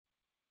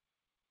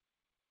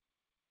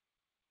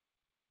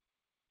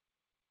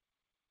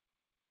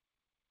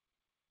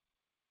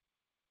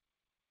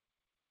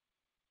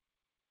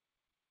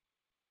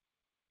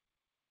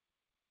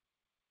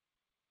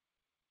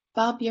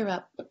Bob, you're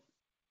up.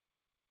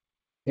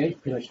 Okay,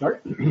 can I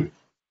start?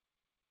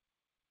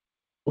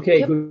 Okay,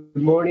 yep. Good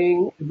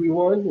morning,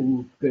 everyone,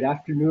 and good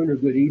afternoon or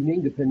good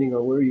evening, depending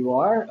on where you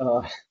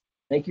are.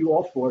 Thank you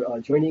all for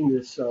joining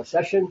this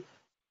session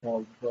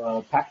of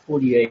PAC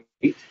 48,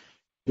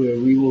 where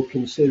we will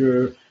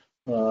consider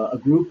a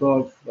group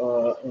of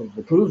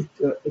approved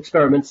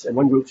experiments and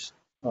one group's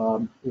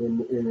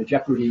in a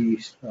Jeopardy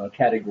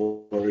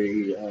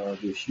category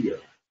this year.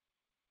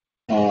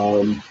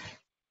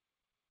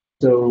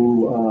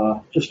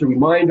 So just a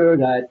reminder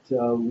that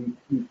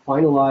we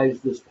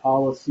finalized this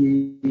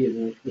policy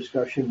in a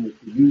discussion with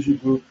the user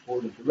group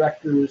board of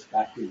directors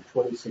back in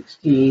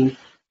 2016,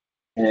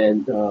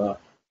 and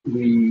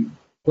we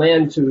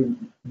plan to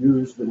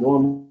use the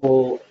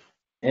normal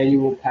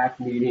annual PAC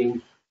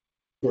meeting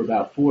for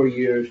about 4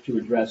 years to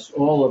address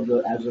all of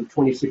the, as of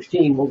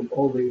 2016,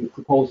 all the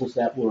proposals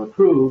that were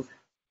approved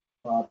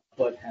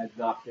but had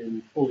not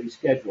been fully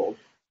scheduled,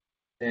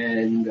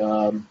 and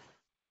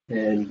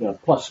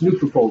plus new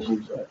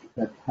proposals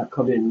that have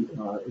come in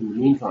the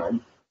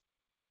meantime.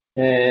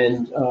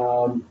 And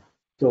so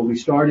we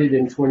started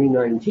in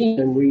 2019,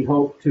 and we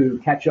hope to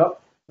catch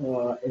up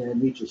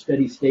and reach a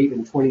steady state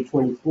in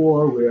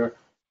 2024, where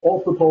all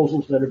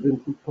proposals that have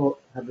been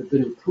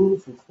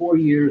approved for 4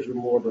 years or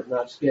more but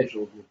not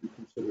scheduled will be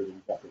considered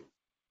in Jeopardy.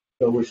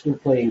 So we're still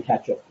playing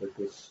catch up with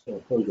this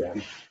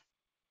program.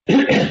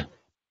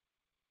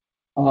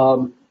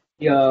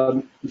 We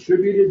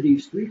distributed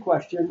these 3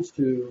 questions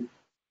to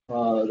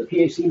the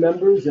PAC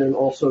members and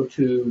also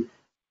to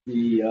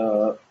the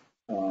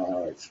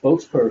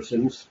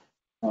spokespersons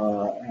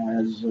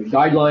as a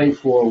guideline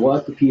for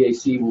what the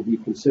PAC will be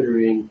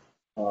considering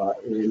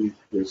in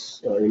this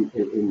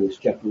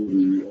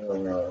Jeopardy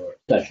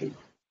session.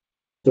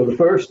 So the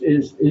first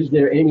is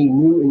there any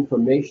new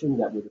information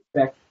that would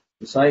affect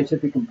the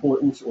scientific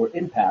importance or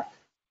impact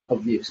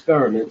of the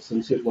experiment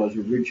since it was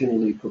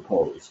originally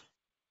proposed?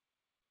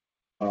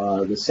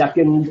 The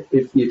second,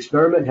 if the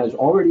experiment has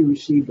already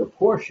received a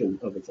portion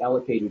of its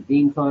allocated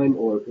beam time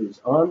or is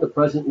on the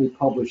presently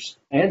published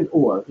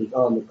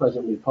accelerator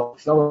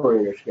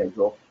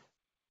schedule,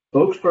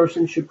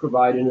 spokesperson should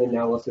provide an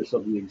analysis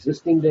of the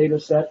existing data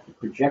set, the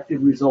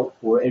projected result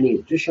for any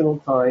additional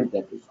time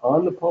that is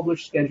on the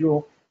published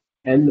schedule,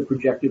 and the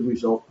projected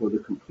result for the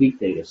complete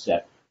data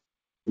set,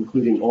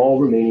 including all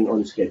remaining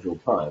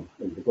unscheduled time.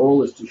 And the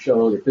goal is to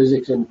show the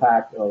physics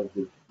impact of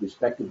the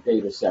respective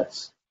data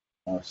sets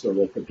so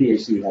that the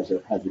PAC has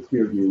a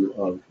clear view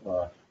of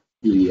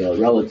the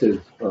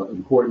relative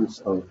importance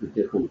of the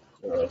different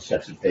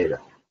sets of data.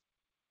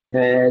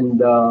 And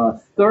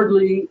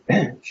thirdly,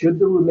 should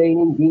the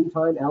remaining beam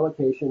time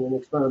allocation and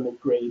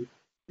experiment grade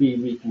be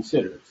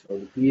reconsidered? So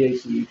the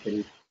PAC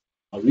can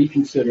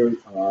reconsider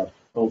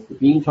both the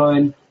beam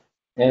time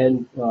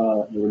and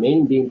the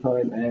remaining beam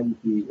time and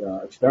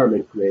the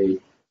experiment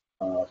grade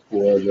for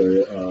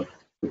the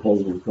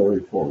proposals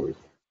going forward.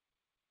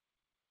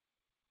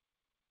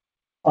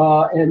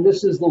 And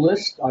this is the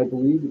list, I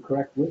believe, the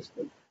correct list,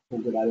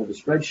 pulled it out of the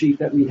spreadsheet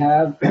that we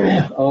have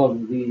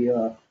of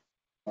the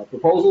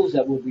proposals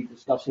that we'll be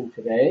discussing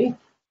today.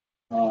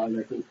 And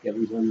I think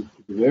everyone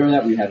is aware of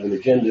that. We have an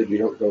agenda. We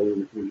don't go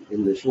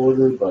in this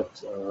order,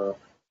 but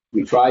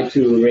we try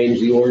to arrange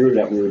the order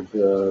that would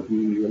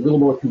be a little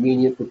more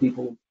convenient for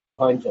people in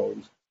time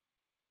zones.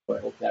 So I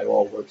hope that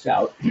all works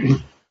out.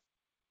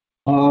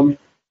 And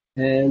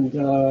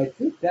I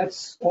think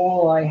that's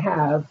all I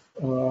have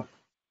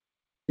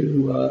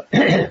to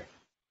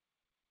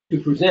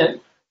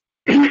present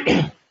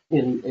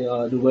in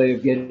the way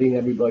of getting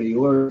everybody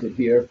oriented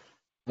here.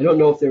 I don't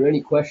know if there are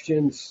any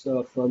questions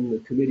from the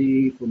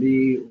committee for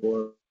me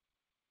or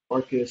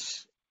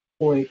Marcus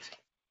Point.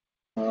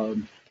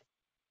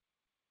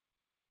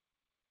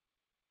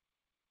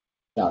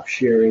 Stop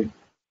sharing.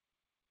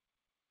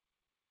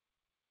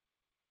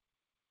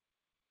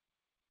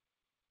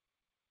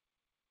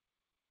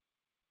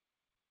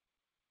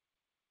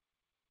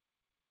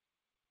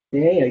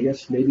 Okay, I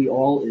guess maybe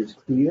all is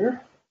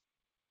clear.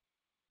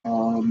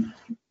 So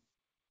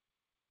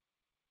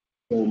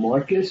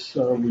Marcus,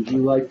 would you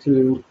like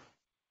to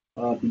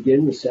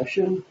begin the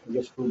session? I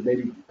guess we're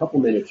maybe a couple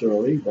minutes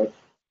early, but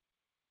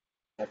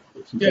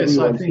since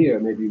everyone's here,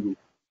 maybe we...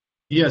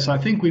 Yes, I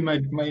think we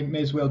may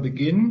as well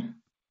begin.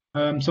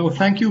 So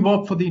thank you,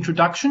 Bob, for the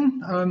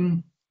introduction.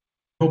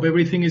 Hope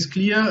everything is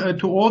clear.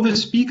 To all the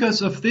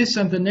speakers of this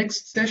and the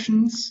next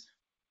sessions,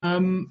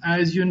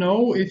 as you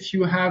know, if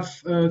you have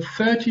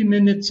 30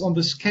 minutes on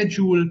the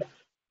schedule,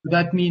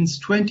 that means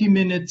 20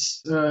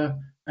 minutes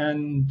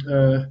and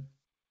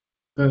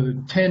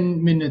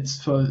 10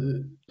 minutes for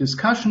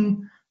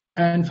discussion.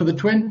 And for the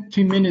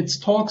 20 minutes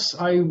talks,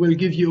 I will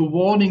give you a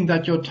warning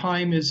that your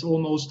time is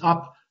almost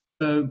up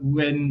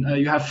when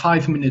you have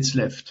 5 minutes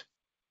left.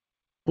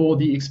 For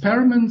the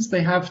experiments,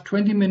 they have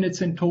 20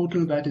 minutes in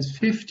total. That is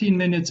 15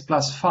 minutes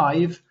plus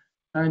 5.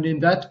 And in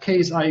that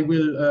case, I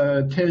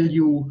will tell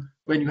you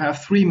when you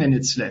have 3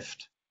 minutes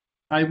left.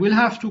 I will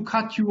have to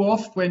cut you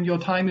off when your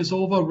time is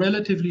over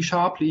relatively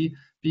sharply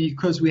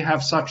because we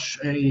have such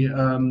a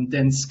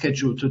dense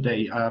schedule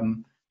today.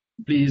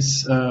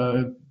 Please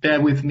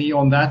bear with me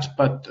on that,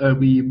 but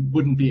we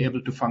wouldn't be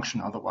able to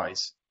function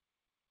otherwise.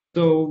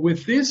 So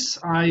with this,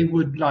 I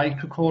would like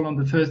to call on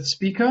the first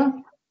speaker.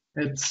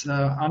 It's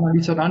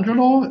Annalisa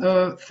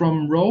D'Angelo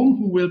from Rome,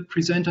 who will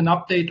present an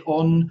update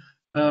on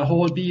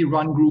Hall B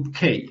Run Group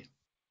K.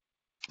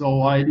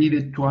 So I leave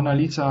it to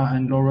Annalisa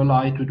and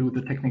Lorelei to do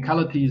the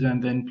technicalities,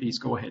 and then please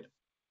go ahead.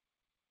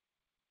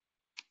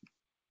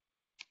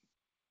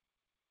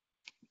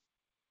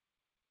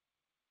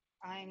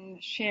 I'm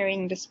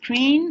sharing the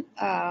screen.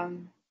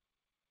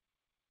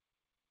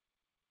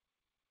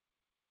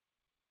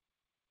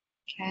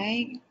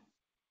 Okay.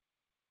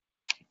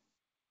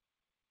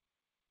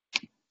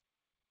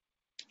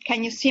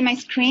 Can you see my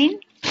screen?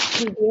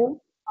 We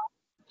do.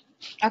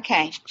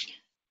 Okay.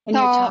 And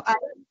So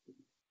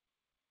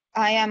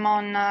I am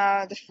on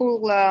the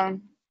full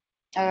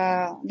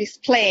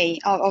display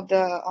of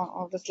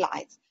the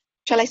slides.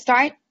 Shall I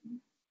start?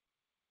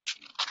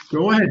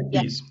 Go ahead,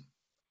 please.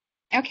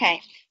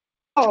 Okay.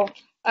 So,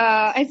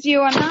 as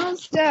you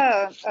announced,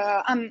 I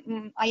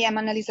am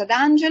Annalisa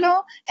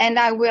D'Angelo, and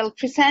I will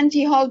present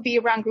the Hall B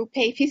Run Group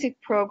A physics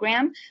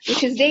program,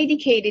 which is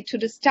dedicated to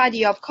the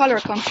study of color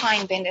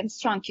confinement and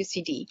strong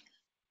QCD.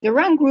 The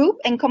Run Group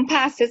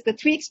encompasses the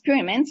 3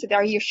 experiments that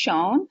are here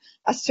shown: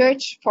 a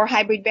search for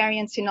hybrid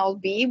variants in Hall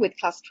B with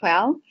class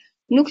 12,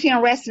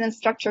 nuclear resonance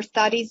structure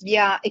studies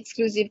via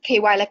exclusive KY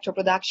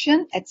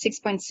electroproduction at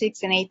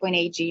 6.6 and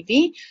 8.8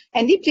 GeV,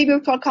 and deeply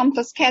virtual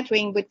complex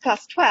scattering with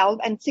class 12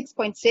 and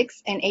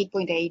 6.6 and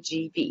 8.8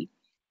 GeV.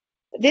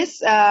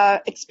 These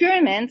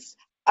experiments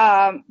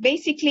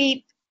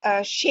basically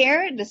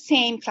share the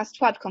same class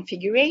 12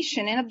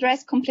 configuration and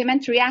address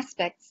complementary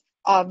aspects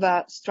of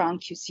strong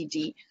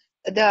QCD.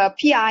 The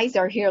PIs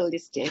are here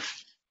listed.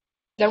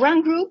 The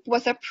Run Group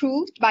was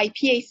approved by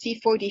PAC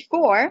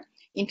 44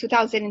 in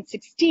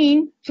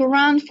 2016 to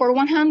run for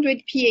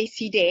 100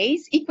 PAC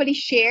days, equally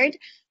shared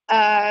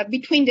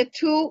between the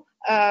 2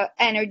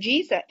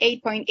 energies,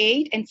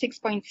 8.8 and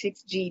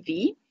 6.6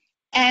 GeV,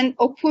 and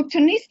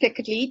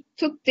opportunistically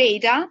took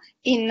data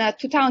in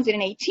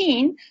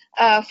 2018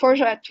 for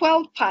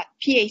 12 PAC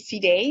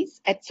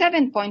days at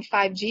 7.5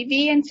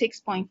 GeV and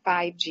 6.5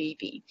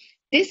 GeV.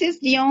 This is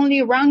the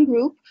only Run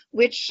Group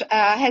which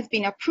has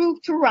been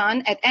approved to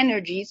run at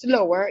energies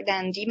lower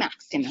than the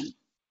maximum.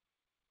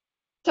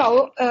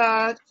 So,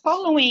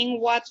 following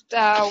what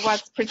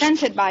was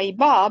presented by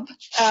Bob,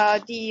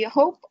 the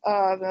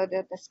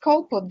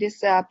scope of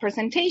this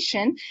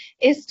presentation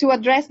is to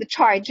address the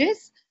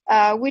charges,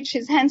 which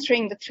is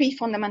answering the 3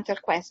 fundamental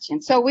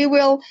questions. So we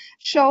will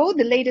show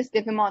the latest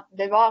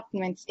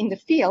developments in the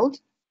field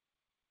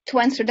to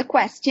answer the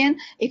question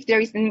if there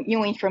is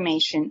new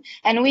information,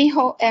 and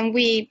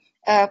we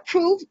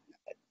prove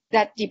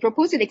that the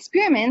proposed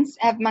experiments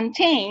have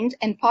maintained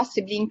and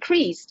possibly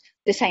increased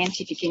the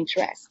scientific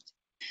interest.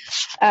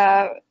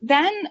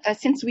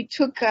 Since we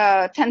took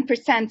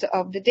 10%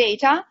 of the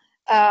data,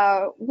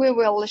 we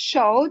will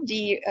show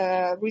the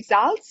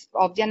results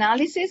of the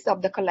analysis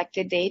of the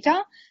collected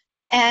data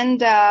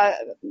and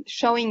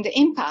showing the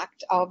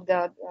impact of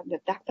the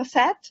data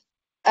set,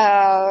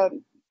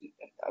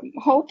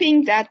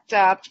 hoping that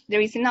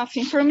there is enough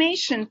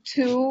information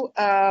to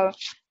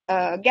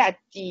get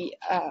the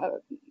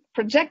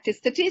projected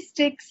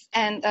statistics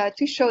and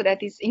to show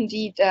that it's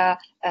indeed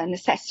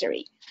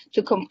necessary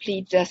to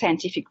complete the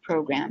scientific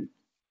program.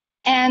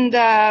 And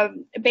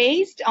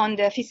based on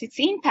the physics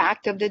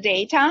impact of the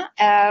data,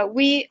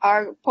 we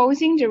are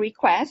posing the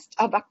request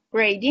of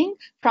upgrading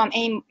from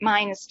A-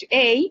 to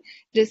A,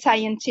 the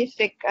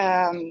scientific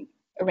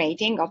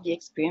rating of the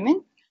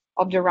experiment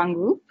of the Run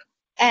Group,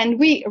 and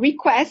we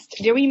request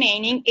the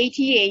remaining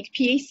 88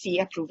 PAC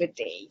approved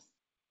days.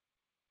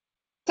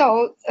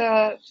 So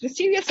the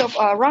series of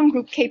Run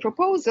Group K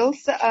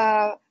proposals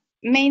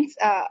aims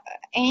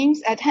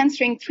at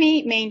answering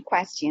 3 main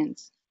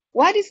questions.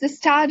 What is the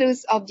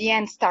status of the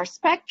N-star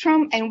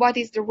spectrum, and what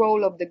is the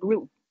role of the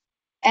group?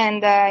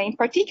 And in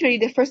particular,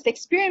 the first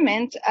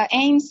experiment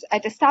aims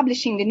at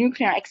establishing the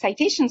nuclear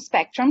excitation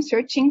spectrum,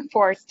 searching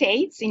for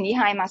states in the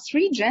high mass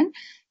region,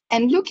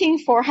 and looking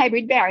for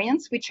hybrid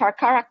variants which are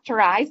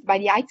characterized by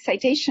the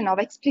excitation of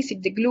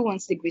explicit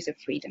degluons degrees of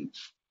freedom.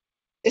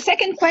 The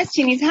second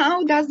question is,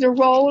 how does the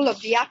role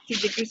of the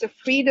active degrees of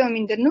freedom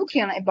in the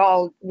nucleon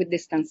evolve with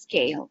distance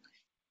scale?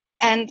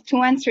 And to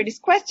answer this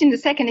question, the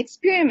second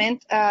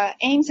experiment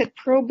aims at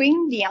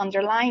probing the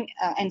underlying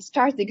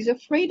N-star degrees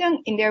of freedom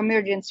in their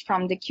emergence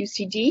from the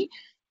QCD,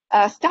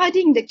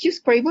 studying the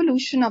Q-square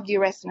evolution of the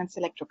resonance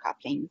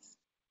electrocouplings.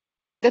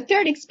 The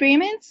third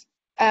experiment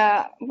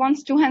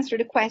wants to answer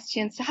the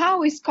questions,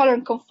 how is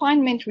color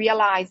confinement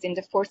realized in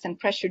the force and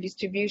pressure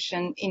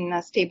distribution in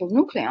stable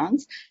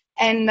nucleons?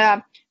 And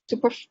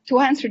to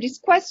answer these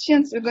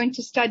questions, we're going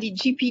to study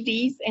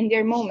GPDs and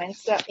their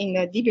moments in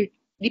the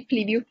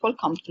deeply virtual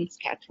Compton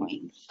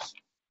scattering.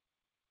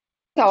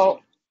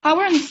 So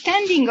our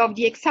understanding of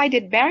the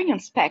excited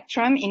baryon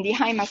spectrum in the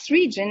high mass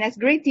region has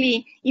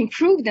greatly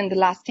improved in the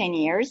last 10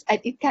 years, as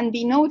it can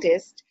be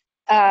noticed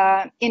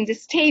in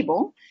this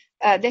table.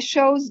 that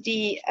shows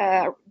the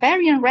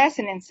baryon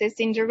resonances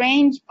in the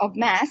range of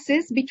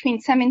masses between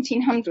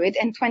 1700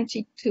 and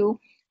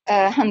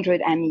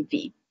 2200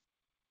 MeV.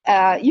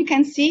 You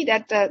can see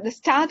that the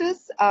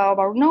status of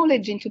our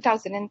knowledge in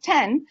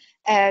 2010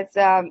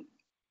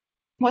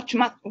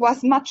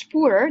 was much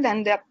poorer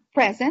than the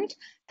present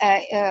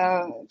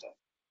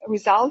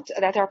results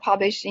that are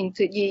published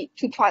into the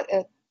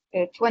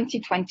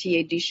 2020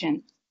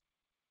 edition.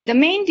 The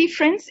main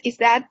difference is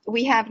that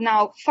we have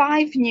now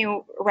 5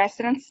 new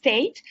resonance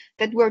states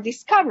that were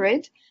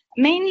discovered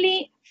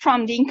mainly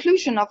from the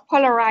inclusion of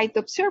polarized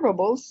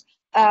observables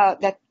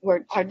that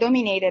are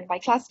dominated by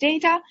class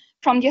data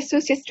from the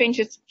associated strange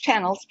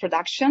channels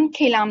production,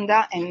 K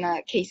lambda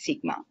and K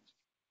sigma.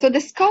 So the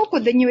scope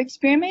of the new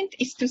experiment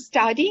is to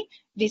study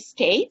these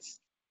states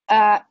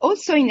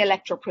also in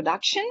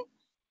electroproduction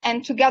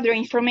and to gather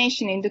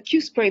information in the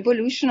Q-square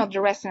evolution of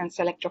the resonance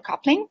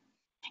electrocoupling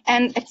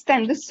and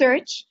extend the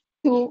search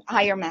to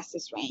higher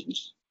masses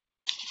range.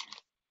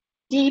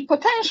 The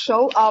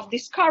potential of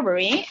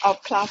discovery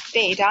of class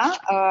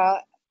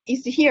data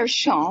is here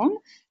shown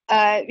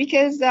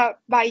because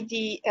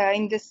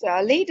in this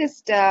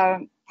latest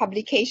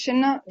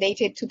publication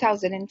dated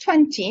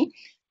 2020,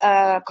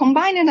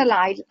 combined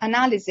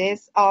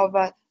analysis of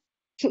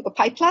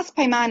pi plus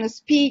pi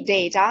minus p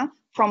data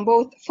from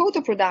both photo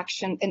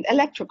production and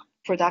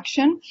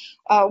electroproduction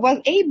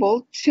was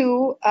able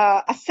to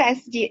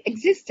assess the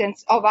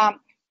existence of a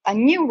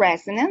new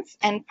resonance,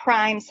 N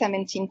prime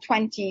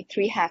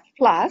 1723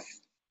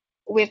 plus,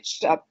 which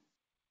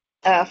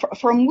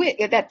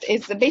that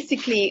is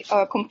basically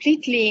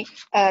completely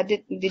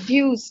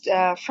deduced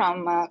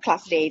from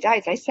class data,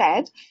 as I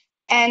said.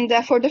 And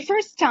for the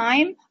first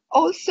time,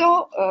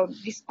 also,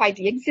 despite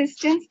the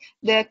existence,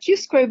 the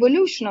Q-square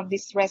evolution of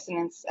this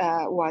resonance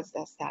was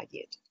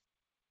studied.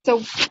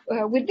 So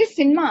with this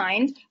in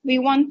mind, we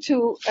want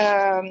to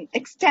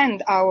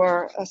extend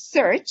our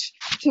search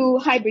to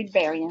hybrid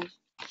baryons.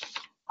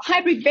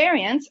 Hybrid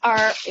baryons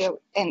are,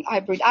 and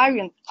hybrid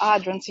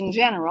hadrons in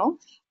general,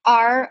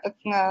 are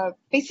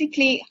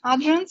basically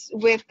hadrons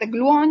with the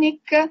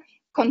gluonic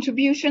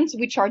contributions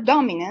which are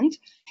dominant,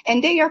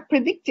 and they are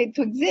predicted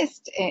to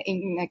exist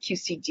in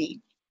QCD.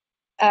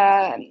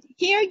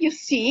 Here you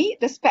see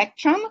the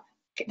spectrum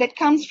that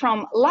comes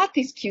from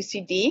lattice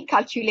QCD,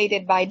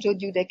 calculated by Joe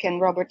Dudek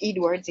and Robert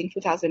Edwards in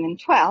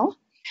 2012,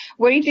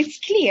 where it is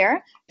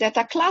clear that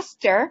a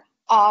cluster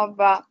of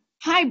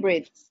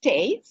hybrid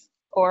states,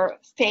 or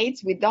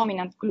states with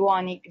dominant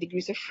gluonic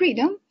degrees of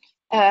freedom,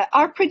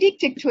 are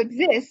predicted to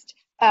exist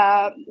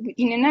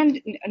in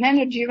an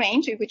energy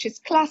range which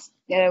is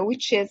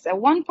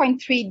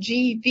 1.3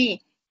 GeV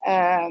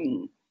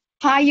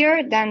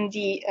higher than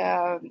the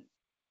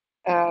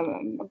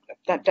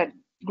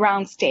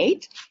ground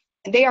state.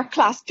 They are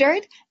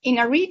clustered in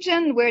a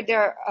region where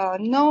there are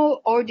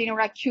no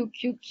ordinary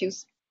QQQ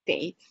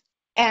states,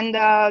 and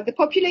the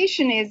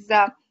population is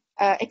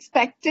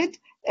expected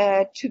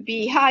to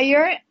be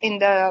higher in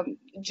the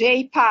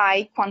J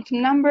pi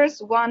quantum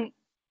numbers 1/2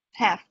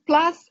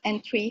 plus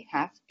and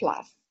 3/2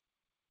 plus.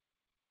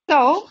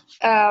 So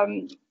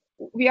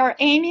we are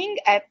aiming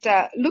at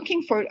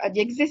looking for the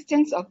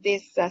existence of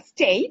these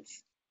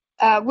states,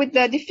 with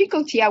the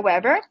difficulty,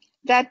 however,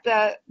 that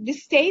the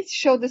states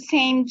show the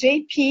same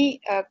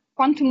JP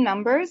quantum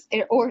numbers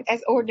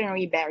as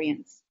ordinary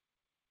baryons.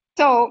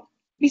 So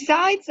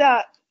besides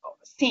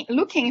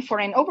looking for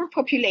an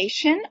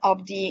overpopulation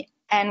of the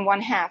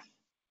N1/2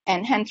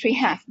 and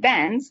N3/2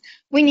 bands,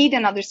 we need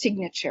another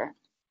signature.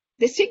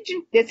 The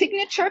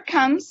signature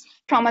comes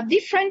from a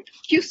different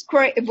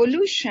Q-square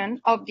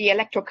evolution of the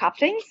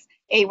electrocouplings,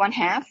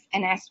 A1/2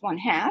 and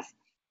S1/2,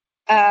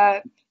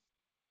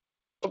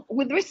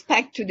 with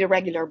respect to the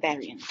regular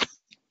baryons.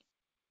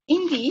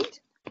 Indeed,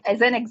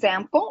 as an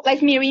example,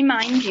 let me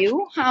remind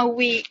you how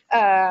we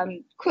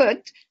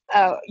could,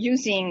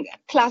 using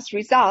class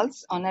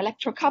results on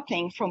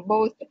electrocoupling from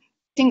both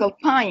single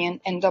pion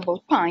and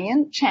double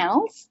pion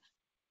channels,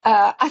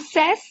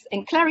 assess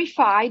and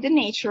clarify the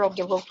nature of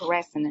the rotor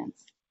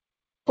resonance.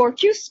 For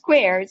Q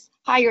squares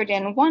higher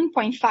than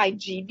 1.5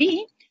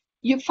 GeV,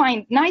 you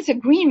find nice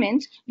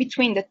agreement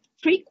between the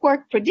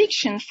 3-quark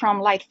prediction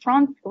from light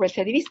front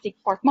relativistic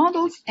quark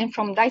models and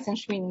from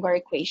Dyson-Schwinger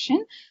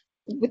equation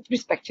with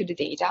respect to the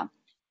data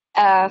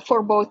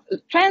for both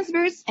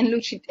transverse and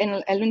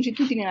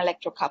longitudinal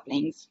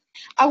electrocouplings.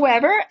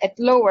 However, at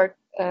lower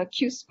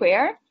Q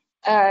square,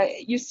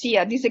 you see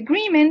a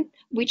disagreement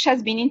which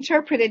has been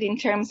interpreted in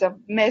terms of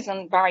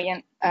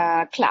meson-baryon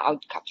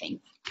cloud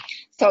coupling.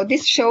 So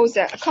this shows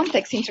a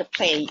complex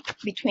interplay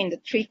between the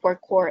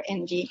 3-quark core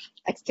and the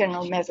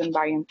external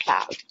meson-baryon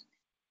cloud.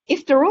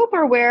 If the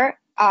rotor were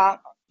a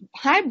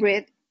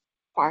hybrid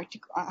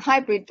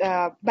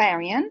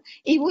baryon,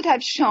 it would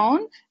have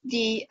shown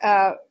the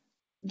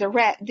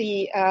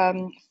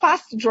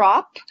fast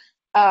drop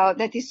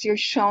that is here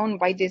shown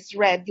by this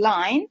red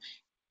line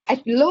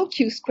at low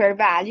Q square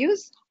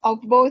values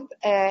of both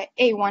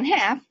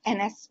A1/2 and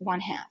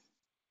S1/2.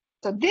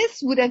 So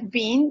this would have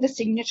been the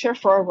signature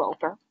for a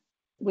rotor.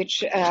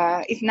 which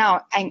is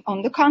now,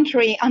 on the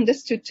contrary,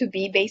 understood to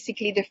be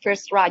basically the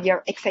first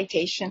radial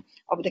excitation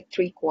of the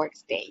 3 quark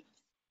state.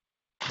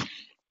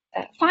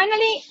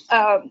 Finally,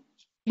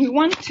 we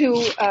want to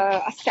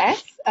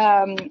assess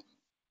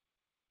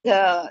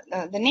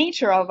the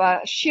nature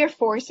of shear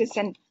forces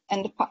and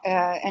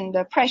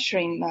the pressure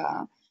in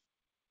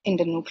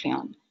the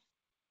nucleon.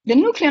 The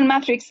nucleon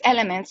matrix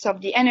elements of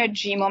the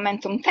energy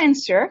momentum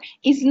tensor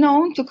is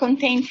known to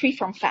contain 3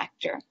 form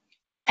factors.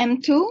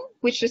 M2,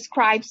 which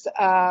describes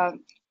the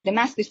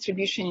mass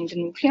distribution in the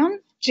nucleon,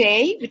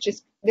 J, which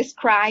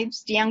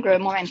describes the angular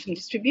momentum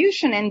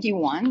distribution, and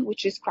D1,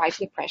 which describes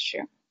the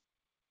pressure.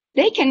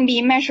 They can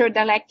be measured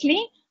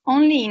directly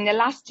only in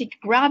elastic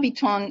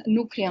graviton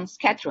nucleon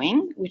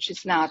scattering, which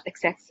is not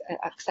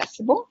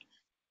accessible.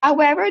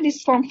 However,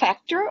 this form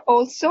factor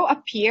also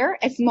appear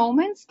as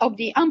moments of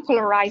the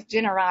unpolarized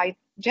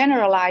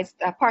generalized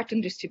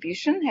parton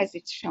distribution, as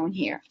it's shown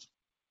here.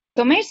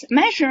 So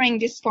measuring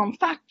these form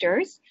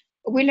factors,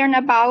 we learn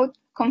about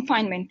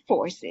confinement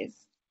forces.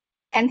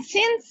 And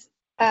since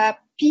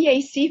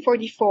PAC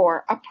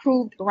 44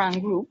 approved run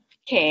group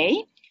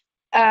K,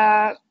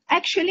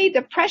 actually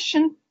the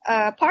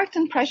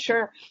parton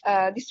pressure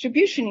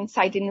distribution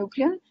inside the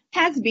nucleon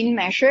has been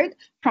measured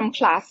from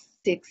class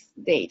 6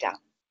 data.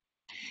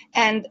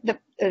 And the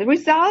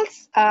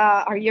results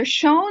are here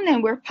shown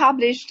and were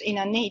published in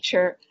a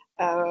Nature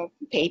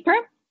paper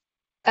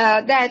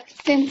that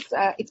since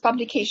its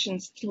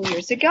publications 2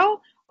 years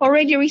ago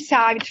already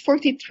received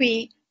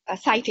 43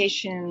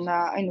 citations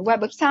in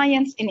Web of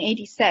Science and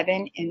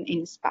 87 in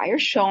Inspire,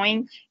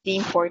 showing the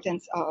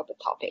importance of the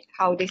topic,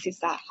 how this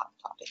is a hot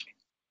topic.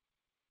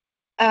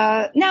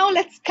 Now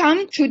let's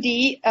come to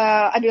the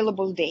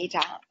available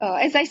data.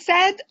 As I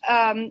said,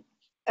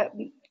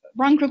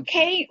 run group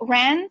K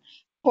ran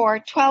for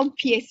 12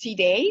 PAC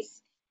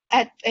days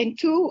in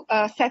 2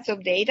 sets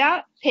of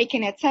data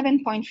taken at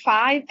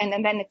 7.5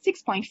 and then at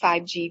 6.5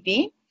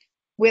 GeV,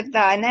 with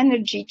an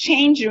energy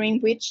change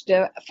during which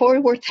the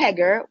forward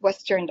tagger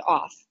was turned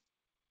off.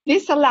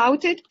 This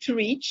allowed it to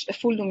reach a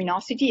full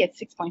luminosity at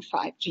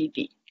 6.5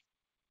 GeV.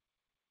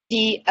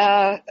 The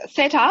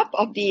setup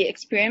of the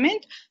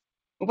experiment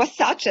was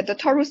such that the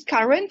torus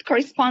current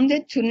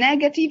corresponded to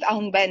negative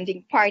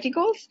unbending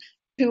particles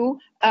to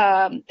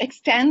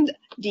extend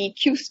the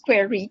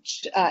Q-square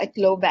reach at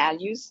low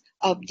values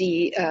of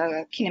the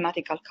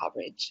kinematical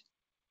coverage.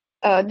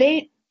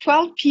 The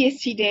 12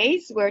 PAC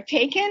days were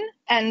taken,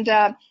 and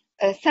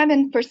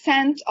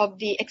 7% of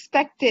the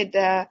expected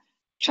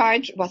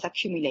charge was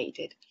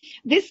accumulated.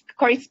 This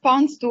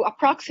corresponds to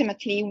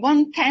approximately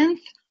 1/10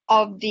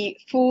 of the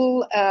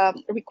full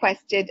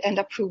requested and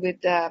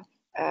approved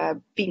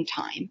beam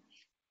time.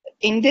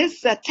 In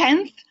this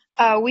 10th,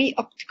 we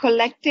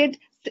collected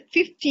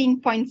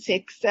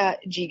 15.6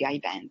 giga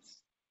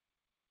events.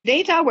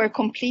 Data were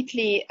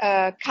completely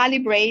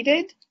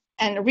calibrated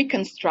and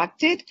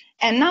reconstructed,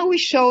 and now we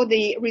show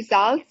the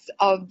results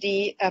of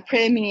the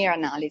preliminary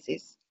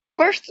analysis.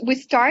 First, we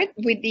start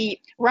with the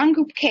run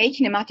group K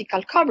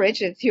kinematical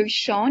coverage, as here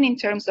shown in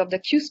terms of the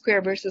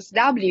Q-square versus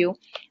W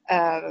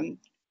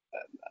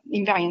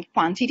invariant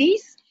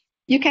quantities.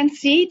 You can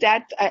see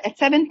that at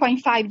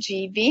 7.5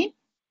 GeV,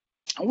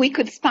 we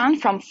could span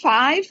from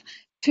 5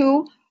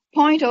 to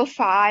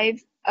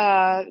 0.05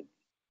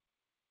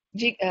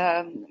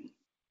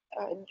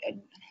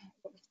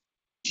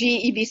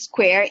 GeV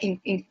square in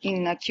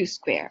Q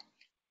square.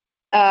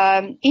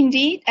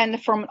 Indeed,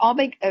 and from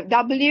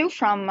W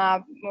from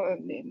a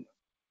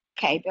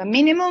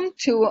minimum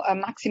to a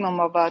maximum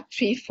of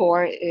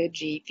 3-4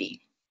 GeV.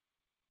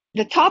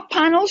 The top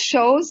panel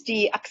shows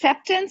the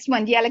acceptance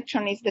when the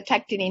electron is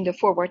detected in the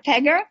forward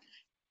tagger.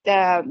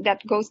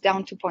 That goes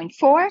down to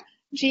 0.4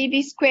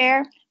 GeV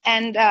square,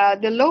 and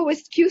the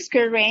lowest Q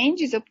square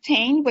range is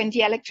obtained when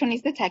the electron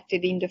is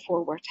detected in the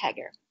forward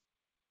tagger.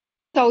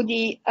 So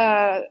the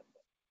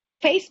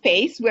phase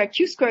space where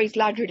Q square is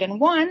larger than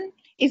 1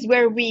 is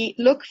where we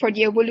look for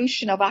the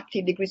evolution of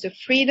active degrees of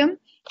freedom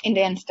in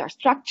the N-star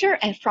structure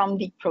and from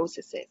deep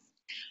processes.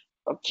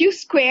 For Q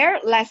square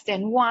less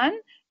than 1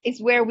 is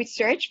where we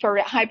search for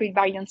a hybrid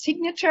baryon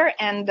signature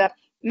and the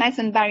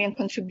meson baryon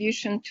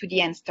contribution to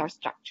the N-star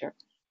structure.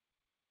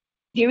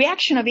 The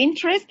reaction of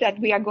interest that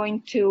we are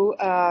going to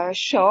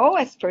show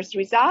as first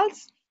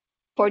results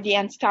for the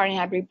N-star and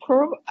hybrid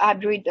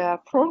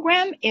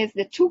program is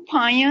the 2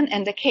 pion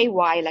and the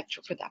KY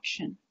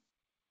electroproduction.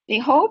 The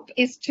hope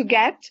is to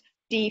get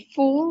the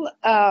full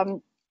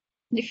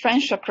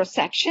differential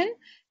cross-section,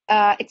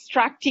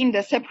 extracting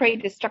the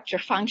separated structure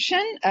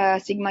function,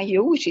 sigma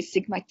u, which is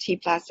sigma t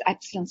plus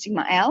epsilon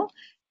sigma l,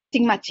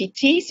 sigma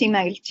tt,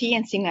 sigma lt,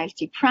 and sigma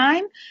lt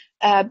prime,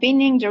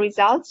 binning the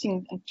results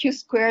in Q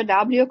square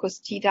W cos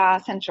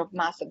theta, center of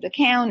mass of the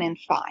kaon, and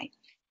phi.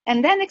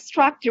 And then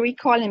extract the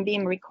recoil and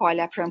beam recoil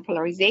apparent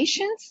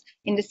polarizations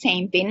in the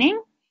same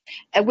binning,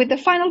 with the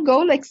final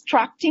goal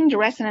extracting the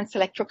resonance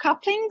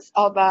electrocouplings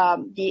of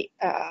the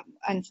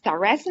N-star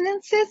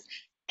resonances,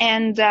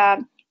 and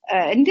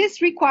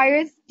this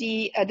requires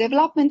the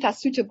development of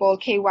suitable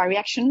KY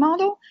reaction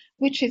model,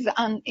 which is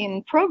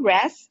in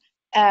progress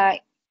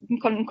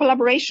in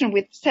collaboration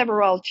with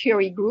several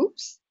theory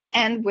groups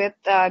and with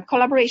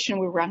collaboration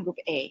with Run Group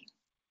A.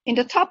 In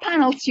the top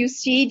panels, you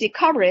see the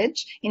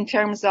coverage in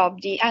terms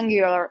of the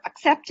angular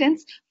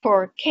acceptance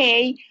for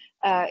K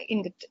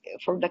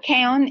for the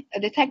kaon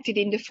detected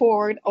in the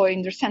forward or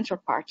in the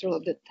central part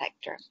of the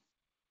detector.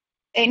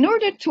 In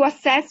order to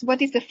assess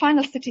what is the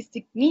final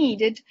statistic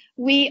needed,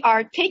 we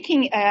are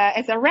taking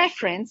as a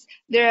reference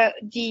the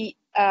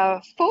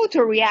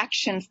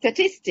photoreaction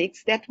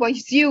statistics that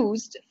was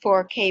used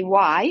for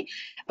KY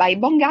by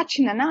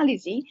Bongacin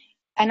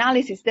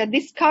analysis that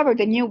discovered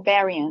the new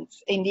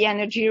variants in the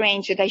energy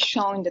range that I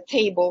showed in the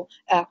table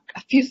a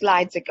few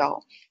slides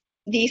ago.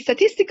 The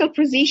statistical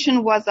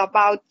precision was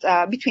about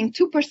between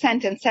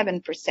 2% and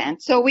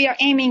 7%. So we are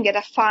aiming at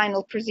a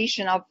final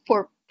precision of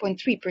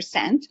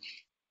 4.3%.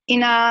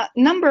 In a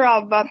number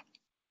of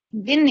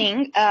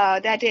binning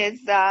that is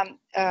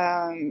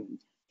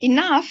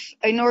enough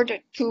in order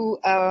to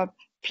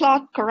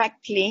plot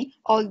correctly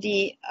all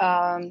the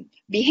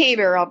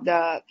behavior of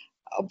the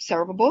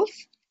observables.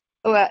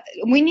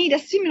 We need a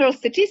similar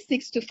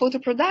statistics to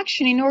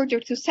photoproduction in order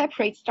to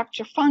separate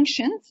structure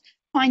functions,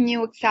 find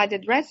new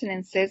excited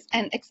resonances,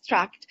 and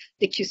extract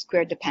the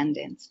Q-square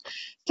dependence.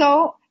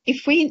 So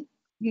if we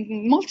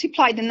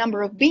multiply the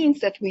number of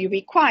bins that we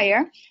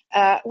require,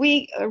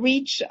 we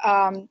reach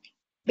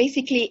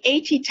basically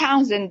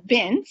 80,000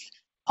 bins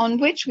on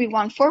which we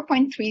want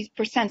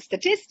 4.3%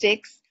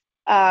 statistics,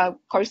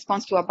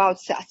 corresponds to about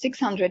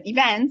 600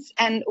 events,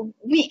 and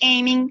we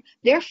aiming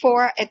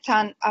therefore at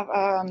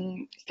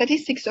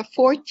statistics of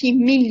 40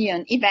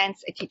 million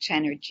events at each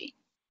energy.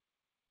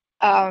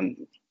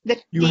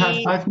 You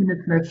have 5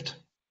 minutes left.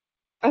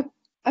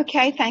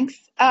 Okay, thanks.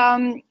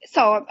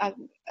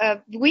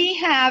 We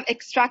have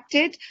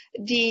extracted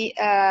the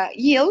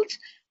yield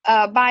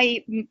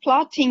by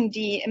plotting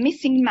the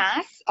missing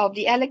mass of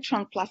the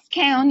electron plus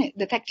kaon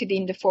detected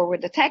in the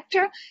forward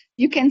detector.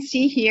 You can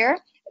see here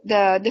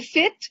the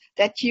fit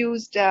that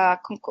used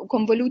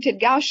convoluted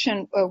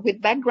Gaussian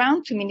with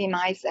background to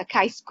minimize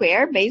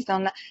chi-square based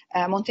on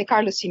Monte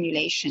Carlo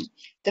simulation.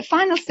 The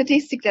final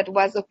statistic that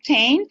was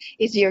obtained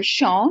is here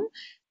shown,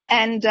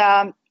 and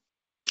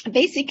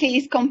basically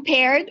is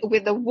compared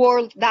with the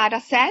world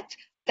data set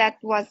that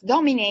was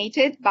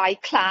dominated by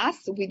class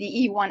with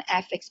the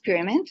E1F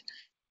experiment.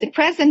 The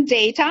present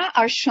data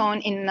are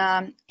shown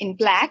in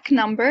black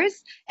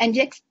numbers, and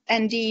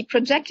the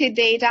projected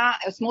data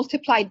is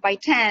multiplied by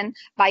 10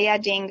 by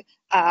adding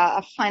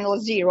a final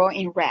 0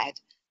 in red.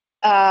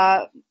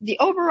 The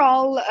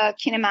overall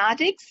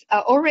kinematics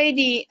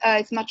already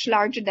is much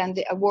larger than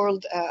the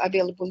world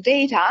available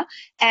data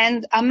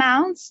and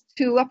amounts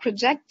to a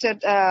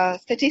projected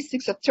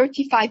statistics of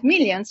 35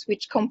 millions,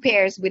 which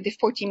compares with the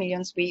 40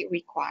 millions we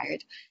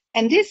required.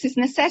 And this is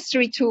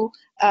necessary to,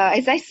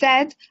 as I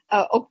said,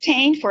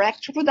 obtain for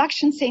actual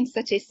production same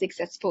statistics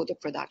as photo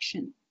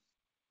production.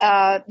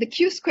 The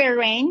Q-square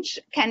range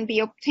can be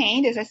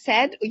obtained, as I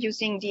said,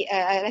 using the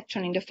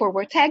electron in the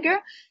forward tagger.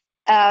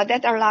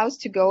 That allows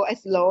to go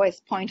as low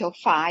as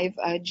 0.05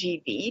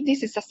 GeV.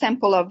 This is a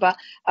sample of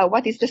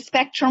what is the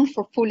spectrum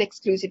for full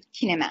exclusive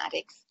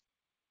kinematics.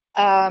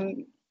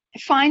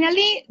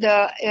 Finally,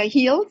 the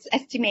yields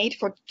estimate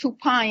for 2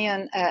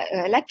 pion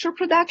electron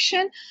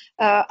production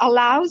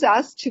allows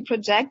us to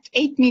project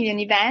 8 million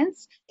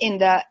events in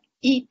the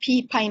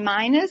EP pi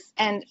minus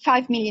and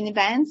 5 million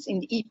events in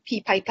the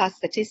EP pi plus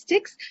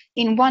statistics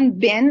in one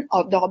bin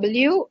of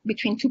W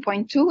between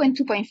 2.2 and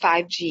 2.5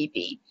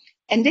 GeV.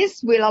 And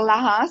this will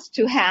allow us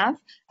to have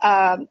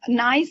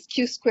nice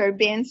Q-square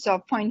bins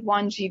of 0.1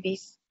 GeV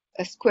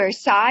square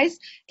size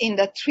in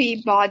the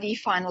 3-body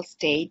final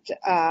state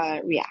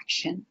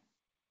reaction.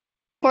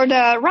 For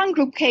the Run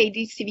Group K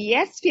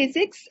DCVS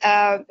physics,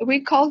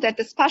 recall that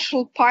the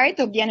spatial part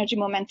of the energy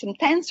momentum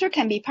tensor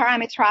can be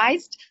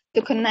parameterized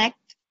to connect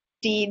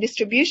the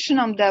distribution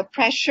of the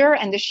pressure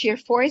and the shear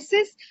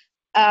forces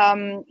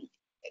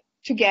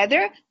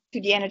together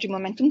to the energy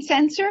momentum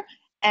sensor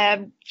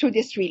through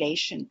this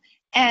relation.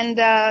 And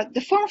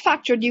the form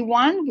factor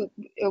D1,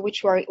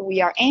 which we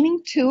are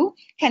aiming to,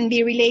 can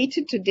be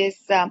related to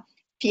this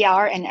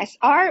PR and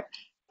SR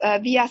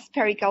via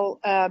spherical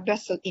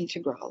Bessel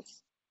integrals.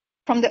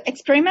 From the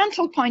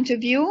experimental point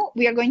of view,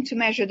 we are going to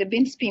measure the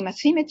beam spin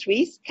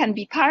asymmetries, can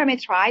be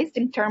parameterized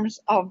in terms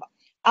of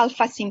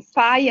alpha sin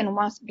phi and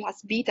 1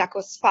 plus beta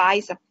cos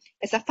phi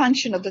as a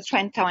function of the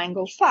trend tau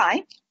angle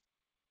phi.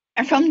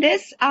 And from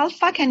this,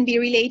 alpha can be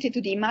related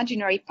to the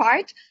imaginary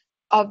part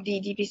of the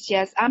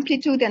DVCS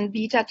amplitude and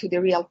beta to the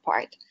real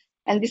part.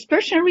 And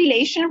dispersion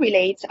relation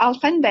relates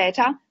alpha and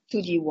beta to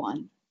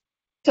D1.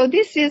 So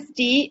this is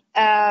the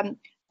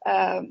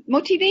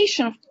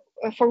motivation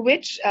for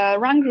which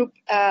Run Group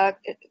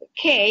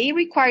K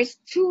requires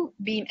 2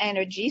 beam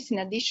energies in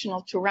addition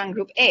to Run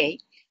Group A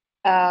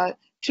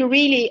to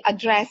really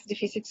address the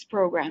physics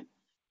program.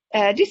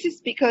 This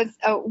is because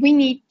we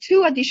need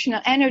 2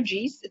 additional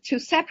energies to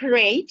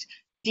separate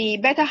the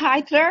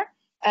beta-Heitler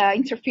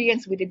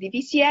interference with the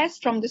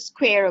DVCS from the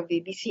square of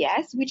the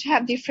DVCS, which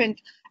have different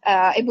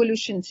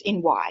evolutions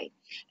in Y.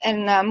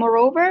 And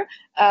moreover,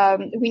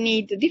 we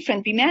need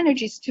different beam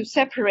energies to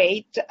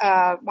separate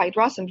by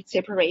Rosenfeld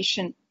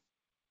separation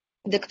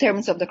the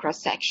terms of the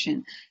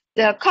cross-section.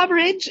 The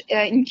coverage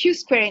in Q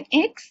square and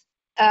X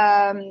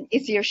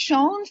is here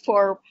shown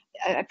for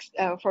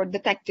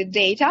detected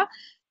data,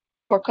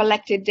 for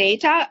collected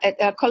data,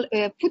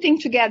 putting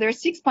together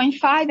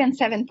 6.5 and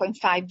 7.5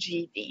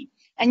 GeV.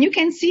 And you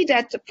can see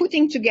that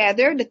putting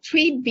together the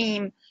three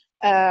beam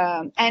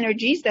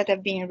energies that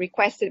have been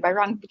requested by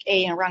run group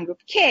A and run group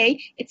K,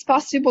 it's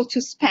possible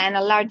to span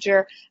a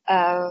larger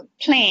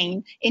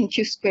plane in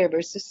Q square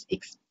versus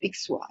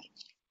XY.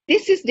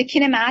 This is the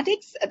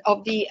kinematics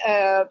of the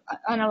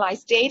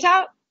analyzed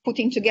data,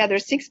 putting together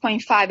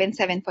 6.5 and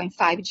 7.5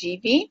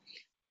 GeV.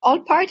 All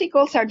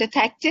particles are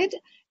detected,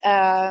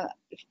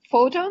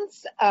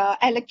 photons,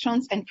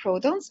 electrons, and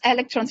protons.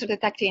 Electrons are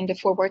detected in the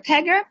forward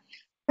tagger,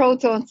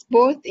 protons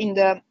both in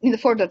the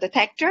forward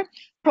detector,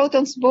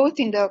 protons both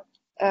in the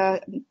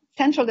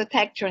central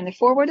detector and the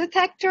forward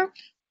detector,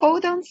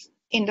 photons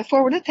in the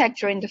forward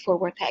detector and the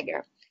forward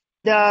tagger.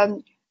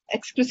 The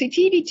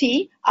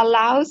exclusivity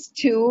allows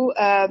to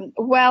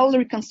well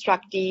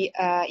reconstruct the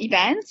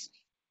events.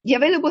 The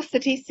available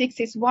statistics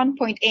is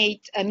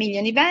 1.8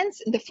 million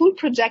events. The full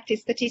projected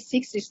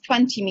statistics is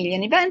 20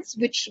 million events,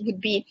 which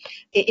would be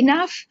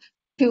enough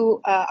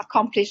to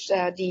accomplish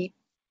the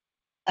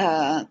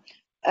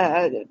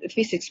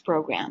physics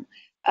program.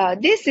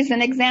 This is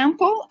an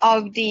example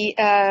of the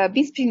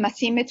beam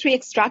asymmetry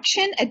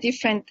extraction at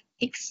different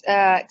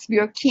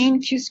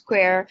X-Bjorken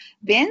Q-square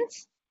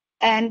bins.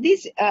 And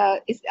this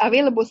is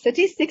available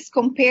statistics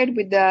compared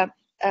with the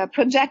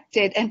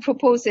projected and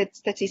proposed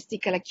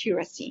statistical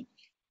accuracy.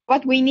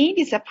 What we need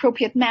is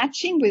appropriate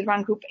matching with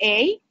run group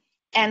A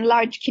and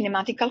large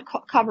kinematical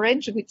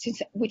coverage,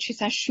 which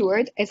is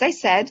assured, as I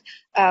said,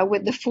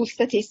 with the full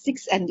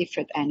statistics and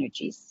different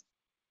energies.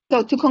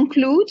 So to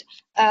conclude,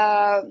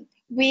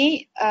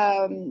 we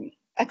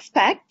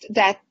expect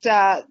that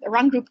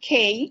run group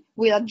K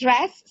will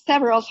address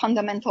several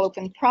fundamental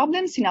open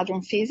problems in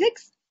hadron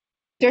physics: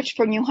 search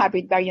for new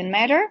hybrid baryon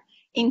matter,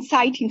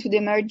 insight into the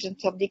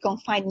emergence of the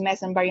confined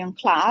meson baryon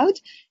cloud,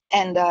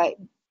 and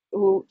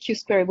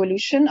Q-square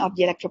evolution of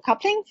the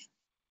electrocouplings,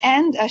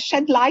 and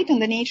shed light on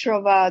the nature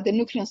of the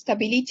nucleon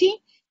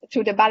stability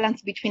through the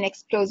balance between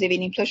explosive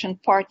and implosion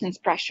partners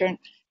pressure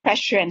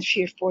and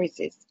shear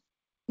forces.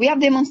 We have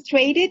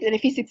demonstrated that the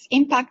physics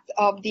impact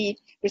of the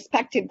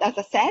respective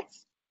data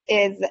sets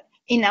is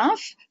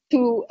enough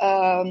to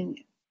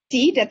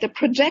see that the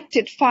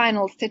projected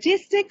final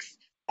statistics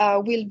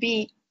will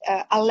be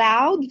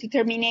allowed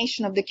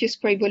determination of the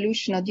Q-square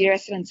evolution of the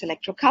resonance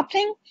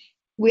electrocoupling.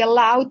 We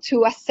allow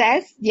to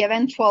assess the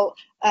eventual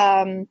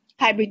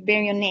hybrid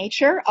baryon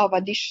nature of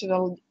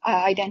additional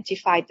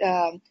identified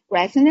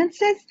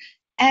resonances,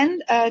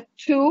 and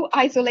to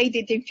isolate the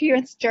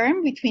interference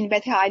term between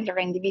beta Idler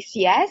and the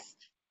BCS,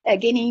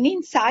 gaining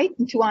insight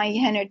into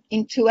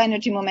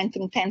energy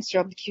momentum tensor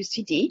of the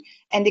QCD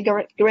and the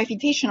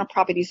gravitational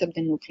properties of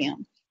the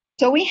nucleon.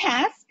 So we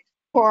ask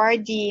for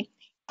the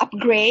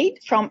upgrade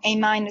from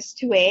A-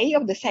 to A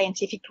of the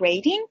scientific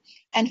rating,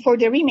 and for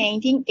the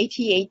remaining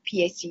 88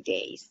 PAC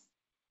days.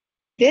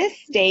 This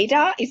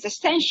data is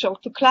essential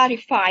to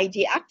clarify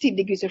the active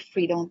degrees of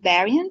freedom of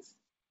baryons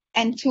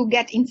and to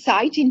get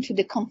insight into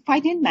the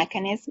confinement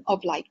mechanism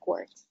of light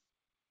quartz.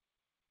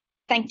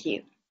 Thank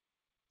you.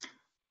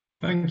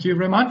 Thank you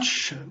very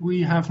much.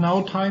 We have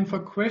now time for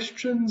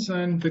questions,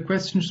 and the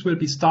questions will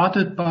be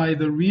started by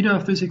the reader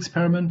of this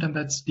experiment, and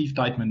that's Steve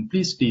Deitman.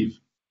 Please, Steve.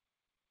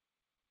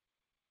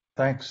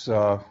 Thanks.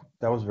 That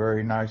was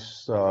very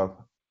nice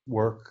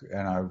work,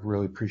 and I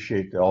really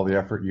appreciate all the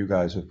effort you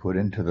guys have put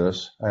into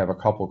this. I have a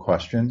couple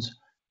questions.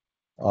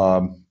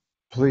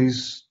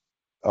 Please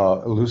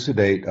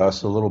elucidate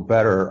us a little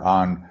better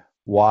on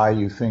why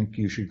you think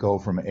you should go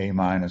from A-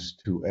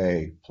 to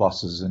A,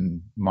 pluses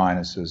and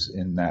minuses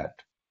in that.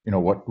 You know,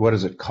 what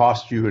does it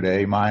cost you at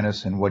A-,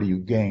 and what do you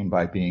gain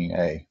by being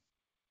A?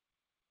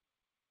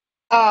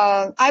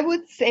 I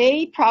would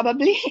say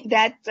probably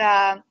that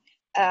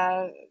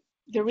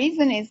the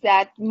reason is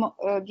that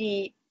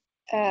the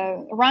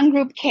run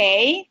group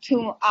K,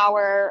 to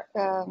our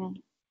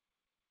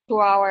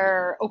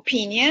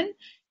opinion,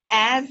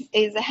 as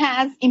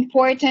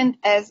important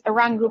as a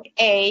run group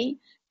A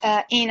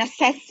in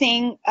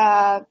assessing,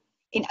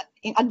 in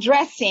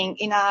addressing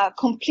in a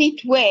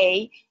complete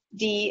way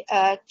the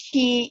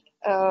key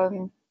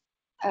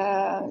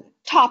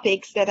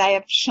topics that I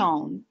have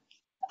shown.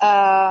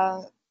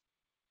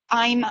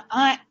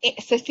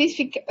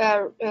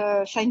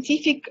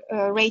 Scientific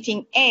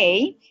rating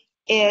A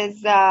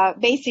is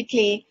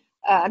basically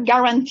a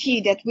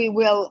guarantee that we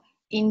will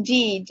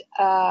indeed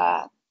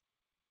have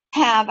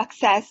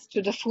access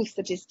to the full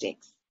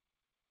statistics.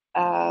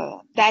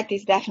 That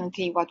is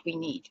definitely what we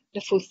need,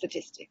 the full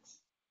statistics.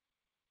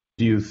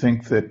 Do you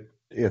think that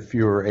if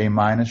you're A-,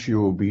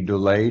 you will be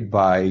delayed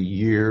by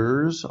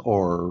years,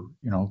 or,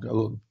 you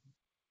know,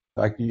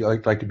 like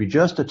to be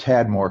just a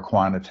tad more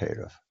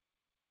quantitative?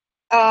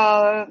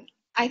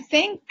 I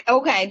think,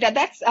 okay,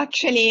 that's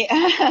actually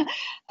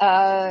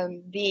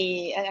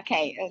the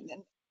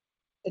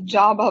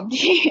job of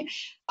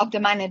the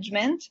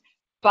management,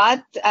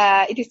 but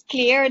it is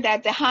clear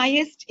that the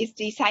highest is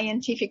the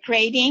scientific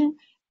rating,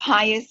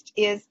 highest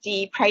is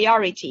the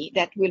priority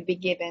that will be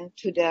given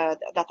to the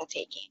data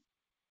taking.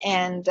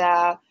 And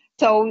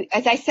so,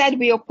 as I said,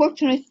 we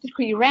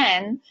opportunistically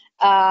ran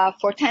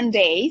for 10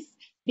 days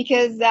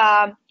because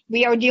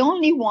we are the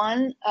only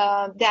one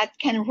that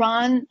can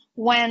run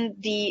when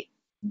the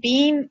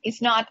beam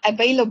is not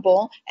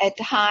available at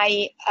the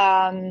highest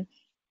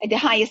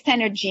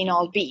energy in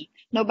all B.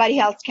 Nobody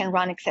else can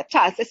run except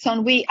us.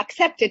 So we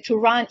accepted to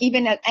run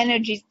even at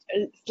energies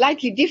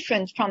slightly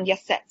different from the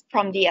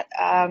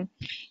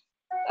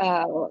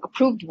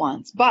approved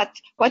ones. But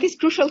what is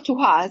crucial to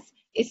us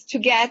is to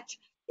get,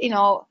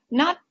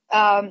 not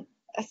a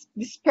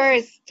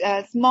dispersed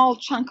small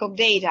chunk of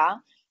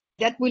data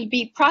that will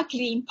be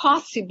practically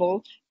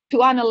impossible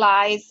to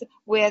analyze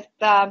with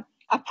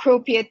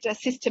appropriate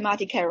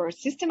systematic errors.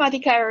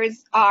 Systematic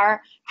errors are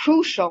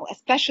crucial,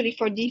 especially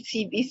for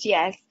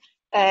DCBCS,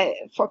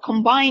 for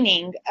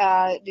combining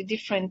the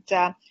different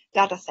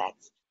data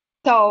sets.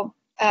 So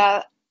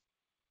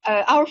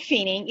our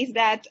feeling is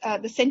that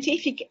the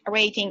scientific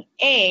rating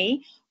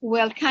A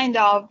will kind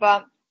of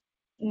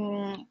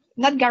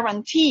not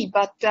guarantee,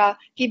 but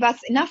give us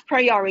enough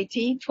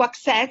priority to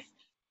access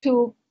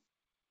to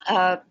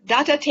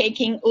data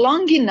taking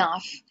long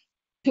enough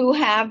to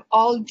have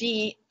all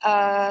the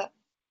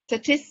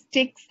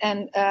statistics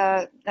and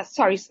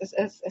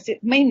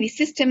mainly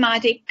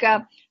systematic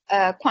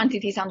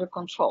quantities under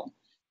control.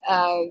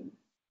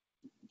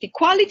 The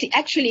quality,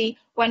 actually,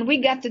 when we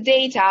got the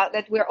data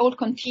that were all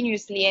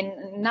continuously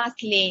and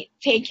nightly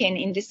taken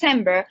in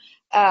December,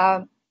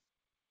 the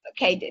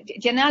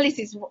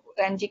analysis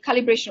and the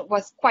calibration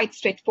was quite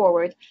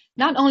straightforward,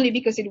 not only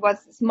because it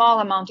was a small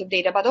amount of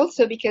data, but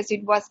also because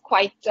it was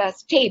quite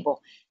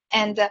stable.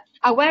 And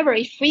however,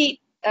 if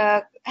we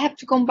have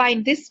to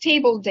combine this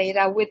stable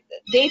data with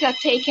data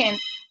taken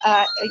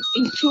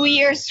in 2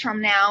 years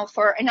from now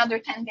for another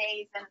 10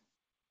 days and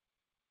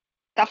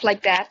stuff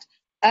like that,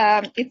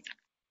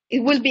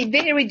 it will be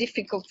very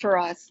difficult for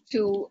us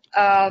to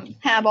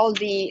have all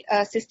the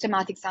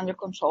systematics under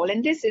control,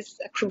 and this is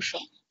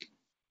crucial.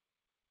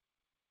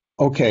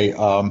 Okay,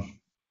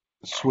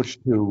 switch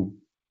to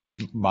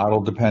model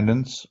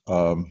dependence.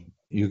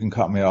 You can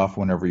cut me off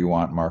whenever you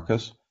want,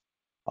 Marcus.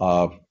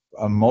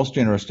 I'm most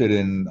interested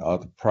in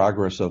the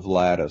progress of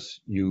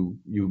Lattice. You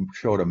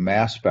showed a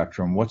mass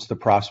spectrum. What's the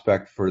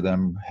prospect for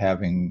them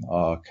having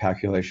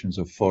calculations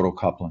of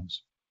photocouplings?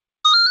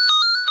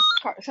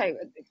 Sorry,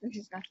 this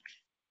is not.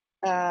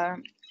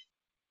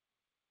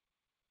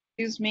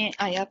 Excuse me,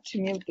 I have to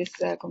mute this.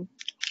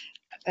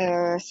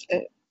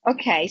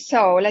 Okay,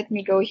 so let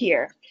me go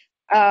here.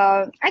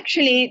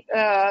 Actually,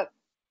 to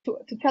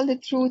tell the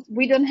truth,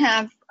 we don't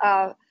have.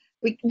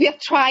 We have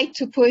tried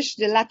to push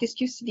the Lattice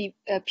QCD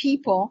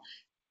people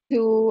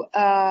to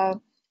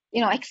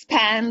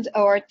expand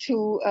or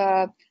to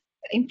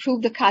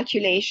improve the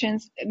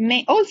calculations.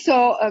 May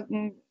also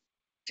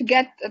to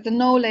get the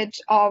knowledge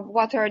of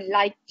what are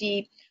like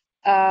the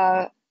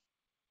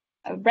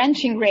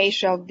branching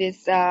ratio of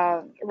these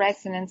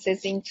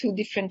resonances into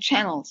different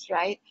channels,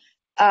 right?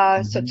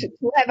 So to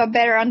have a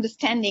better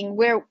understanding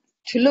where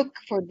to look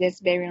for this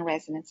baryon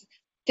resonance.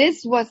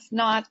 This was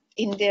not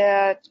in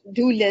the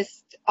do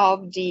list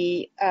of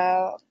the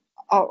of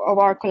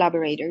our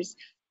collaborators.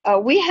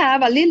 We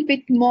have a little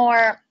bit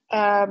more.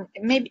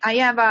 Maybe I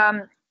have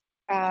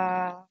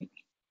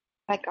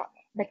like a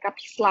backup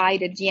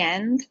slide at the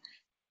end.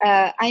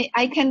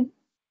 I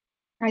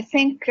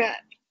think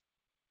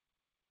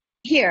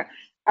here.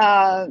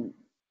 I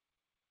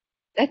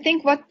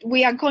think what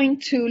we are going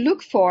to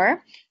look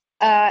for,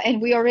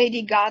 and we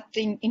already got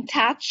in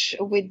touch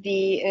with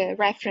the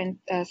reference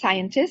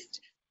scientist,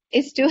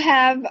 is to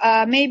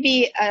have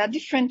maybe a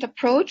different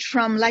approach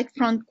from light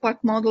front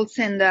quark models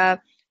and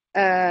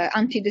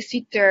anti-de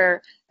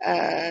Sitter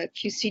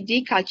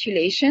QCD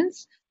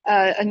calculations.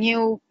 A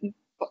new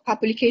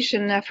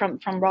publication from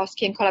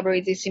Roski and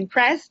collaborators in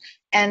press,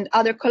 and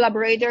other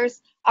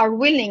collaborators are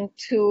willing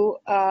to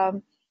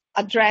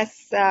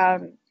address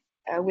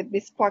with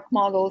these quark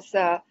models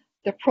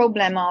the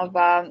problem of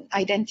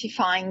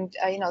identifying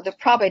the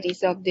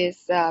properties of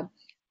these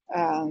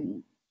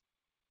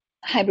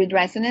hybrid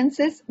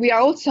resonances. We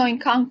are also in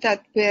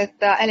contact with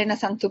Elena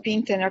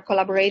Santopinto and her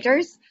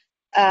collaborators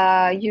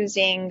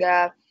using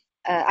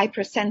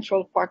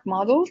hypercentral quark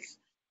models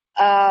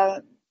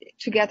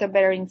to get a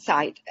better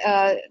insight.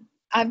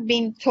 I've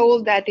been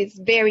told that it's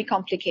very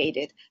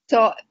complicated.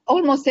 So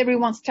almost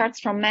everyone starts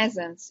from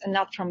mesons and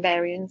not from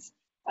baryons.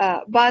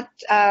 But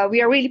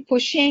we are really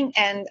pushing,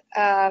 and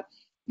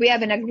we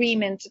have an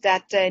agreement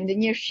that in the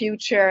near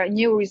future,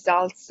 new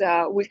results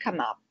will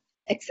come up,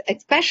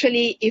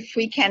 especially if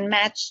we can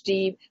match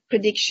the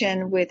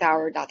prediction with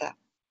our data.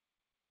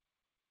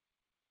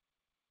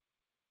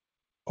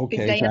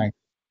 Okay, thanks.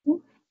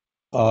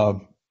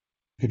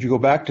 Could you go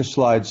back to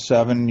slide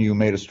 7? You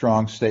made a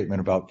strong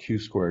statement about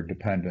Q-squared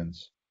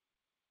dependence.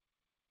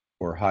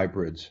 or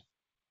hybrids.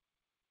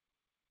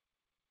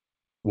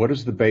 What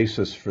is the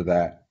basis for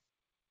that?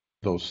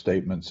 Those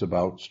statements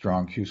about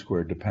strong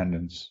Q-squared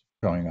dependence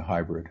showing a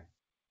hybrid?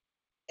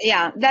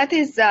 Yeah, that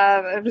is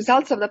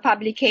results of the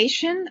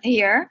publication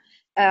here,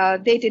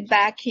 dated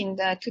back in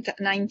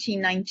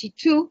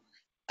 1992.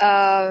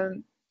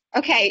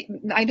 Okay,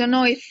 I don't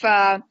know if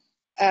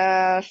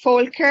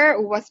Volker,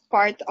 who was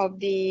part of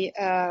the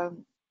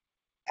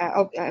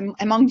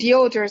among the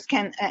authors,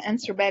 can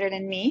answer better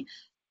than me.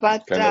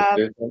 But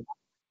can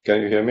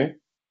you hear me?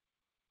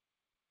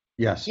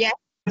 Yes. Yeah.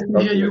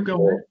 Here you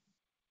go.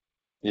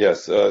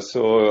 Yes.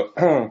 So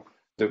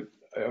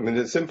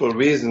the simple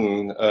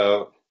reason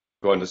to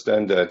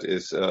understand that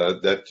is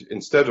that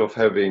instead of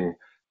having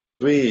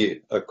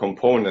three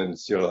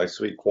components, like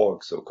three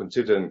quarks or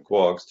constituent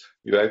quarks,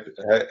 you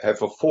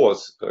have a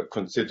fourth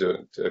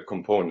constituent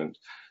component.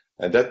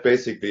 And that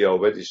basically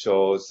already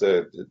shows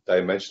that the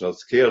dimensional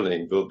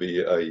scaling will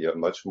be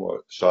much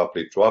more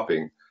sharply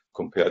dropping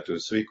compared to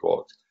three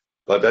quarks.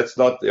 But that's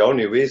not the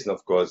only reason,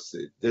 of course.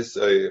 This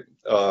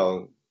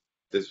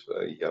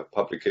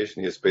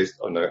publication is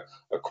based on a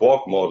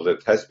quark model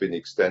that has been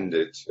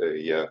extended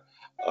to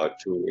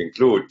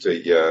include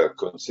the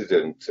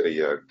constituent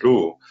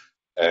glue.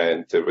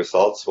 And the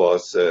results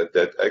was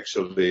that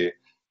actually,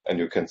 and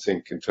you can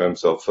think in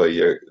terms of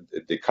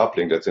the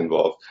coupling that's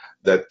involved,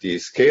 that the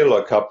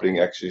scalar coupling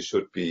actually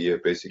should be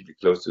basically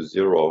close to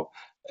zero,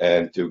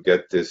 and to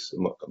get this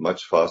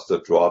much faster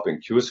drop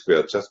in Q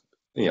squared, just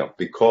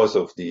because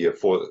of the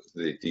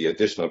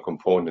additional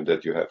component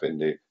that you have in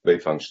the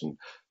wave function.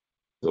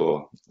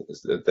 So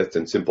that's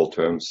in simple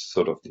terms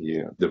sort of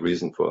the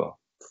reason for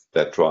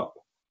that drop.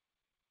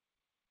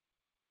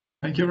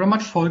 Thank you very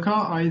much, Volker.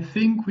 I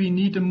think we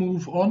need to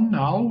move on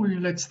now.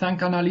 Let's thank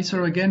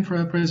Annalisa again for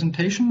her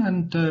presentation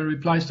and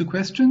replies to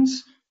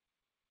questions.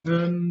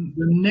 The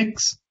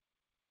next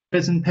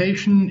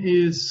presentation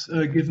is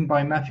given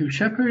by Matthew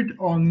Shepard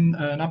on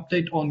an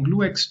update on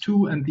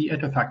GlueX2 and the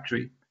ETA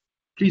factory.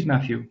 Please,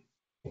 Matthew.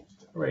 All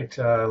right,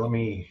 let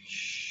me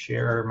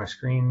share my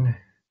screen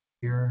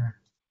here.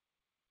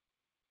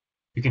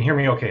 You can hear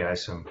me okay, I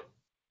assume.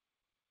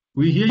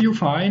 We hear you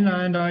fine,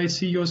 and I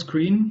see your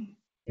screen.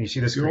 Can you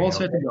see the screen? You're all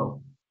set to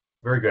go.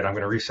 Very good. I'm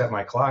going to reset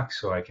my clock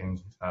so I can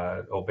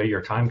obey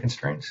your time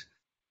constraints.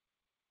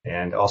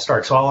 And I'll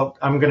start. So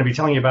I'm going to be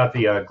telling you about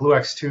the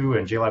GlueX2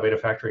 and JLab ETA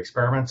factory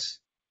experiments.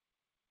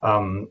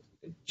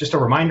 Just a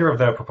reminder of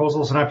the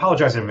proposals, and I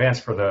apologize in advance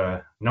for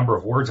the number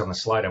of words on the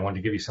slide. I wanted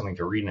to give you something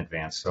to read in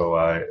advance, so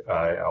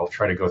I'll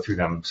try to go through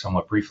them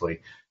somewhat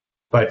briefly.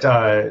 But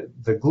the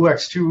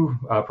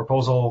GlueX2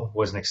 proposal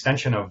was an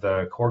extension of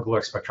the core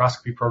GlueX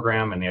spectroscopy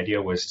program, and the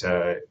idea was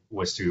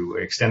to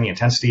extend the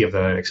intensity of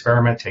the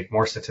experiment, take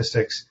more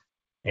statistics,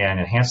 and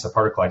enhance the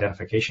particle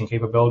identification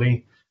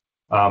capability,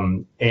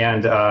 and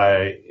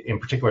in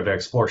particular to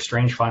explore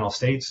strange final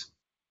states.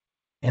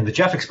 And the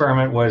Jeff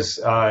experiment was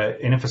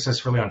an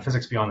emphasis really on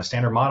physics beyond the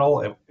standard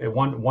model,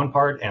 one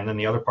part, and then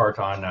the other part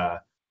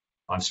on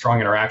strong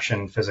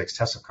interaction physics,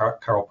 tests of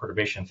chiral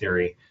perturbation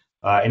theory.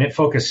 And it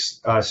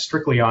focused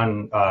strictly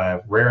on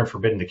rare and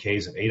forbidden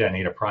decays of eta and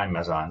eta prime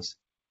mesons.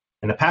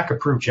 And the PAC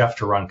approved Jeff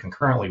to run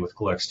concurrently with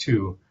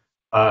GlueX2.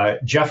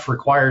 Jeff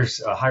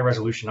requires a high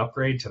resolution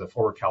upgrade to the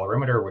forward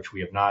calorimeter, which we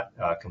have not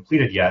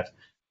completed yet.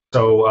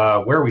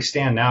 So where we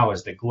stand now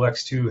is that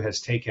GlueX2 has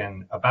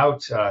taken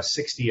about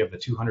 60 of the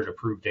 200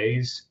 approved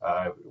days,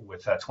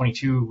 with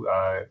 22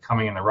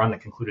 coming in the run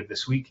that concluded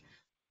this week.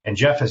 And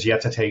Jeff has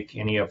yet to take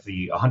any of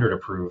the 100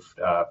 approved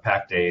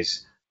PAC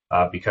days,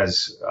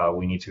 because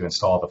we need to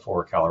install the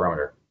forward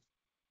calorimeter.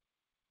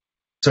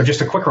 So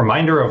just a quick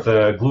reminder of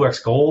the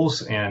GlueX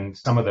goals and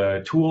some of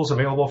the tools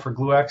available for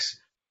GlueX.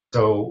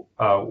 So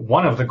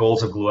one of the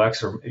goals of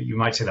GlueX, or you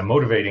might say the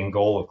motivating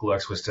goal of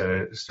GlueX, was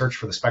to search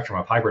for the spectrum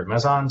of hybrid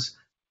mesons.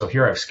 So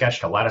here I've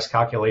sketched a lattice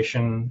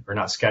calculation, or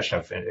not sketched,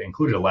 I've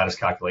included a lattice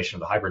calculation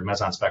of the hybrid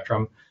meson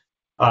spectrum.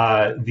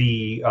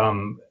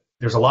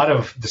 There's a lot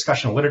of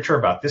discussion in literature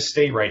about this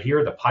state right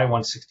here, the pi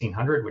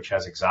 1600, which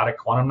has exotic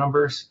quantum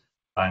numbers.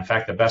 In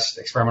fact, the best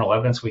experimental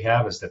evidence we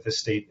have is that this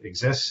state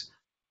exists.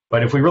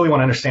 But if we really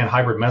want to understand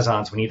hybrid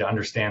mesons, we need to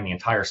understand the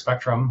entire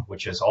spectrum,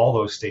 which is all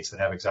those states that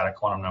have exotic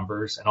quantum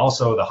numbers, and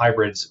also the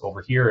hybrids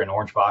over here in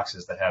orange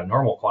boxes that have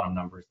normal quantum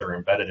numbers that are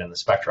embedded in the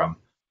spectrum.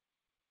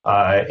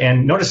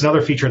 And notice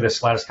another feature of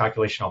this lattice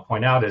calculation I'll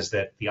point out is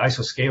that the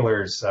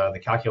isoscalars, the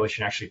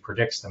calculation actually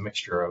predicts the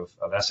mixture of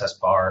SS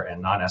bar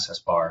and non-SS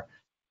bar.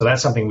 So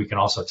that's something we can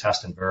also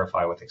test and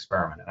verify with the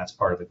experiment, and that's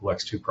part of the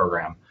GlueX2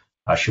 program.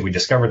 Should we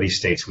discover these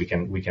states, we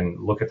can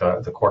look at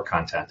the core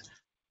content.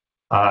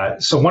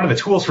 So one of the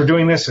tools for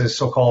doing this is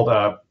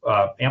so-called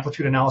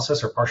amplitude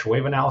analysis or partial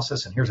wave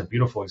analysis, and here's a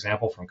beautiful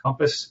example from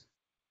COMPASS.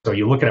 So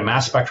you look at a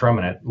mass spectrum,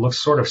 and it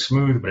looks sort of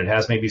smooth, but it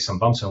has maybe some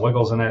bumps and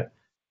wiggles in it.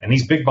 And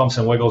these big bumps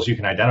and wiggles you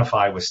can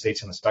identify with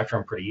states in the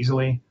spectrum pretty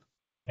easily.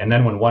 And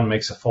then when one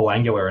makes a full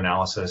angular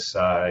analysis,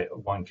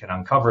 one can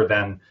uncover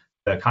then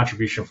the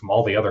contribution from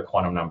all the other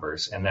quantum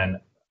numbers, and then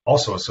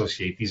also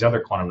associate these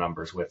other quantum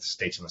numbers with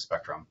states in the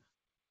spectrum.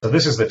 So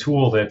this is the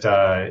tool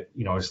that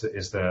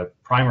is the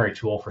primary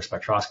tool for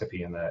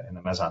spectroscopy in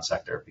the meson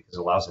sector, because it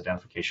allows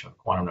identification of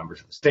quantum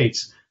numbers of the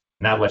states,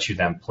 and that lets you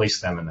then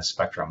place them in the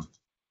spectrum.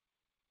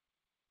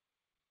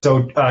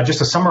 So just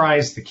to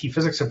summarize the key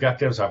physics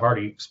objectives, I've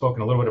already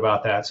spoken a little bit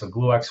about that. So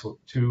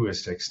GlueX2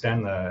 is to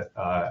extend the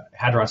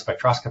hadron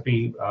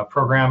spectroscopy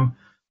program.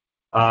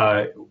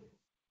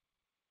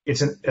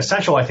 It's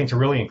essential, I think, to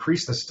really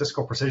increase the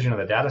statistical precision of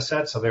the data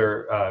set. So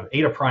there,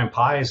 eta prime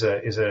pi is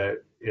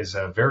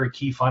a very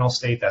key final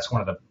state. That's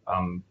one of the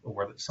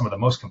where some of the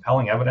most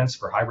compelling evidence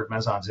for hybrid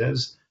mesons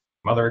is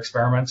from other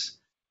experiments.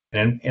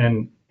 And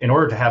in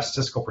order to have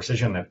statistical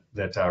precision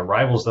that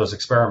rivals those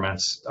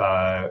experiments,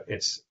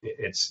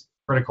 it's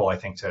critical, I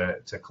think,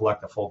 to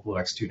collect the full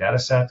GlueX2 data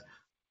set.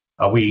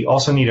 We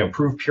also need to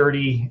improve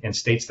purity in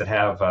states that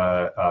have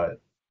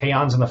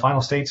kaons in the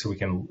final state, so we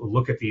can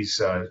look at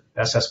these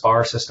SS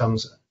bar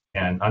systems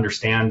and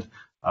understand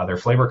their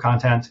flavor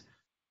content.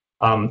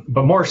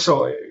 But more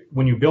so,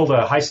 when you build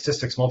a high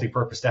statistics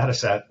multi-purpose data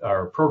set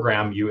or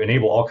program, you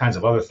enable all kinds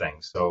of other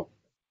things. So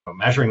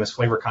measuring this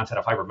flavor content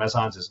of hybrid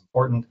mesons is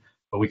important,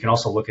 but we can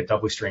also look at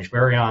doubly strange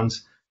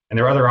baryons. And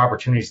there are other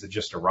opportunities that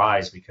just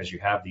arise because you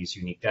have these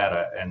unique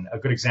data. And a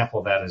good example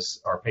of that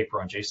is our paper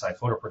on J-side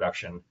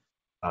photoproduction,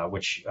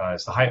 which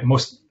is the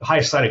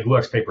highest cited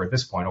GlueX paper at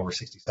this point, over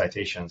 60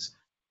 citations,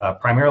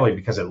 primarily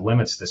because it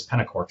limits this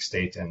pentaquark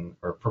state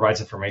or provides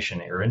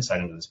information or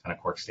insight into this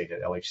pentaquark state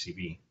at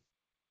LHCb.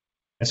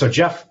 And so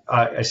Jeff,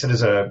 I said,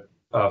 is a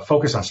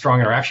focus on strong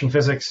interaction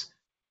physics.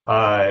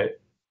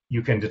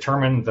 You can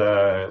determine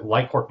the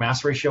light quark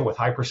mass ratio with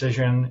high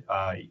precision.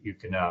 You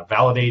can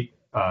validate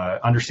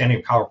understanding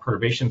of Cauchy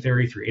perturbation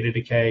theory through eta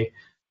decay.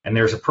 And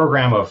there's a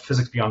program of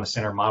physics beyond the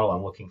standard model.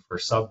 I'm looking for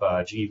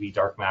sub-GeV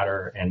dark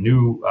matter and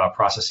new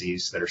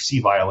processes that are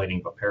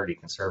C-violating but parity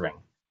conserving.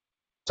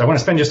 So I want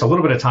to spend just a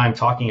little bit of time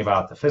talking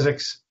about the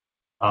physics.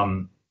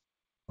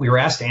 We were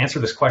asked to answer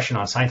this question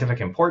on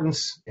scientific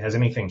importance. Has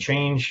anything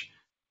changed?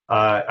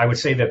 I would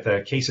say that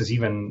the case is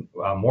even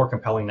more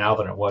compelling now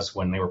than it was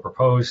when they were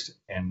proposed,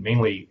 and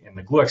mainly in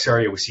the GlueX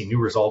area, we see new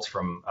results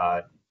from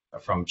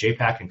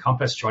JPAC and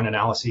COMPASS joint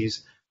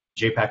analyses,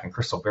 JPAC and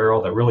Crystal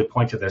Barrel, that really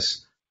point to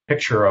this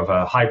picture of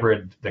a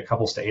hybrid that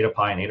couples to eta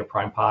pi and eta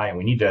prime pi, and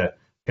we need to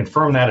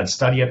confirm that and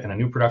study it in a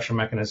new production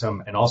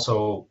mechanism, and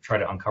also try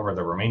to uncover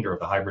the remainder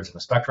of the hybrids in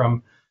the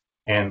spectrum.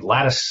 And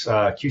lattice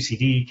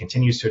QCD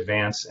continues to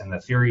advance, and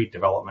the theory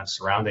development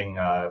surrounding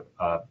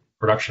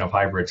production of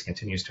hybrids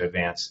continues to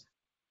advance,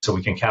 so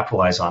we can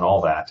capitalize on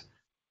all that.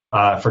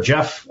 For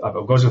Jeff,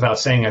 it goes without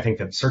saying, I think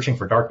that searching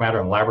for dark matter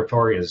in the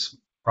laboratory is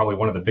probably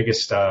one of the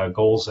biggest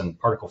goals in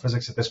particle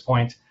physics at this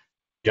point.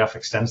 Jeff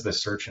extends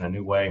this search in a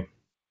new way.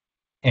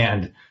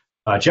 And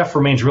Jeff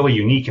remains really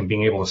unique in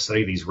being able to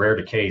study these rare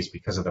decays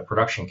because of the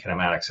production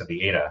kinematics of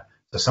the eta.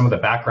 So some of the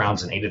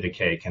backgrounds in eta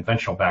decay,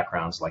 conventional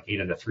backgrounds like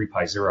eta to 3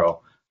 pi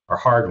 0, are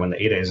hard when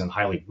the eta isn't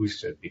highly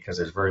boosted because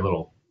there's very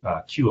little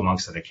Q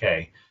amongst the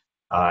decay.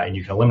 And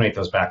you can eliminate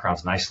those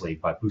backgrounds nicely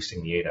by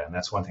boosting the eta, and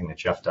that's one thing that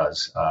Jeff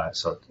does.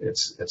 So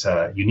it's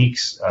a unique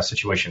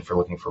situation for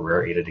looking for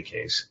rare eta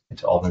decays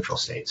into all neutral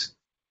states.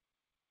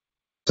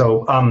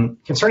 So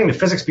concerning the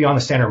physics beyond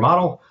the standard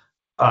model,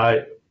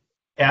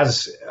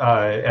 as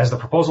the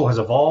proposal has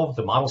evolved,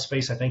 the model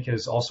space, I think,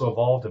 has also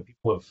evolved, and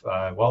people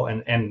have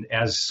and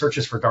as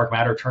searches for dark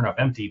matter turn up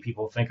empty,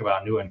 people think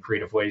about new and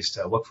creative ways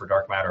to look for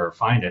dark matter or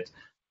find it.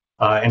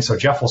 And so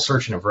Jeff will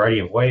search in a variety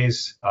of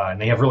ways, and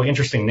they have really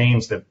interesting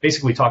names that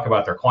basically talk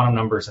about their quantum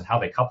numbers and how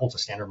they couple to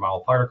standard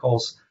model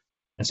particles.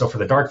 And so for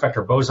the dark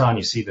vector boson,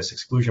 you see this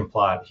exclusion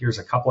plot. Here's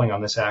a coupling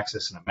on this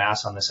axis and a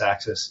mass on this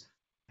axis.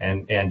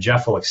 And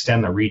Jeff will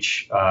extend the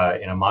reach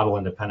in a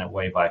model-independent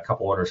way by a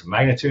couple orders of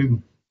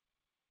magnitude.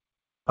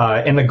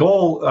 And the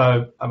goal,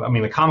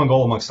 the common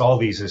goal amongst all of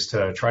these is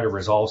to try to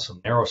resolve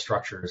some narrow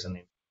structures in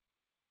the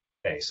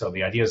decay. So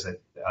the idea is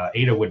that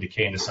eta would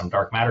decay into some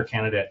dark matter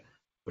candidate,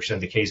 which then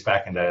decays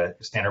back into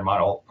standard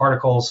model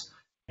particles,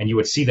 and you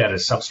would see that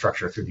as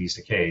substructure through these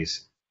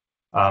decays.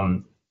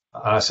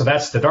 So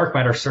that's the dark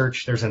matter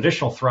search. There's an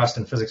additional thrust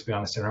in physics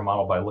beyond the standard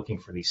model by looking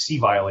for these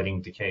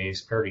C-violating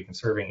decays,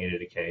 parity-conserving eta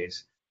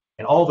decays.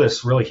 And all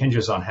this really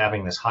hinges on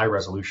having this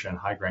high-resolution,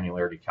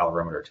 high-granularity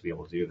calorimeter to be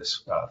able to do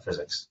this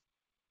physics.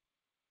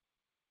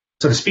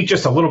 So to speak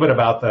just a little bit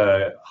about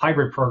the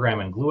hybrid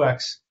program in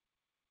GlueX,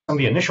 some of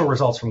the initial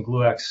results from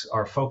GlueX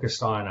are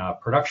focused on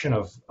production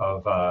of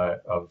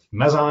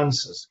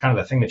mesons. It's kind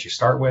of the thing that you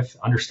start with,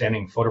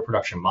 understanding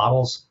photoproduction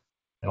models.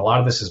 And a lot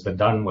of this has been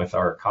done with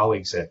our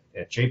colleagues at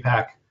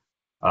JPAC.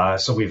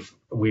 So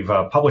we've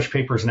published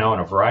papers now in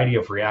a variety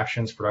of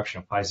reactions,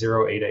 production of pi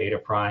 0, eta, eta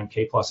prime,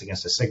 k plus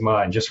against a sigma,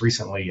 and just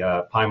recently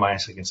pi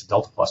minus against a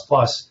delta plus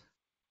plus.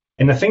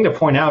 And the thing to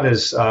point out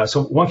is,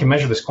 so one can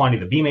measure this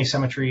quantity of the beam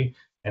asymmetry,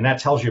 and that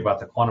tells you about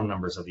the quantum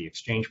numbers of the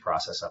exchange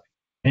process up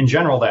here. In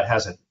general, that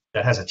has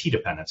a t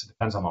dependence. It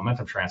depends on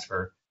momentum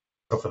transfer.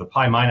 So for the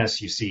pi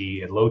minus, you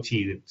see at low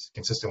t, it's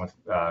consistent with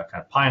kind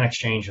of pion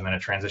exchange, and then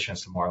it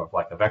transitions to more of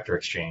like a vector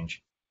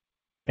exchange.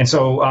 And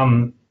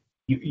so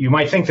you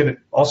might think that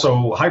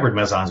also hybrid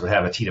mesons would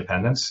have a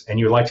t-dependence, and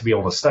you would like to be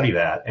able to study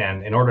that.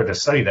 And in order to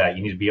study that,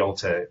 you need to be able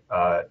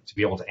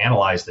to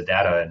analyze the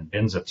data in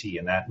bins of t,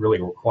 and that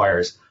really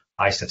requires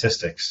high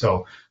statistics.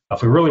 So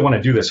if we really want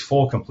to do this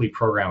full, complete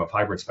program of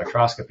hybrid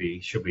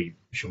spectroscopy, should we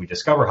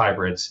discover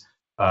hybrids,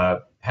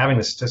 having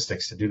the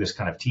statistics to do this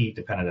kind of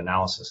t-dependent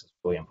analysis is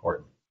really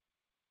important.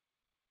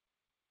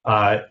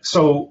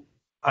 So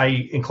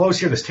I enclose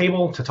here this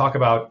table to talk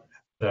about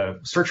the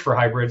search for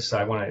hybrids.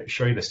 I want to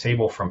show you this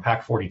table from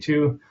PAC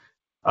 42.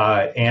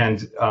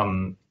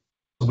 When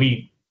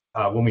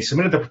we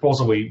submitted the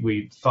proposal,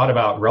 we thought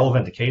about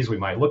relevant decays we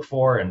might look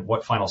for and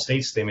what final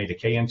states they may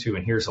decay into.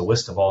 And here's a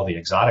list of all the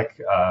exotic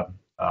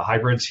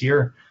hybrids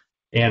here,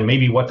 and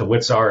maybe what the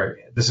widths are.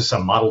 This is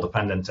some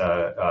model-dependent,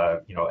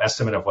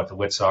 estimate of what the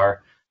widths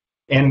are.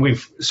 And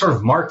we've sort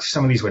of marked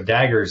some of these with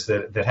daggers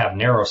that have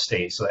narrow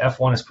states. So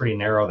F1 is pretty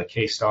narrow. The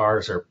K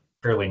stars are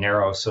fairly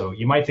narrow. So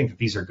you might think that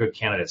these are good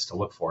candidates to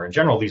look for. In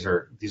general, these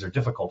are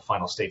difficult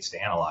final states to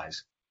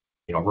analyze.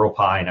 Rho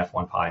pi and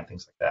F1 pi and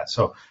things like that.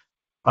 So,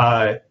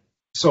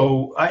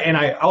 and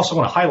I also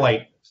want to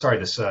highlight. Sorry,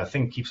 this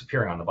thing keeps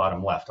appearing on the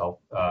bottom left.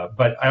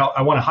 But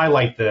I want to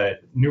highlight the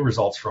new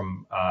results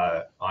from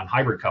on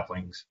hybrid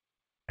couplings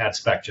at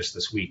spec just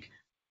this week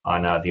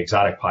on the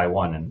exotic pi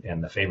 1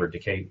 and the favored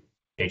decay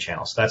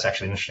channel. So that's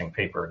actually an interesting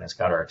paper, and it's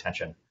got our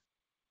attention.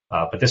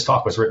 But this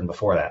talk was written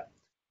before that.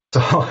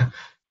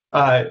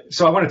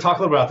 So I want to talk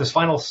a little about this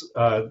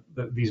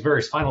these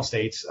various final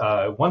states.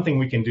 One thing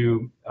we can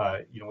do,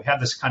 we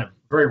have this kind of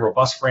very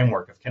robust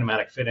framework of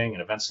kinematic fitting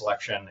and event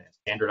selection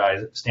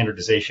and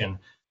standardization.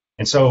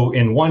 And so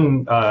in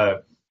one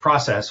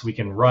process, we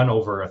can run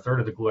over a third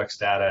of the GluX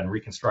data and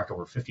reconstruct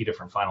over 50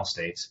 different final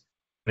states.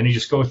 Then you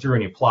just go through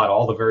and you plot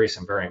all the various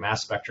invariant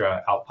mass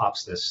spectra. Out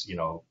pops this,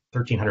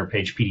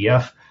 1,300-page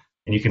PDF,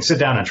 and you can sit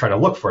down and try to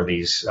look for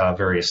these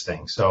various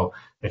things. So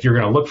if you're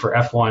going to look for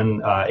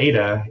F1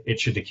 eta, it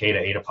should decay to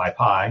eta pi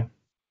pi,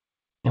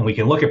 and we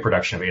can look at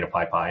production of eta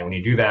pi pi. And when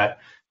you do that,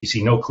 you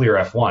see no clear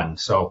F1.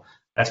 So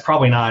that's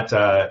probably not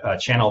a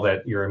channel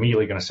that you're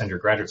immediately going to send your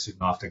graduate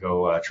student off to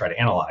go try to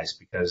analyze,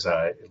 because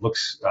it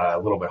looks a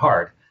little bit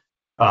hard.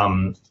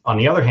 On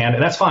the other hand,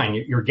 and that's fine,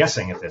 you're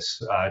guessing at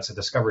this. It's a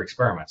discovery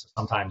experiment. So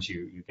sometimes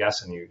you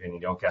guess and you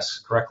don't guess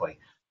correctly.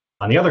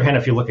 On the other hand,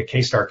 if you look at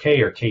K star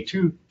K or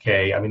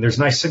K2K, I mean, there's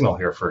a nice signal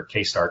here for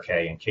K star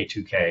K and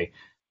K2K.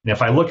 And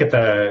if I look at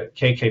the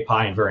KK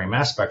pi invariant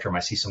mass spectrum, I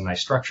see some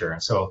nice structure.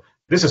 And so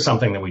this is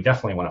something that we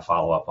definitely want to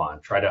follow up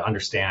on, try to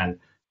understand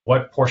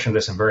what portion of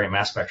this invariant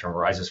mass spectrum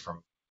arises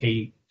from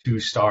K2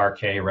 star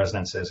K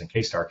resonances and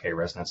K star K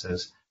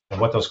resonances,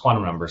 and what those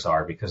quantum numbers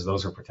are, because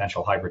those are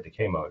potential hybrid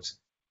decay modes.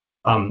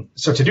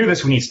 So to do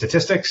this, we need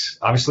statistics.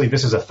 Obviously,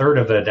 this is a third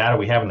of the data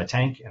we have in the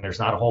tank, and there's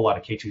not a whole lot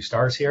of K2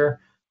 stars here.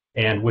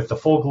 And with the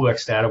full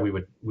GluX data, we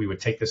would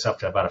take this up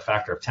to about a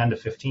factor of 10 to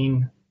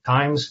 15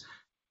 times.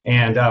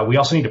 And we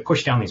also need to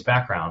push down these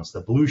backgrounds.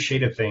 The blue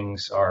shaded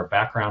things are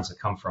backgrounds that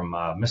come from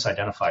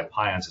misidentified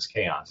pions as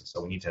kaons. And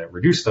so we need to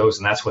reduce those,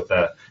 and that's what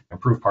the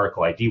improved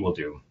particle ID will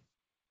do.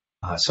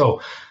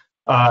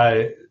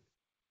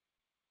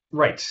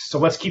 Right, so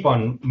let's keep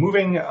on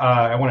moving.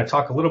 I want to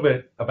talk a little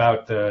bit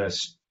about the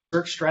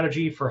search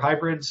strategy for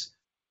hybrids.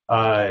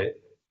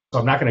 So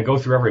I'm not going to go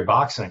through every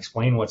box and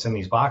explain what's in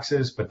these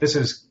boxes, but this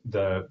is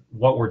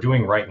what we're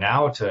doing right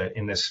now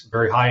in this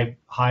very high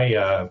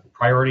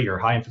priority or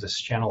high emphasis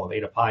channel of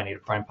eta pi and eta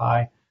prime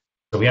pi.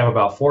 So we have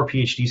about 4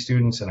 PhD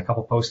students and a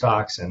couple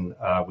postdocs, and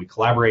we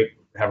collaborate,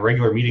 have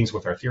regular meetings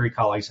with our theory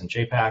colleagues in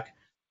JPAC.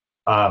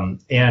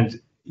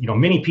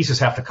 Many pieces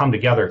have to come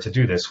together to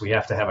do this. We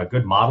have to have a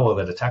good model of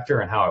the detector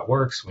and how it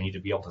works. We need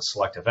to be able to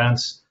select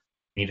events.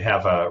 We need to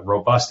have a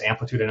robust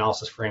amplitude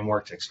analysis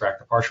framework to extract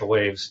the partial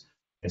waves,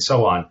 and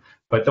so on.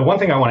 But the one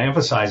thing I want to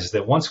emphasize is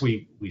that once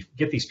we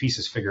get these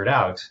pieces figured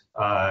out,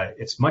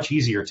 it's much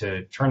easier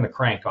to turn the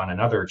crank on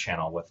another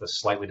channel with the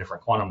slightly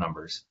different quantum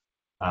numbers.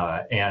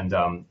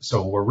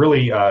 So we're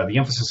really, the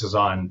emphasis is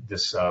on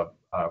this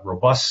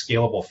robust,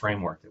 scalable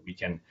framework that we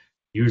can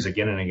use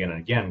again and again and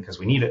again, because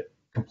we need a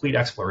complete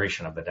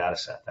exploration of the data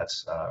set.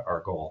 That's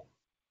our goal.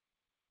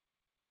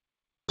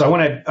 So I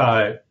want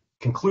to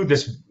conclude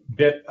this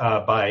bit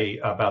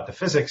about the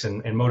physics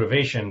and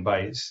motivation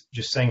by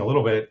just saying a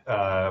little bit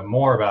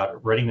more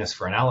about readiness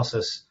for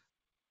analysis.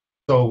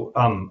 So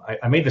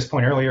I made this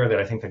point earlier that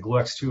I think the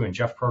GluX2 and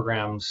Jeff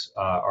programs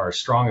are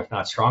strong, if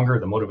not stronger,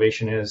 the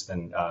motivation is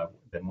than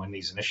when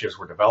these initiatives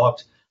were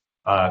developed.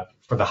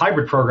 For the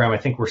hybrid program, I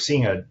think we're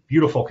seeing a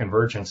beautiful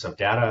convergence of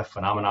data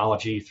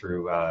phenomenology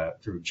through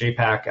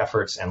JPAC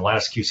efforts and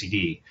Lattice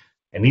QCD.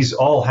 And these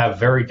all have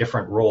very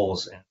different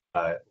roles in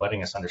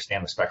letting us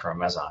understand the spectrum of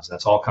mesons.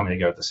 That's all coming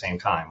together at the same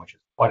time, which is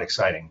quite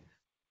exciting.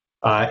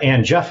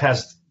 And Jeff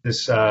has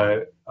this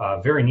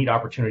very neat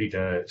opportunity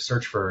to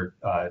search for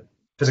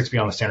physics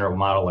beyond the standard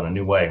model in a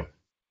new way.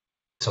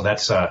 So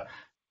that's a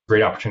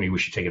great opportunity we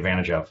should take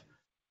advantage of.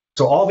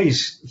 So all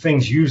these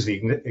things use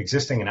the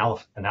existing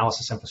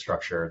analysis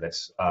infrastructure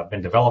that's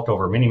been developed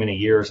over many, many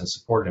years and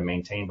supported and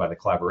maintained by the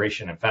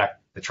collaboration. In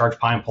fact, the charge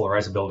pion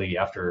polarizability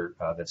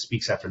that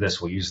speaks after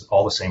this will use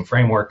all the same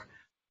framework.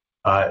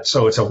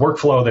 So it's a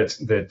workflow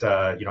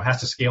that has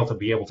to scale to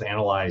be able to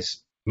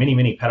analyze many,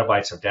 many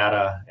petabytes of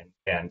data,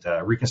 and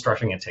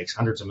reconstructing it takes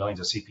hundreds of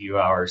millions of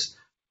CPU hours.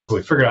 So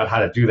we figured out how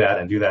to do that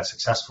and do that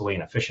successfully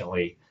and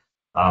efficiently,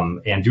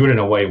 and do it in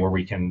a way where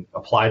we can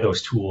apply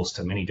those tools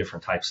to many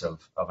different types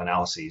of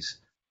analyses.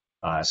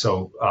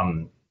 So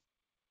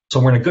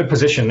we're in a good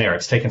position there.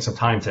 It's taken some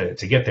time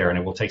to get there, and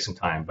it will take some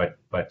time, but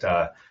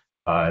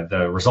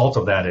the result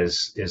of that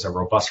is a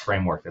robust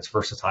framework that's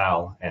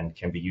versatile and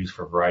can be used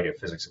for a variety of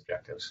physics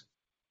objectives.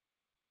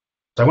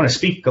 So I want to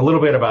speak a little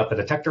bit about the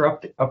detector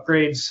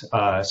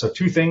upgrades. So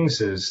two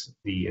things is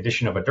the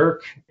addition of a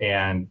DIRC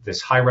and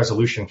this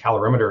high-resolution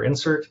calorimeter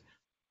insert.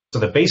 So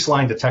the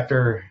baseline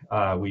detector,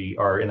 we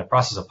are in the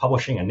process of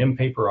publishing a NIM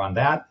paper on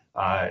that.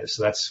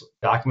 So that's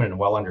documented and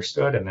well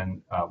understood, and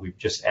then we've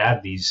just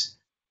add these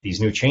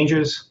new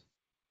changes.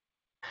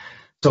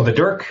 So the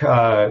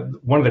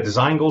DIRC, one of the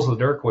design goals of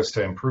the DIRC was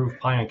to improve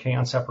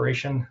pion-kaon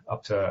separation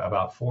up to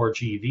about 4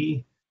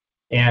 GeV.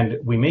 And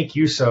we make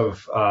use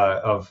of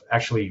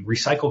actually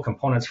recycled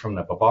components from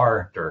the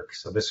Babar DIRC.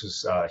 So this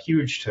was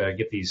huge to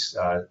get these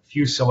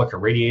fused silica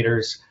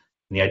radiators.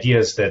 And the idea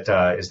is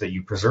that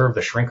you preserve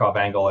the shrink-off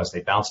angle as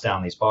they bounce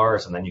down these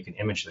bars, and then you can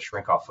image the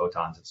shrink-off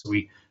photons. And so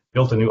we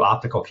built a new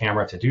optical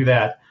camera to do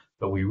that,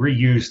 but we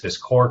reused this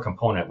core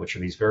component, which are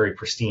these very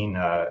pristine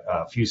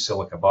fused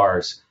silica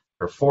bars.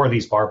 There are 4 of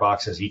these bar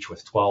boxes, each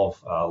with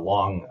 12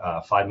 long,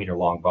 5-meter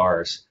long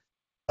bars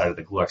out of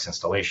the GluX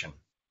installation.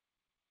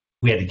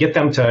 We had to get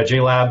them to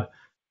JLab.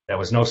 That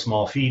was no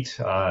small feat.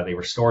 They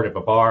were stored at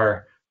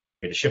Babar.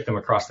 We had to ship them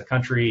across the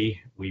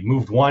country. We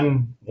moved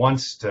one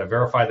once to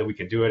verify that we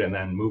could do it, and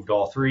then moved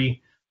all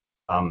 3.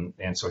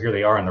 And so here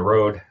they are on the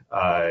road.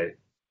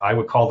 I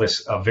would call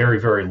this a very,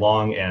 very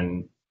long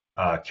and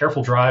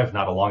careful drive,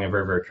 not a long and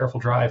very, very careful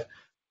drive.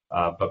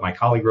 But my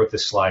colleague wrote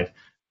this slide.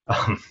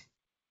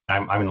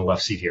 I'm in the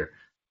left seat here.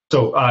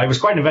 So it was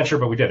quite an adventure,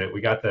 but we did it.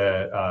 We got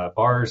the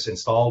bars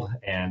installed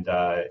and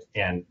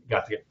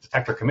got the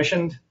detector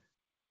commissioned.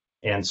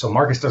 And so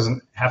Marcus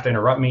doesn't have to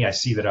interrupt me. I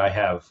see that I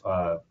have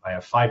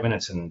 5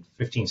 minutes and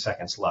 15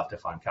 seconds left,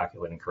 if I'm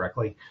calculating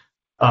correctly.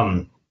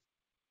 So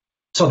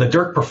the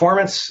DIRC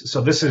performance.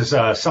 So this is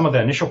some of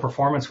the initial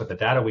performance with the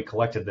data we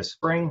collected this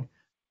spring.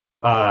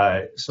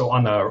 So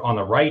on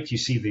the right, you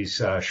see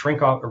these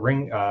shrink-off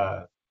ring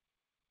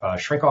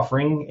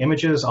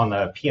images on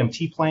the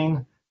PMT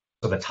plane.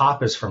 So the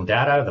top is from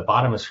data, the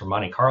bottom is from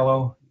Monte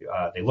Carlo.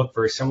 They look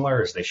very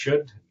similar, as they should.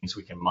 It means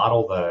we can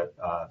model the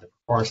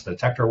performance of the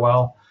detector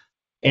well.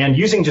 And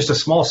using just a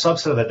small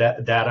subset of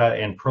the data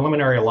and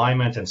preliminary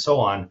alignment and so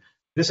on,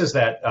 this is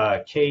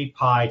that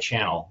K-pi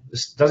channel.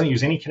 This doesn't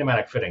use any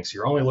kinematic fitting, so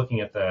you're only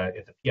looking at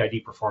the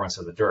PID performance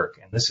of the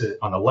DIRC. And this is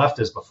on the left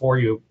is before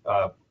you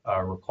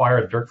require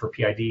a DIRC for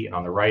PID, and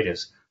on the right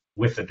is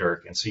with the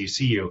DIRC. And so you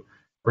see you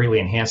greatly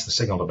enhance the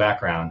signal to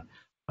background.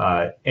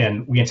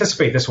 And we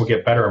anticipate this will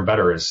get better and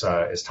better as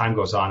time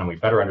goes on and we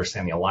better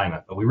understand the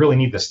alignment. But we really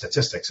need the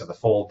statistics of the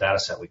full data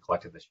set we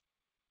collected this year,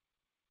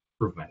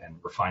 improvement, and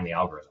refine the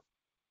algorithm.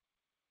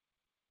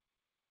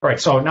 All right,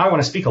 so now I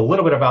want to speak a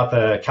little bit about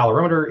the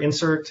calorimeter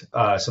insert.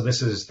 So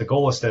this is the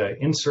goal is to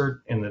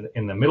insert in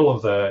the middle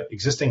of the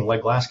existing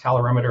lead glass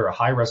calorimeter a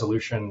high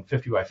resolution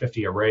 50 by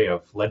 50 array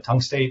of lead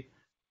tungstate.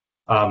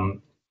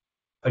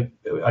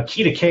 A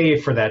key to K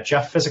for that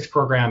Jeff physics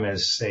program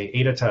is, say,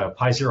 eta to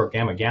pi 0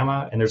 gamma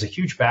gamma, and there's a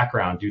huge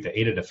background due to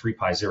eta to 3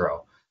 pi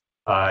 0.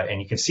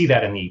 And you can see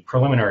that in the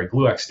preliminary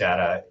GluX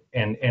data,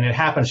 and it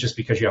happens just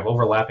because you have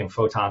overlapping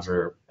photons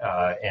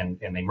and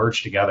they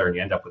merge together and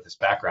you end up with this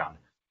background.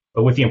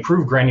 But with the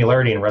improved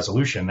granularity and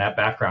resolution, that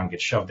background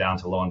gets shoved down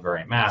to low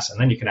invariant mass, and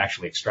then you can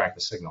actually extract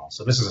the signal.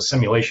 So this is a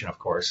simulation, of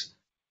course,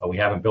 but we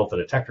haven't built the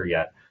detector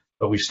yet.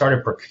 But we've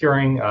started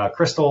procuring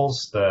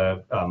crystals.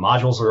 The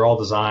modules are all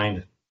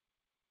designed,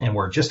 and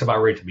we're just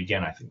about ready to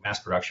begin, I think, mass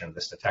production of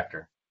this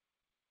detector.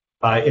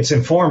 It's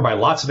informed by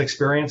lots of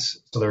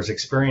experience. So there's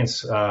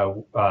experience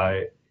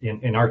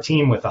in our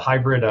team with the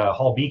hybrid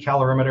Hall B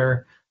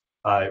calorimeter.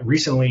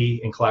 Recently,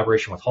 in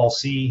collaboration with Hall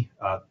C,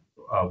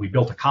 we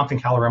built a Compton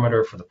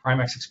calorimeter for the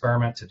Primex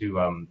experiment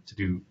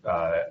to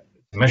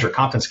measure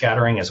Compton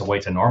scattering as a way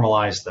to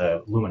normalize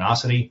the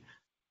luminosity.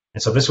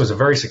 And so this was a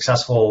very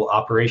successful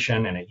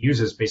operation, and it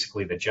uses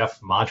basically the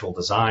Jeff module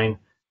design.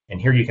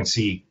 And here you can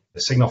see the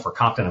signal for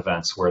Compton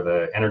events where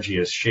the energy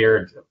is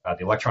shared.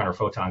 The electron or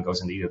photon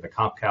goes into either the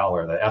CompCal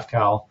or the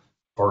FCal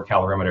or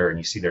calorimeter, and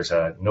you see there's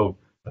a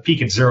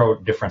peak at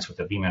 0 difference with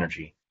the beam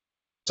energy.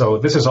 So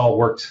this has all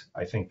worked,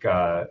 I think,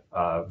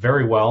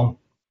 very well.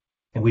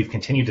 And we've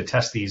continued to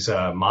test these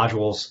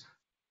modules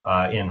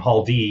in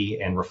Hall D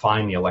and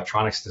refine the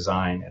electronics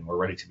design, and we're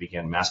ready to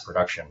begin mass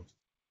production.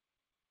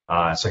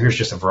 So here's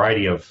just a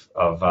variety of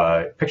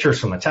pictures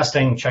from the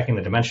testing, checking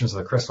the dimensions of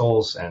the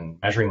crystals and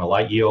measuring the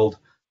light yield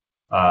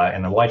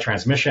and the light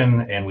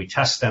transmission. And we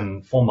test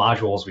them full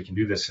modules. We can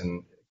do this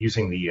in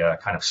using the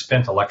kind of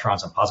spent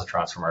electrons and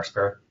positrons from our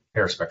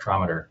pair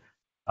spectrometer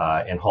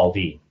in Hall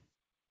D.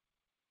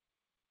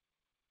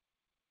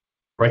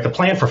 Right, the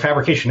plan for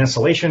fabrication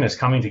installation is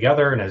coming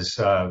together and is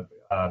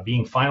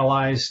being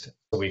finalized.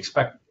 So we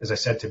expect, as I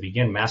said, to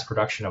begin mass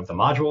production of the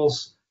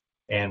modules,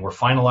 and we're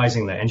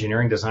finalizing the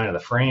engineering design of the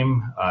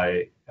frame.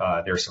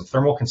 There's some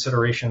thermal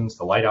considerations.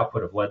 The light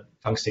output of lead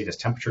tungstate is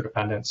temperature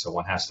dependent, so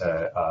one has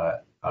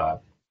to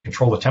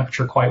control the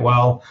temperature quite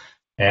well.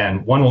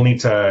 And one will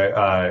need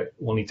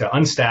to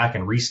unstack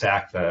and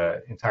restack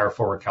the entire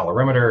forward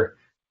calorimeter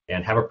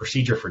and have a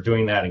procedure for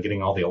doing that and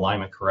getting all the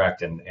alignment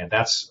correct. And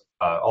that's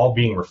all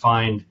being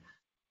refined.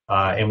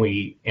 And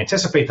we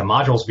anticipate the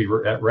modules be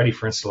ready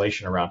for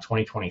installation around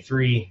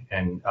 2023,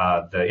 and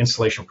the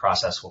installation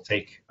process will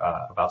take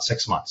about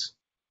 6 months.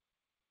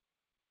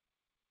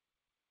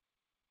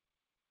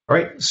 All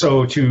right,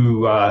 so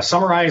to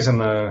summarize in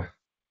the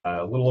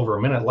little over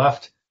a minute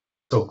left,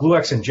 so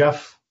GluX and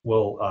Jeff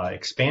will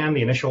expand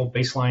the initial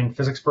baseline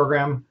physics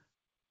program.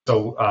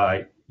 So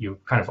you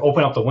kind of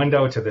open up the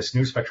window to this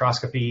new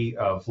spectroscopy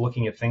of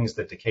looking at things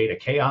that decay to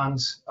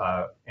kaons,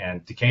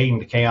 and decaying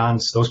the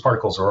kaons. Those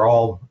particles are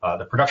all,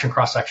 the production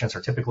cross sections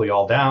are typically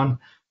all down.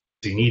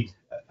 So you need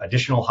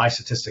additional high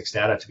statistics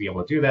data to be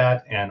able to do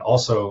that, and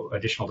also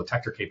additional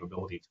detector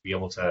capability to be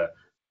able to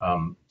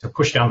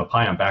push down the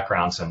pion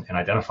backgrounds and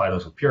identify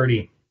those with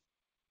purity.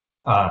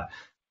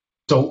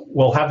 So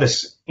we'll have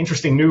this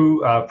interesting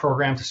new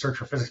program to search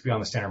for physics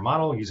beyond the standard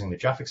model using the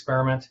Jeff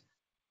experiment.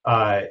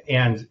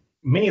 And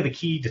many of the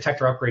key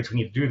detector upgrades we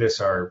need to do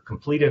this are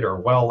completed or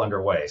well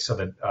underway. So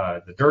that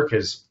the DIRC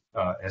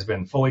has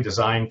been fully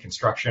designed,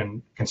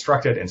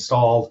 constructed,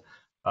 installed,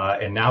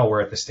 and now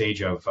we're at the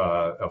stage of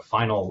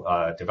final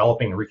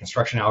developing the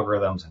reconstruction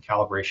algorithms and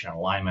calibration and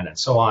alignment and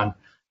so on.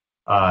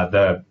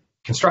 The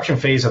construction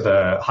phase of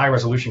the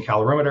high-resolution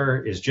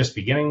calorimeter is just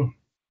beginning,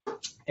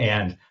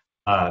 and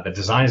the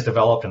design is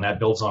developed, and that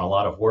builds on a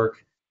lot of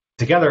work.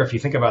 Together, if you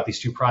think about these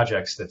two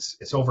projects,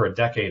 it's over a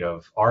decade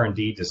of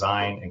R&D,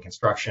 design, and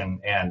construction,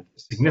 and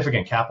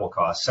significant capital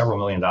costs, several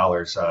 $1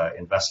 million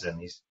invested in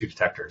these two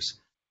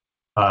detectors.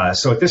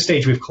 So at this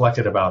stage, we've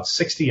collected about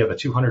 60 of the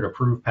 200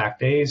 approved PAC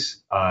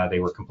days. They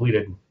were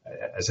completed,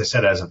 as I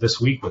said, as of this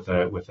week with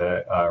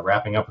the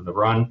wrapping up of the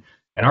run.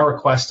 And our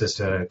request is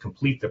to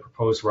complete the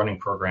proposed running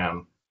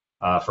program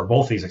for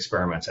both these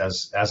experiments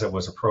as it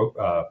was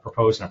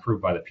proposed and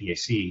approved by the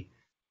PAC.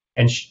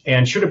 And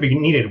should it be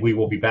needed, we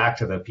will be back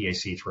to the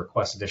PAC to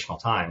request additional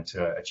time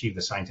to achieve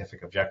the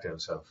scientific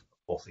objectives of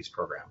both these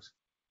programs.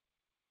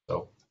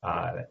 So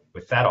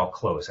with that, I'll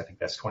close. I think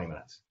that's 20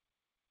 minutes.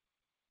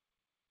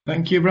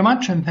 Thank you very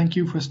much, and thank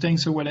you for staying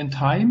so well in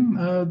time.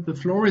 The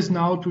floor is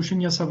now to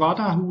Shinya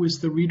Sawada, who is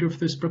the reader of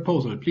this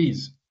proposal.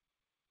 Please.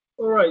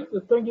 All right.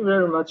 Thank you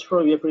very much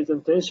for your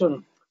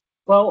presentation.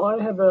 Well,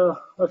 I have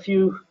a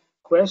few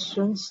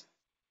questions.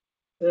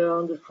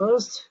 And the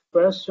first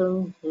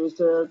question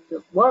is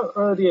what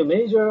are the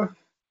major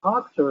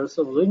factors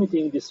of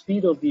limiting the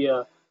speed of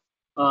the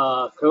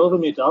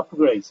calorimeter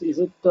upgrades? Is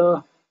it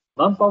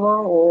manpower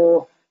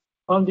or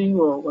funding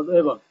or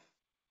whatever?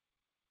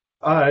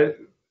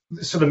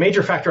 So the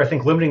major factor, I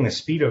think, limiting the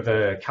speed of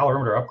the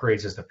calorimeter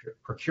upgrades is the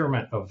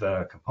procurement of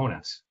the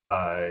components.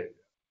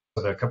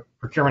 So the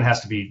procurement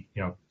has to be,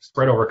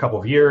 spread over a couple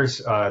of years.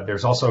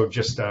 There's also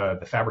just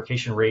the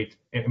fabrication rate.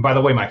 And by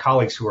the way, my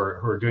colleagues who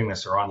are doing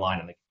this are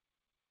online,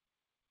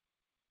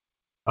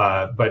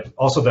 but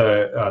also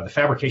the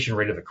fabrication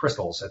rate of the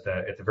crystals at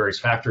the various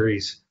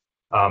factories.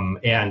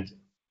 And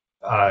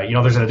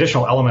there's an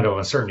additional element of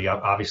uncertainty,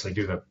 obviously,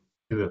 due to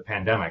the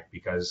pandemic,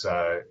 because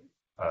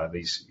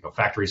these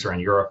factories are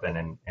in Europe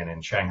and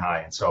in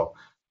Shanghai, and so.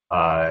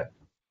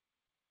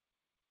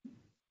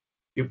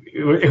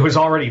 It was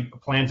already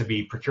planned to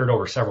be procured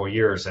over several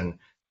years, and I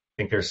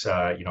think there's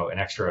an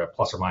extra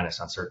plus or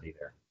minus uncertainty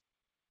there.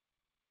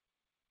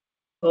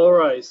 All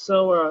right.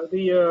 So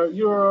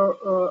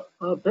your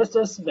best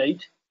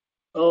estimate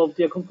of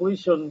the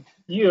completion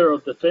year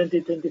of the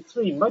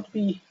 2023 might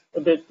be a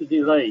bit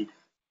delayed.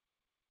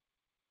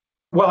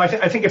 Well, I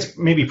think it's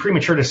maybe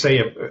premature to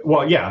say.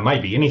 Well, yeah, it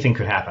might be. Anything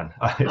could happen.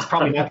 It's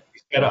probably not going to be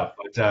sped up,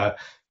 but.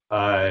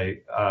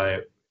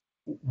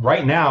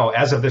 Right now,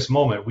 as of this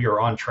moment, we are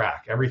on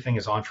track. Everything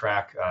is on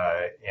track,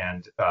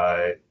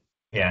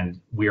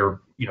 and we are,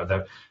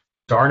 to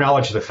our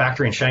knowledge, the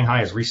factory in Shanghai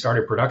has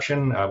restarted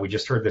production. We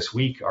just heard this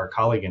week our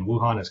colleague in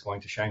Wuhan is going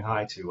to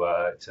Shanghai to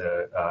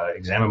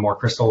examine more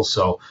crystals.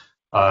 So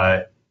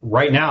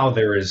right now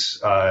there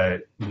is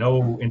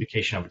no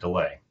indication of a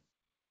delay.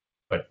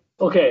 But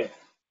okay,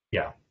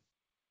 yeah,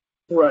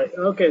 right.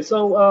 Okay,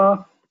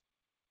 so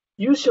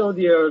you showed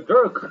your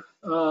DIRC.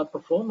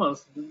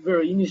 Performance, the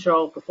very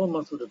initial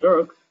performance of the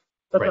DIRC.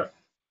 But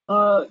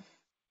right.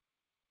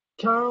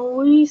 Can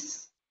we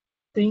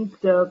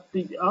think that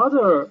the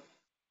other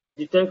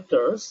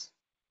detectors,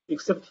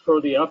 except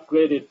for the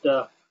upgraded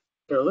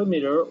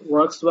calorimeter,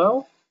 works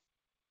well?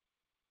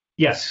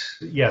 Yes.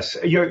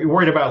 You're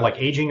worried about like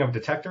aging of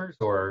detectors,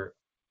 or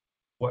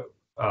what?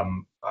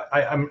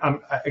 I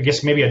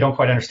guess maybe I don't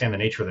quite understand the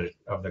nature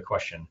of the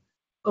question.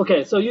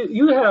 Okay, so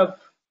you have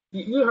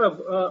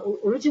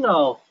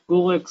original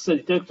GlueX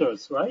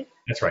detectors, right?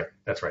 That's right.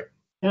 That's right.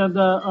 And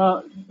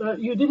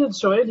you didn't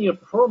show any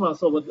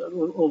performance of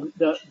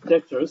the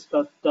detectors,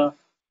 but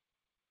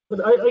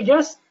I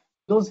guess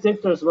those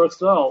detectors work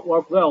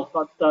well.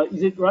 But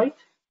is it right?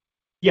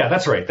 Yeah,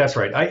 that's right. That's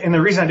right. And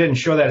the reason I didn't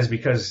show that is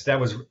because that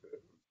was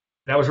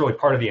really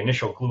part of the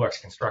initial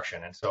GlueX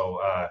construction, and so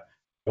I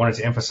wanted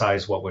to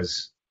emphasize what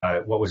was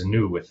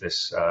new with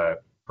this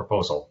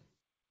proposal.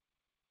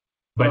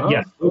 But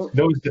yeah,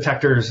 those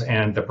detectors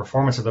and the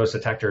performance of those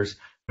detectors.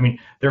 I mean,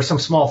 there's some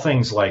small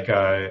things like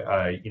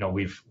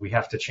we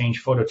have to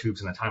change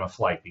phototubes in the time of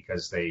flight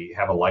because they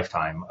have a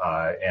lifetime,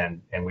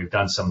 and we've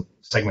done some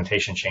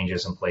segmentation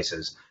changes in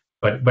places.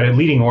 But in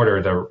leading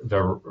order,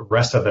 the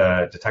rest of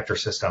the detector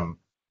system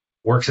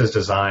works as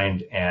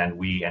designed, and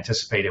we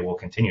anticipate it will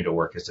continue to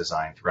work as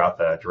designed throughout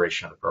the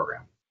duration of the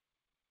program.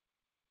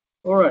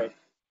 All right.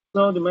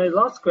 So my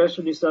last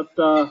question is that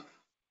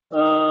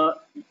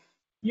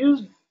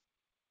you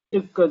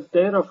took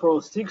data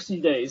for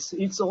 60 days.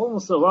 It's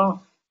almost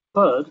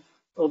 1/3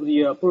 of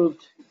the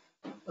approved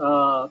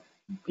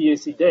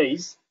PAC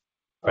days.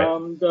 Right.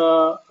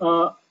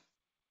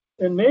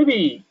 And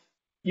maybe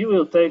you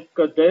will take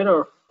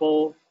data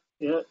for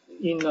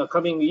in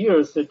coming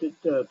years,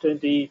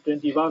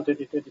 2021,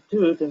 2022,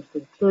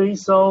 2023.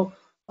 So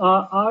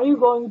are you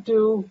going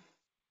to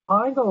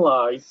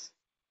finalize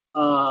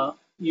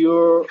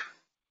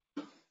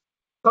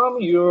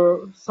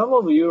some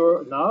of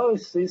your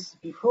analysis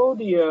before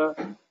the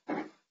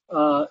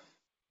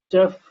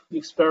Jeff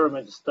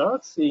experiment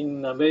starts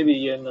in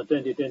maybe in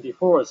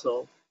 2024 or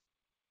so?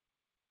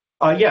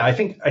 Yeah, I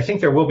think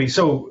there will be.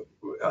 So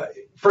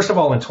first of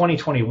all, in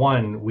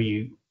 2021,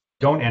 we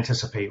don't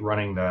anticipate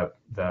running the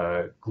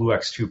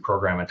GlueX2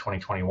 program in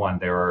 2021.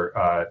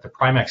 The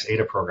Primex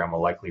Ada program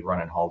will likely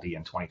run in Hall D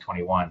in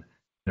 2021.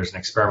 There's an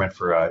experiment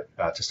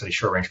to study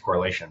short-range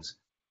correlations.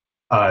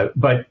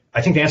 But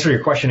I think the answer to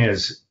your question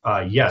is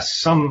yes.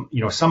 Some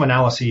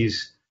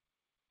analyses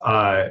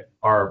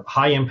are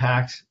high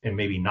impact and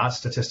maybe not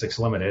statistics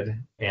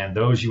limited, and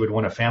those you would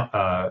want to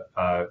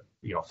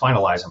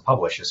finalize and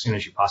publish as soon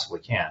as you possibly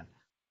can.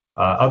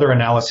 Other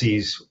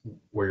analyses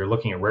where you're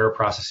looking at rare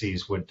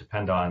processes would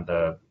depend on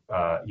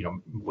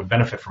would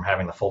benefit from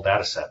having the full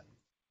data set.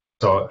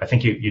 So I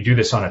think you do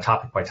this on a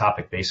topic by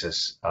topic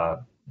basis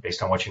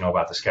based on what you know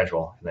about the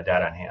schedule and the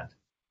data in hand.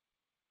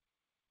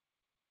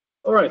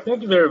 All right,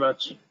 thank you very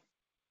much.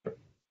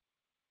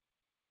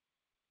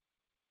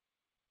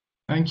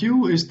 Thank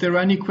you. Is there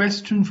any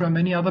question from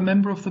any other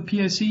member of the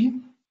PAC?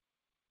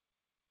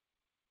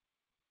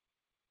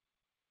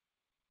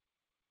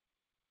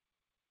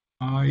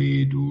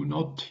 I do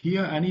not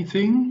hear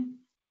anything.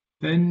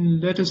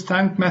 Then let us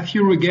thank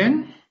Matthew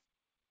again.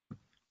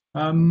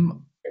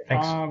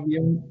 Thanks.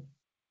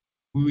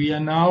 We are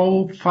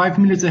now 5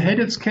 minutes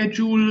ahead of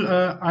schedule.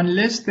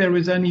 Unless there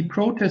is any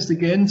protest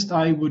against,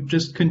 I would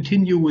just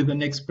continue with the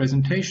next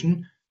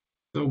presentation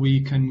so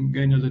we can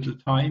gain a little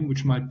time,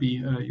 which might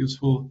be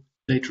useful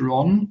later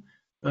on.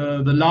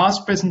 The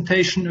last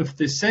presentation of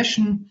this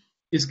session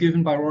is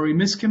given by Rory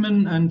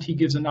Miskimen, and he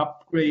gives an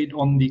upgrade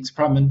on the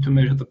experiment to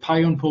measure the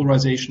pion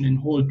polarization in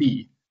Hall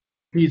B.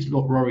 Please,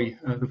 Rory,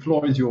 the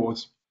floor is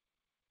yours.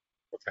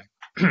 Okay.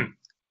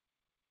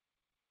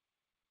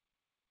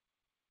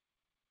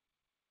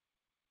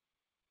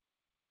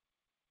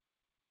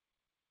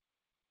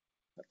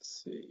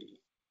 Let's see.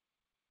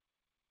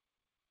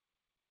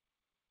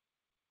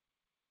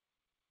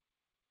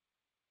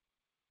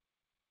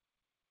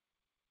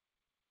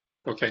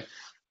 Okay.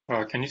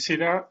 Can you see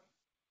that?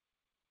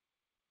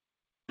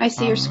 I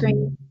see your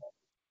screen.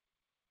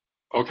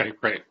 Okay,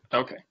 great.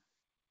 Okay.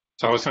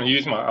 So I was going to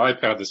use my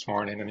iPad this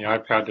morning, and the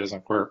iPad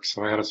doesn't work,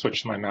 so I had to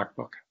switch to my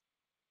MacBook.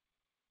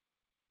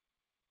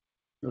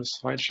 Go to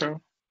slideshow.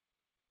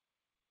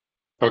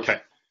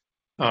 Okay.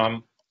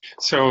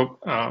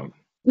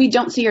 We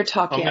don't see your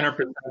talk yet.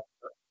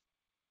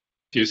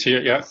 Do you see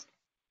it yet?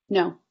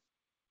 No.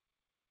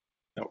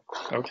 No.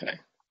 Okay.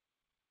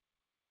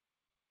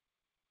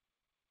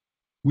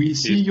 We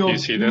see your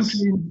this?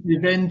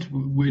 event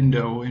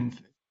window.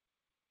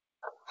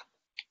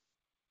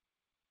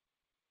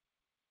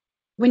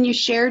 When you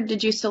shared,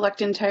 did you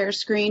select entire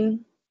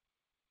screen?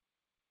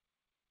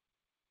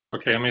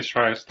 Okay, let me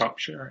try stop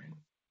sharing.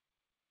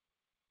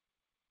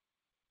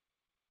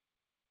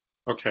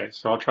 Okay,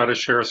 so I'll try to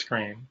share a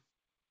screen.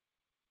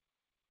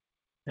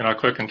 And I'll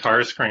click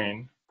entire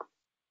screen.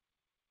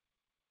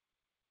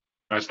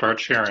 I start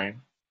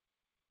sharing.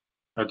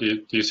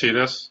 Do you see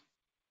this?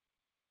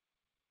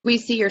 We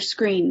see your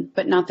screen,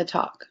 but not the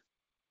talk.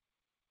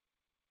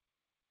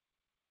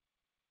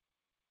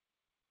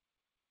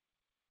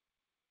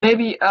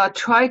 Maybe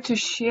try to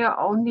share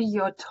only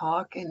your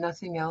talk and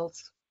nothing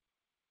else.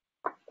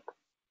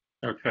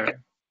 Okay.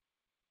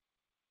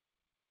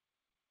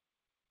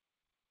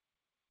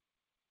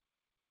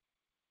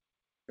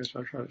 So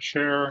I'll try to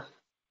share.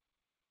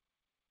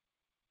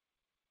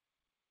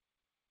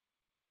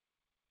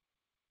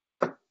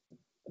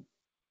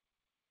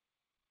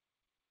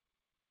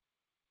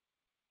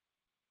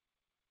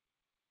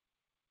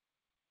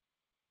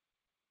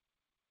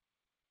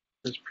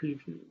 message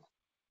preview.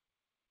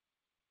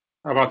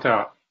 How about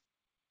that?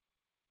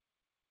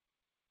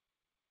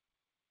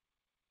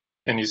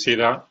 Can you see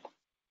that?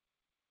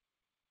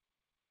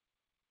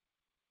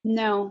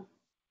 No.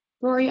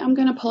 Rory, I'm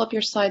going to pull up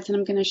your slides and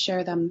I'm going to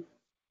share them.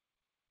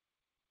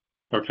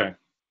 Okay.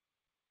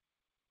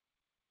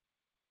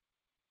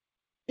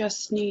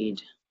 Just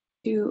need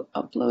to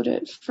upload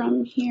it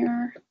from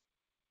here.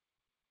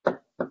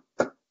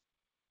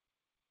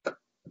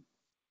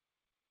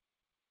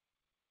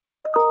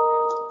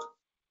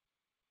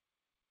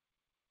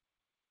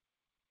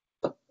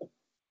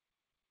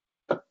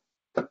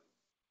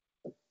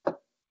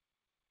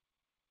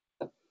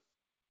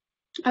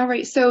 All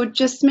right, so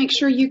just make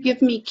sure you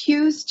give me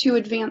cues to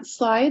advance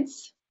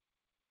slides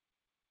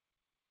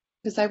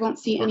because I won't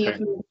see any of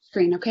them on the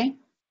screen, okay?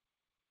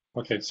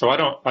 Okay, so I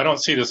don't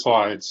see the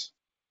slides.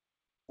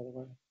 I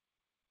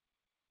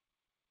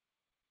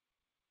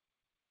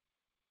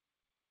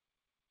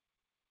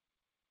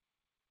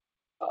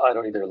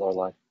don't either,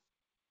 Lorelai.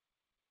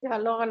 Yeah,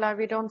 Lorelai,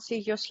 we don't see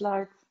your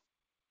slides.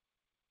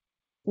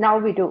 Now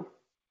we do.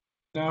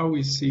 Now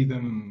we see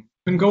them.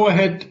 You can go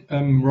ahead,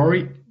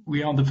 Rory.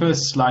 We are on the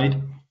first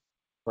slide.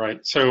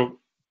 Right, so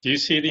do you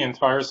see the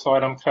entire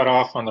slide? I'm cut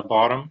off on the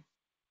bottom.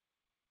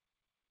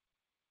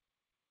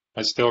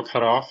 I still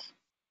cut off.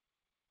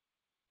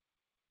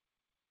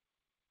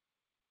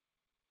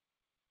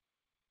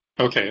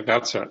 Okay,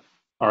 that's it.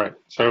 All right,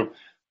 so,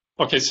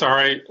 okay,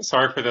 sorry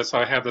for this.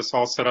 I have this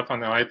all set up on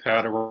the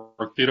iPad. It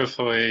worked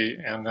beautifully,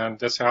 and then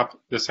this app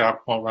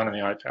won't run on the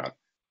iPad.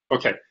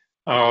 Okay,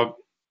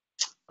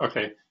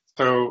 okay,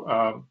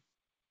 so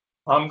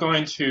I'm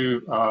going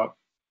to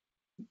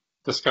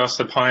discuss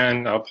the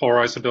pion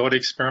polarizability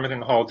experiment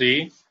in Hall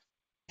D,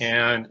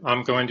 and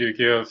I'm going to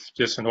give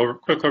just a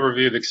quick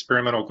overview of the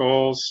experimental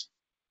goals,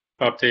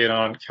 update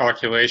on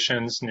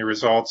calculations and the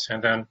results,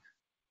 and then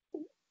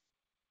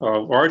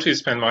largely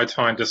spend my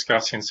time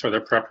discussing sort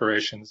of the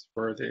preparations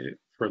for the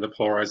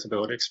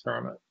polarizability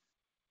experiment.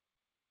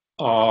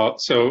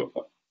 So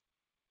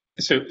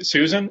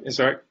Susan,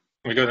 can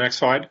we go to the next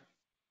slide?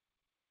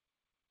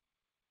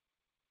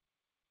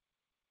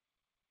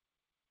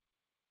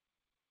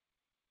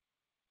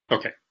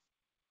 Okay.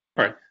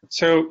 All right.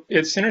 So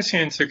it's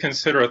interesting to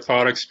consider a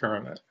thought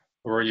experiment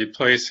where you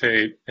place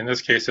in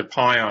this case, a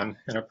pion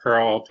in a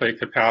parallel plate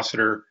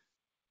capacitor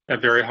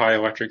at very high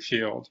electric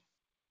field.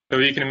 So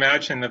you can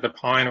imagine that the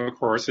pion, of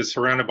course, is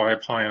surrounded by a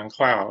pion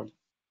cloud.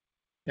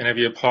 And if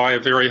you apply a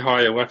very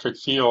high electric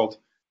field,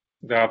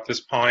 that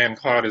this pion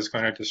cloud is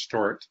going to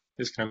distort.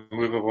 It's going to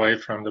move away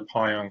from the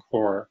pion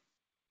core.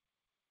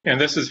 And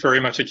this is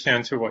very much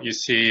akin to what you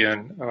see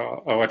in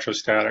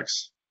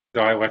electrostatics,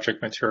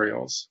 dielectric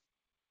materials.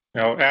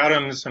 Now,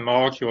 atoms and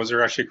molecules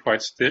are actually quite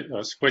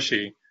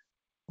squishy,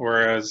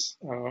 whereas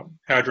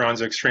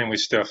hadrons are extremely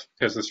stiff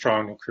because of the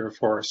strong nuclear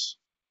force.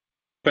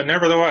 But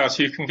nevertheless,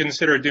 you can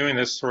consider doing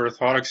this sort of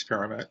thought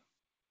experiment.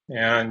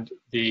 And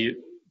the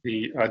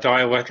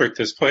dielectric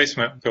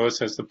displacement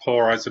goes as the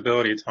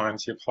polarizability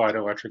times the applied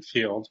electric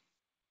field.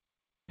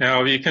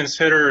 Now, if you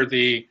consider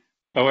the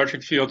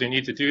electric field you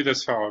need to do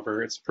this,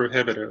 however, it's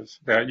prohibitive.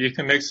 That you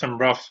can make some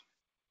rough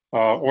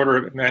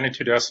order of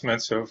magnitude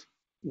estimates of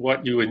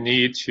what you would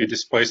need to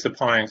displace the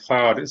pion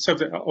cloud. It's of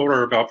the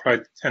order of about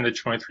probably 10 to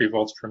 23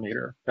 volts per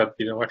meter. That'd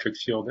be the electric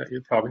field that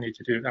you probably need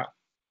to do that.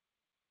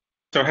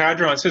 So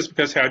hadrons, this is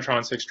because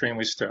hadrons are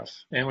extremely stiff.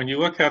 And when you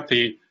look at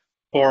the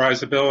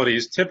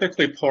polarizabilities,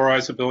 typically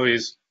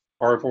polarizabilities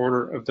are of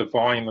order of the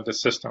volume of the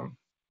system,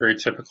 very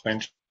typically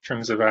in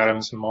terms of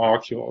atoms and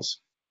molecules.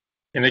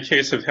 In the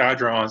case of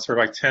hadrons, they're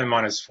like 10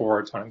 minus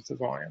 4 times the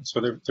volume.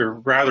 So they're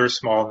rather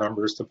small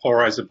numbers. The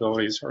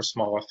polarizabilities are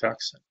small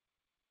effects.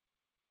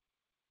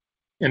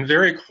 In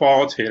very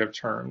qualitative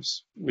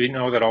terms, we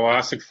know that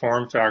elastic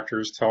form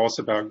factors tell us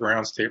about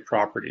ground state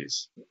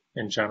properties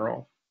in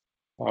general.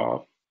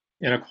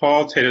 In a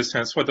qualitative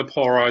sense, what the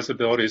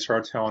polarizabilities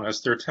are telling us,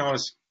 they're telling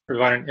us,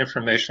 providing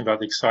information about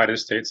the excited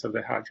states of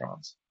the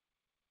hadrons.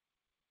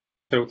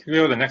 So can we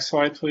go to the next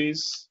slide,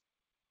 please?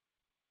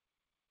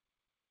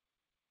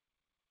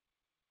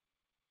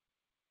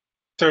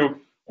 So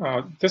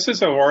this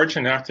is a large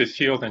and active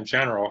field in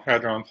general,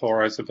 hadron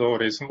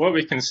polarizabilities. And what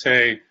we can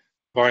say,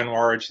 by and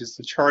large, is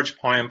the charged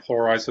pion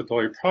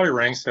polarizability probably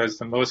ranks as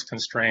the most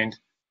constrained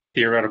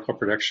theoretical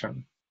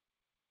prediction.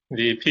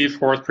 The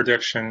P4th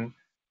prediction,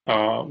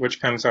 which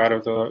comes out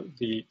of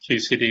the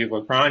QCD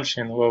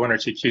Lagrangian, the low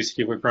energy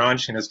QCD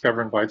Lagrangian, is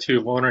governed by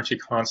two low energy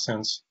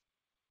constants,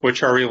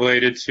 which are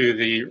related to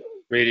the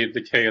rate of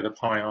decay of the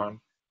pion.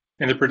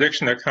 And the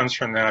prediction that comes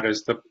from that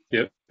is the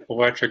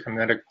electric and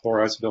magnetic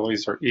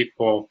polarizabilities are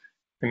equal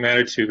in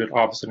magnitude but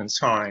opposite in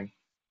sign.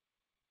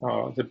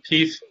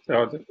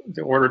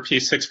 The order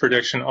P6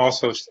 prediction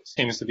also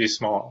seems to be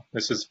small.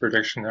 This is the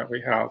prediction that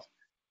we have.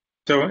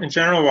 So in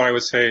general, what I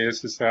would say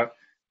is that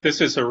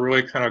this is a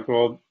really kind of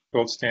gold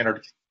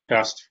standard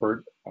test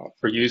for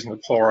using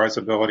the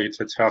polarizability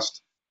to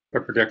test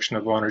the prediction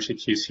of low energy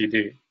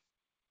QCD.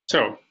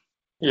 So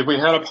if we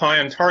had a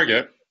pion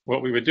target,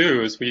 what we would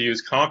do is we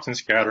use Compton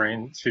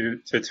scattering to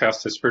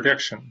test this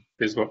prediction,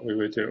 is what we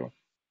would do.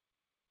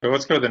 So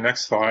let's go to the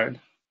next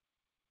slide.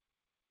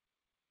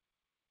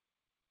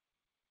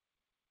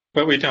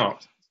 But we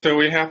don't. So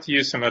we have to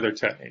use some other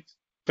techniques.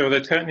 So the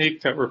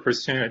technique that we're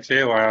pursuing at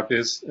JLab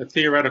is a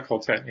theoretical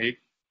technique,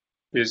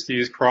 is to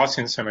use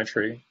crossing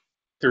symmetry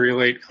to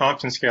relate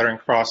Compton scattering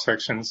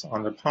cross-sections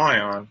on the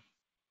pion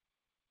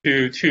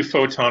to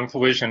two-photon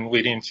collision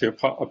leading to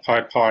a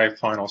pi-pi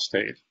final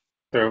state.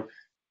 So,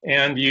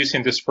 and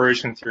using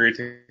dispersion theory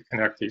to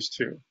connect these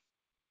two.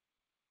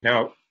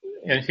 Now,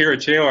 and here at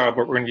JLab,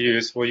 what we're going to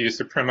use, we'll use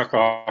the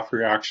Primakov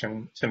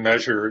reaction to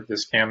measure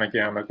this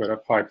gamma-gamma go to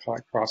pi-pi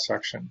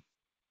cross-section,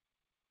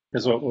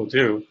 is what we'll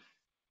do.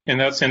 And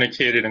that's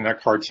indicated in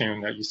that cartoon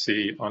that you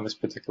see on this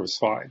particular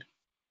slide.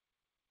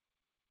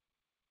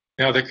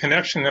 Now, the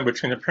connection then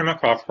between the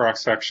Primakov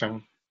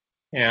cross-section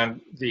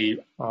and the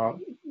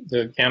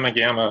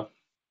gamma-gamma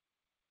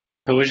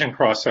collision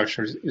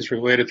cross-section is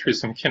related through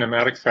some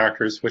kinematic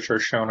factors, which are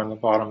shown on the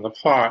bottom of the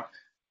plot,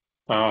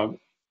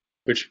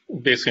 which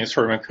basically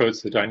sort of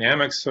encodes the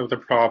dynamics of the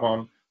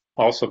problem,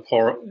 also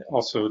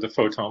the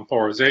photon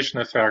polarization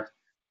effect,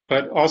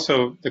 but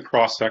also the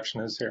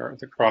cross-section is there,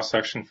 the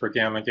cross-section for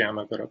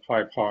gamma-gamma go to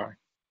pi-pi.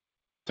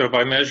 So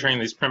by measuring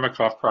these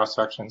Primakov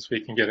cross-sections,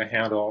 we can get a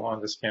handle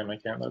on this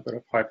gamma-gamma go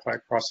to pi-pi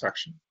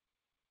cross-section.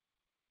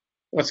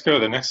 Let's go to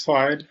the next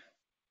slide.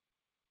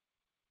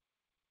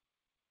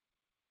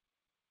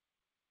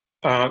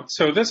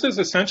 So this is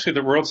essentially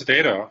the world's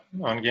data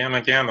on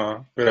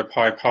gamma-gamma go to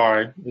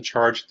pi-pi, the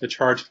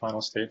charge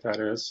final state, that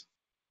is.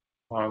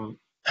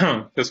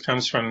 This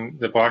comes from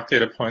the black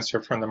data points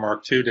are from the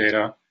Mark II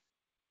data.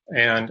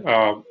 And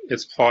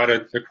it's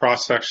plotted, the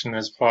cross-section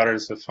is plotted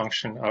as a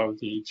function of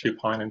the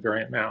 2-pi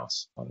invariant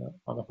mass on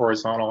the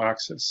horizontal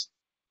axis.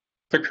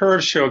 The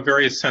curves show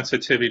various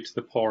sensitivity to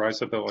the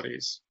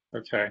polarizabilities,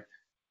 okay?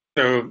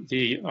 So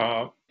the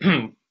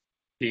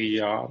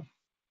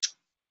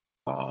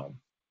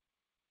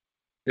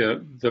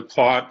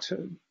plot,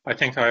 I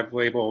think I've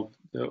labeled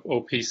the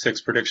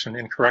OP6 prediction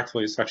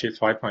incorrectly. It's actually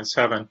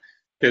 5.7.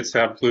 It's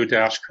that blue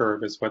dash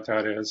curve is what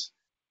that is.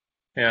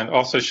 And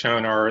also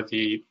shown are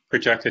the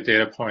projected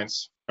data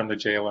points from the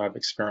JLab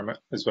experiment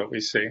is what we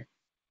see.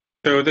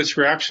 So this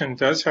reaction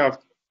does have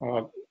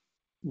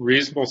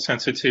reasonable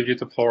sensitivity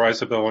to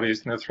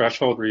polarizabilities in the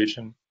threshold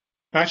region,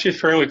 actually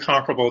fairly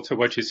comparable to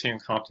what you see in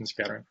Compton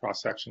scattering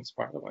cross-sections,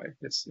 by the way.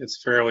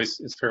 It's fairly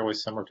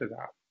similar to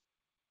that.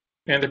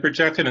 And the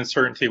projected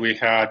uncertainty we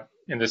had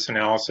in this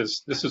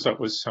analysis, this is what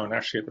was shown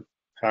actually at the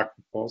PAC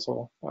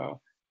proposal,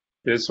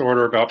 is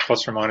order about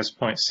plus or minus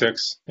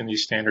 0.6 in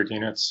these standard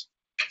units,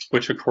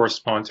 which would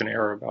correspond to an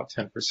error of about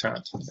 10%,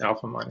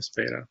 alpha minus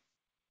beta.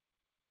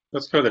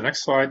 Let's go to the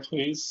next slide,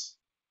 please.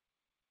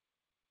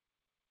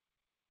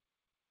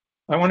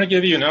 I want to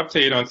give you an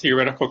update on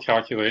theoretical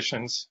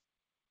calculations.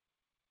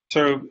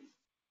 So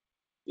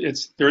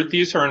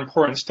these are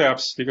important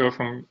steps to go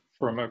from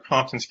a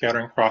Compton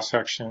scattering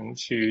cross-section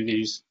to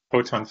these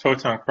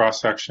photon-photon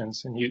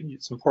cross-sections, and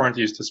it's important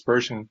to use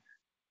dispersion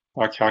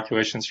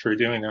calculations for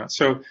doing that.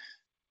 So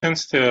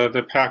since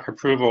the PAC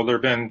approval, there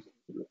have been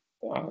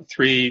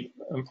 3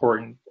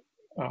 important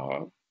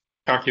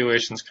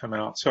calculations come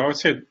out. So I would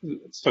say,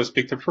 so to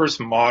speak, the first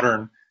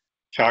modern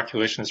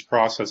calculations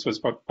process was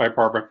by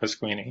Barbara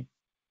Pasquini.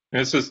 And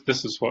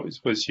this is what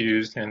was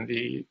used in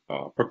the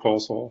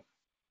proposal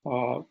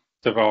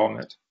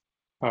development.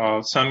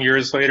 Some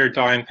years later,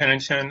 Dye and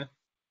Pennington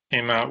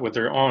came out with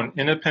their own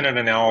independent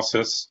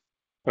analysis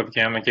of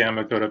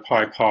gamma-gamma go to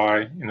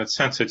pi-pi and the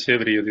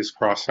sensitivity of these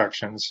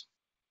cross-sections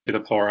to the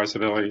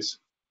polarizabilities.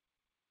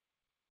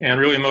 And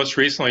really most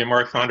recently,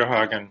 Mark van der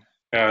Hagen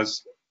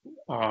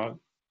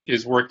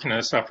is working in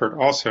this effort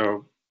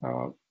also,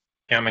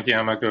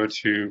 gamma-gamma go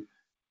to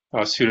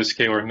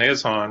pseudoscalar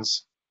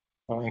mesons,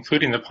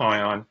 including the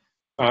pion,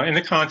 in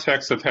the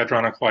context of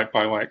hadronic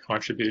light-by-light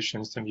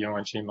contributions to mu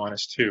on G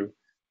minus 2.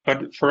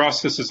 But for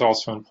us, this is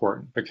also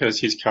important because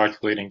he's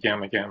calculating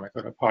gamma-gamma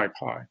go to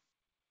pi-pi.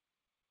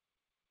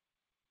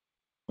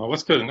 Well,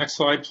 let's go to the next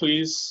slide,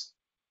 please.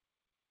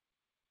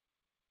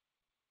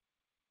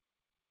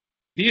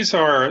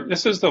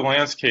 This is the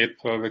landscape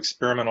of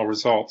experimental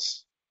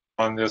results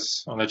on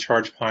the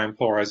charge pion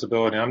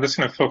polarizability. I'm just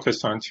going to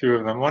focus on 2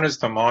 of them. One is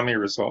the MAMI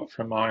result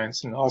from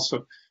MINES,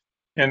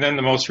 and then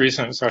the most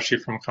recent is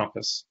actually from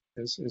COMPASS,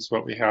 is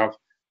what we have.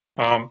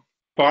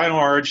 By and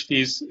large,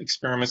 these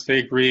experiments, they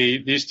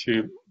agree, these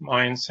 2,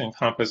 MINES and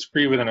COMPASS,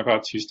 agree within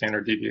about 2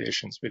 standard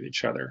deviations with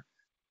each other.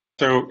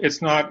 So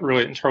it's not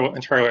really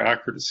entirely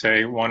accurate to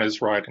say one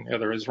is right and the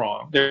other is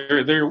wrong.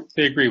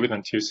 They agree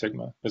within 2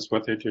 sigma is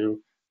what they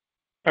do.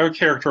 I would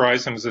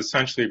characterize them as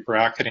essentially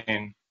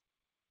bracketing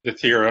the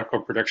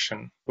theoretical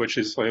prediction, which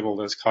is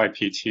labeled as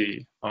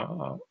chi-pt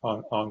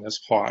on this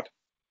plot.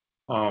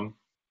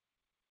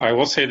 I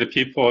will say the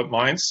people at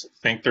MINES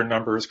think their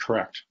number is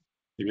correct.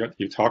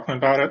 You talk to them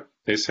about it,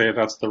 they say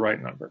that's the right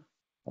number.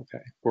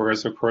 Okay.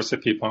 Whereas, of course, the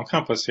people on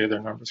COMPASS say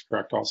their number is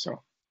correct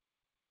also.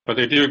 But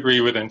they do agree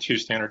within 2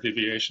 standard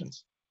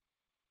deviations.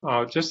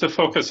 Just to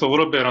focus a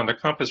little bit on the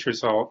COMPASS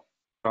result,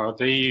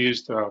 they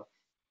used the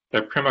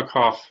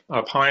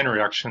Primakov-Pion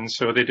reaction.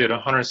 So they did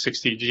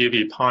 160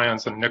 GeV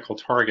pions on a nickel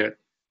target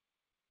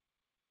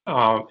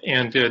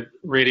and did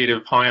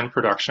radiative pion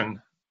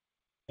production.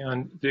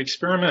 And the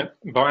experiment,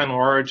 by and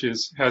large,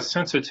 has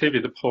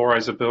sensitivity to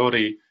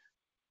polarizability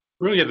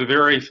really at the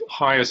very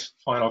highest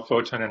final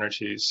photon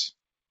energies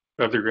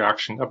of the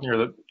reaction, up near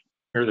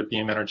the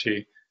beam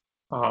energy,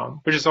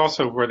 which is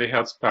also where they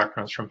had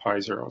backgrounds from pi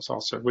zeros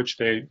also, which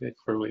they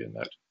clearly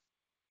emit.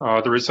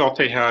 The result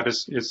they had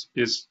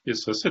is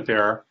listed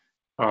there.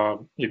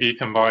 If you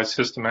combine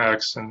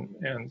systematics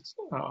and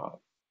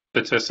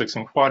statistics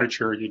and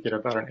quadrature, you get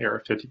about an error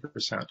of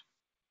 50%.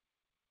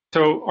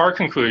 So our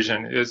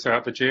conclusion is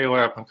that the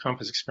JLab and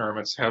COMPASS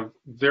experiments have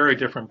very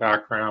different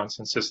backgrounds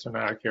and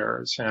systematic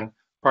errors. And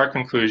our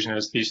conclusion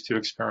is these two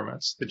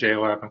experiments, the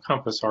JLab and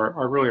COMPASS,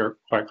 are really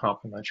quite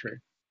complementary.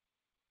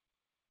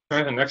 Go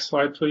ahead, the next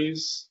slide,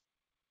 please.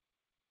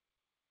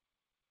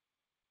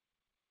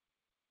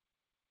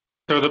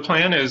 So the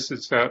plan is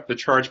that the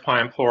charge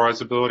pion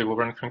polarizability will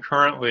run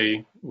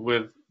concurrently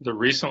with the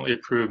recently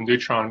approved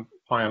neutron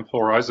pion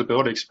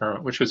polarizability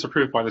experiment, which was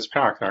approved by this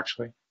PAC,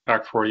 actually,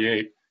 PAC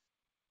 48.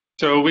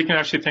 So we can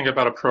actually think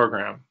about a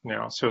program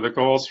now. So the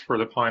goals for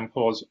the pion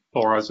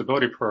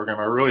polarizability program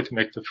are really to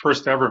make the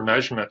first ever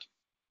measurement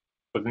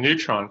of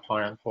neutron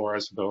pion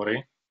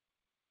polarizability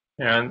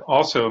and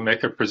also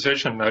make a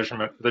precision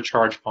measurement of the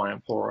charge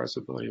pion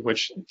polarizability,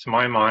 which to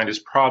my mind is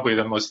probably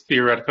the most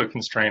theoretically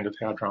constrained of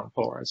hadron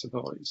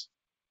polarizabilities.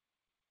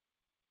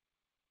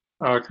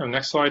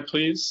 Next slide,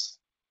 please.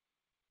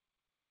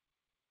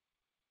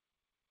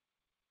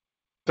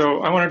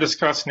 So I want to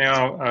discuss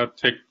now,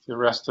 take the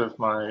rest of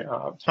my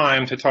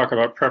time to talk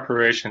about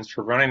preparations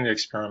for running the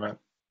experiment.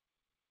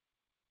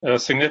 A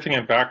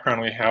significant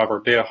background we have are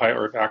beta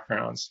Heitler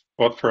backgrounds,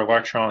 both for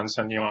electrons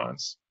and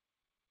muons.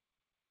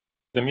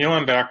 The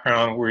muon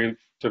background, we're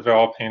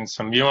developing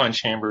some muon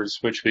chambers,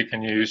 which we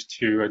can use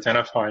to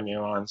identify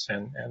muons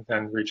and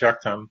then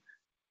reject them.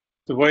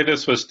 The way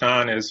this was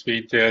done is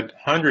we did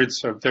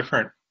hundreds of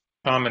different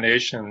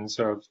combinations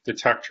of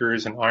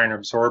detectors and iron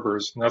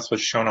absorbers, and that's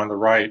what's shown on the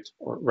right,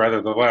 or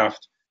rather the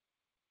left,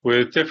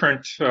 with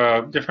different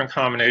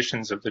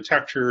combinations of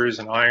detectors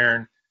and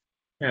iron,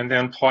 and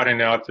then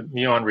plotting out the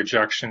muon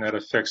rejection at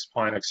a fixed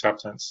pion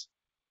acceptance.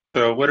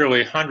 So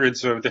literally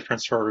hundreds of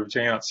different sort of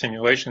giant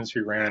simulations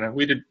we ran, and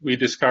we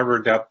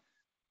discovered that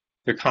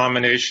the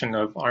combination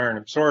of iron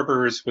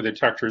absorbers with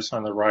detectors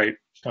on the right,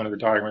 shown in the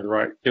diagram on the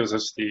right, gives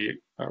us the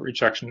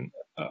rejection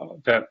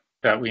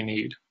that we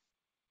need.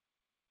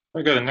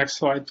 I'll go to the next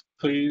slide,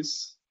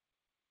 please.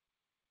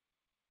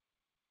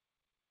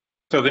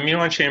 So the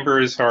muon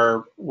chambers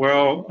are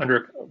well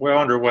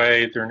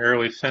underway. They're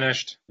nearly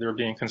finished. They're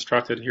being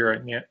constructed here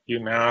at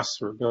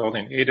UMass. We're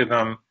building 8 of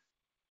them,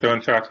 though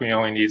in fact we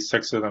only need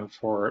 6 of them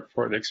for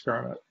the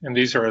experiment. And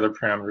these are the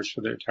parameters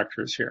for the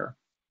detectors here.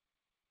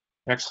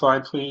 Next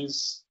slide,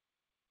 please.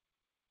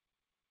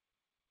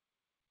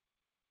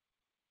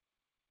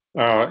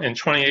 In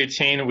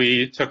 2018,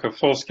 we took a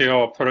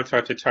full-scale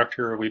prototype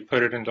detector. We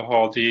put it into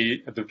Hall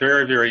D at the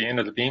very, very end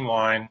of the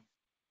beamline,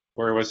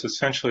 where it was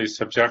essentially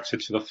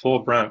subjected to the full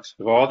brunt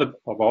of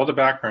all the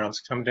backgrounds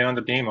come down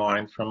the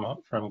beamline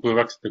from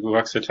the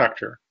GluX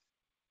detector,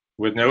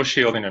 with no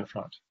shielding in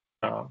front.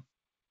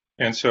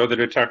 And so the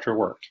detector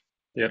worked.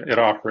 It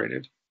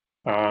operated,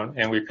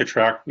 and we could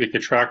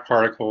track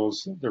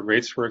particles. The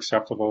rates were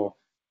acceptable.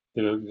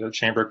 The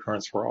chamber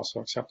currents were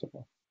also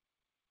acceptable.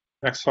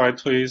 Next slide,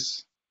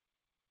 please.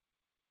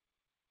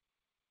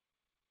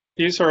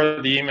 These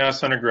are the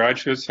UMass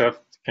undergraduates who have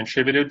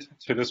contributed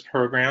to this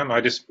program. I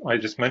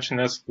just mentioned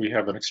this. We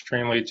have an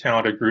extremely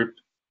talented group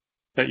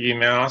at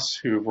UMass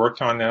who have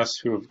worked on this,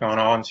 who have gone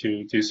on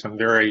to do some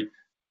very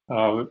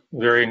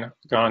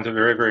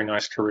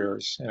nice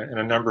careers in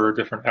a number of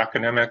different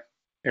academic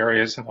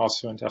areas and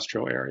also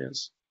industrial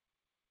areas.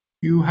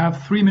 You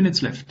have 3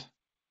 minutes left.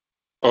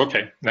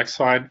 Okay, next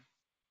slide.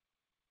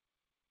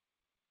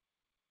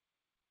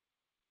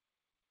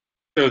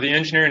 So the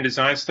engineering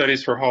design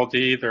studies for Hall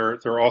D,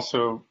 they're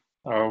also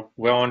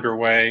well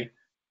underway,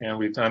 and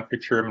we've done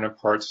procurement of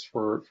parts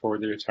for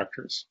the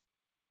detectors.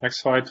 Next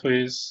slide,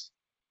 please.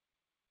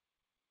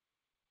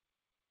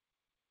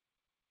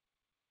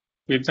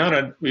 We've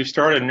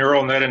started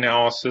neural net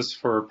analysis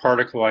for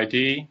particle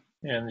ID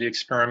in the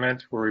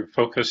experiment, where we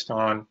focused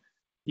on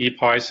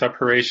e-pi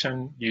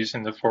separation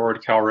using the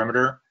forward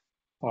calorimeter.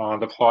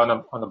 The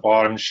plot on the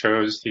bottom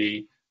shows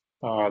the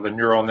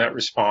neural net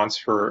response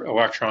for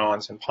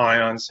electrons and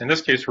pions. In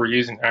this case, we're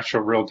using actual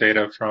real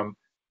data from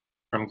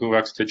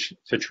GluX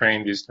to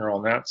train these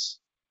neural nets.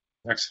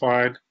 Next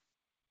slide.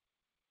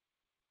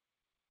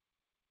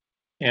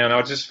 And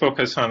I'll just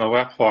focus on the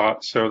left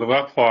plot. So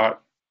the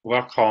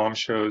left column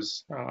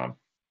shows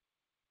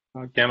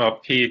gamma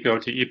p go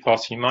to e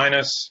plus e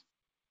minus,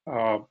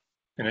 and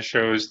it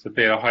shows the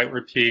beta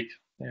Heitler peak,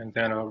 and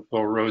then a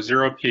little rho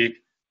 0 peak.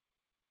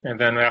 And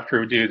then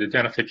after we do the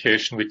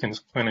identification, we can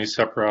cleanly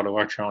separate out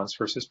electrons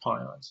versus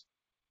pions.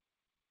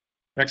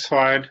 Next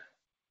slide.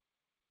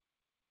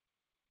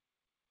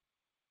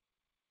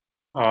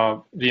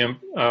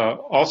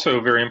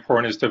 Also very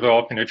important is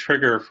developing a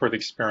trigger for the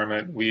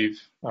experiment.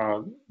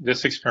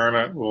 This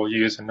experiment will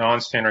use a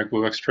non-standard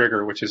GluX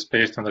trigger, which is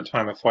based on the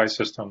time of flight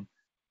system.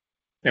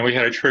 And we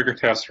had a trigger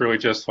test really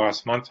just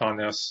last month on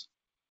this.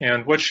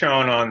 And what's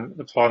shown on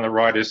the plot on the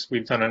right is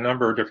we've done a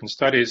number of different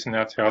studies in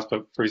that test,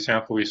 but for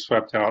example, we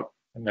swept out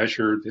and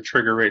measured the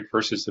trigger rate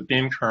versus the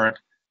beam current.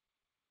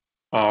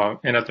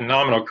 And at the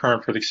nominal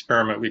current for the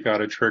experiment, we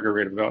got a trigger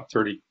rate of about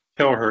 30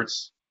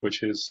 kilohertz,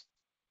 which is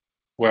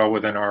well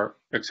within our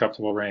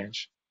acceptable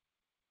range.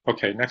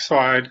 Okay, next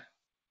slide.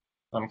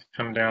 I'm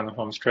coming down the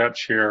home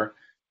stretch here.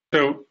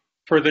 So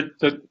for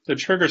the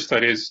trigger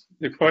studies,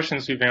 the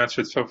questions we've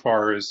answered so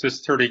far is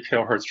this 30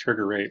 kilohertz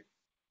trigger rate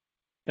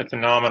at the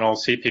nominal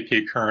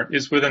CPP current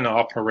is within the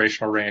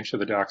operational range of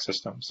the DAC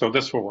system. So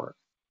this will work.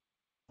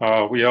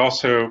 We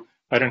also,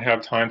 I didn't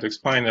have time to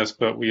explain this,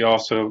 but we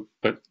also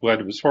put lead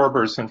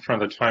absorbers in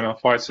front of the time of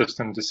flight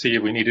system to see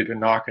if we needed to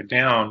knock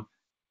down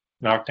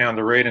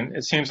the rate, and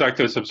it seems like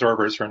those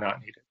absorbers are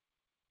not needed.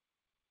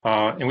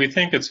 And we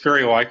think it's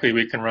very likely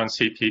we can run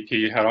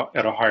CPP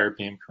at a higher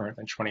beam current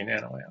than 20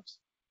 nanoamps.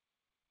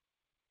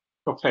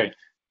 Okay,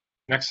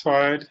 next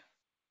slide.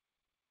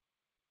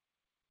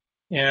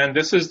 And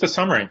this is the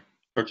summary.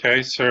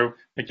 Okay, so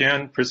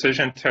again,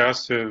 precision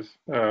test of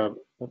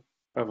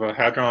a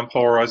hadron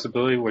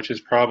polarizability, which is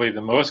probably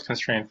the most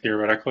constrained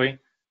theoretically.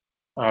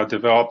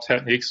 Developed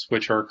techniques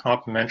which are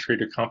complementary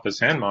to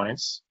COMPASS and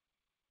MINDS.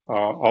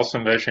 Also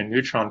measuring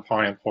neutron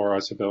pi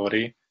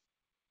polarizability.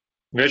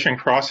 Measuring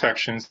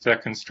cross-sections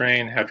that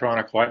constrain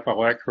hadronic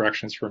light-by-light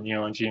corrections for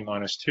mu and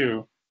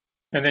G-2.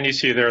 And then you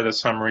see there the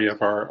summary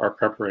of our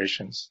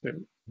preparations.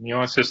 The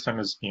muon system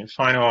is being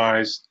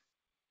finalized.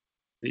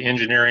 The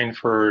engineering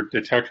for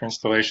detector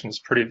installation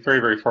is very,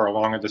 very far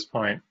along at this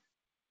point.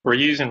 We're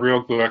using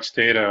real GluX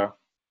data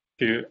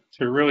to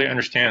really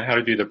understand how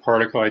to do the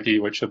particle ID,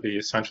 which will be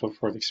essential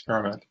for the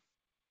experiment.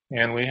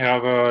 And we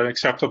have an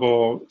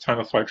acceptable time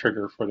of flight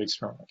trigger for the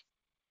experiment.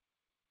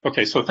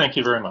 Okay, so thank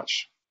you very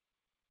much.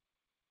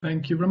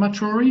 Thank you very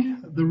much, Rory.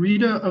 The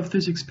reader of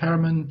this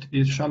experiment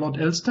is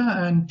Charlotte Elster,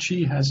 and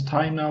she has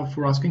time now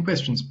for asking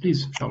questions.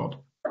 Please, Charlotte.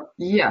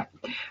 Yeah.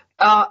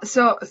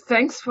 So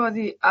thanks for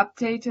the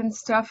update and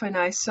stuff. And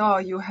I saw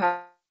you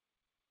had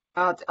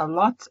a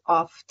lot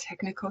of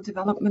technical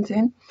development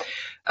in.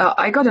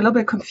 I got a little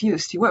bit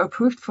confused. You were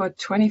approved for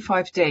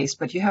 25 days,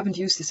 but you haven't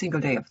used a single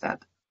day of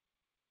that.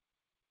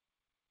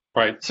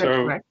 Right. Is that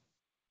correct?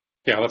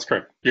 Yeah, that's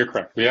correct. You're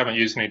correct. We haven't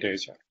used any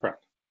days yet.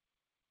 Correct.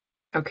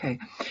 Okay.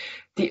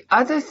 The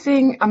other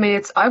thing, I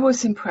mean, I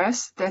was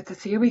impressed that the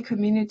theory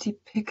community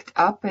picked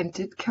up and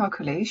did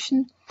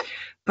calculation,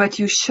 but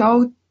you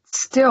showed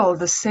still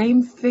the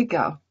same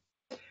figure.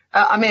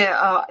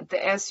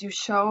 As you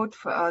showed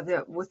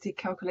for, with the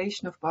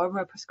calculation of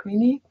Barbara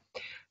Pasquini,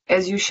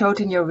 as you showed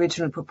in your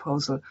original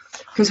proposal.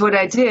 Because what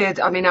I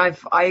did,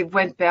 I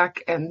went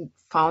back and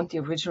found the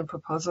original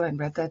proposal and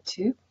read that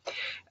too.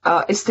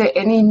 Is there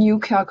any new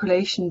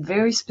calculation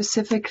very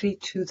specifically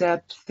to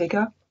that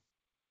figure?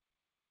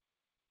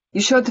 You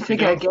showed the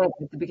figure again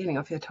at the beginning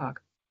of your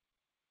talk.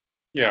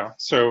 Yeah,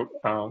 so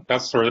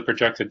that's sort of the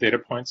projected data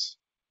points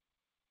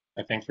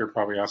I think you're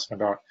probably asking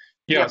about.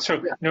 Yeah,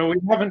 so no, we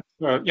haven't,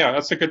 yeah,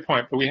 that's a good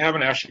point, but we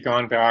haven't actually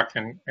gone back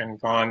and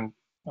gone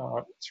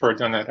sort of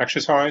done that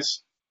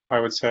exercise, I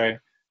would say.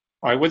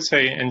 I would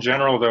say in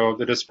general, though,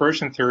 the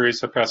dispersion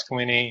theories of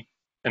Pasquini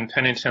and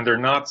Pennington, they're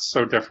not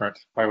so different,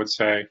 I would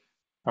say.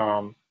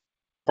 Barbara's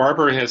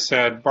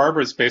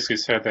basically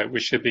said that we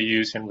should be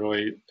using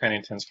really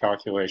Pennington's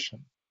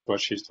calculation,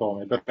 what she's told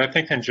me. But I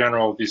think in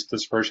general, these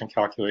dispersion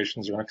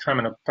calculations are going to come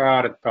in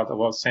about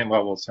the same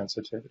level of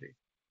sensitivity.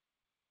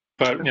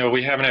 But, you know,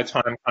 we haven't had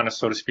time, kind of,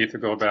 so to speak, to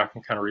go back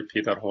and kind of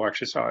repeat that whole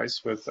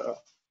exercise with,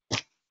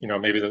 you know,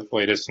 maybe the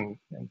latest and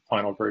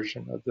final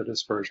version of the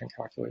dispersion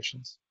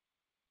calculations.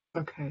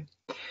 Okay.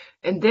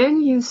 And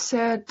then you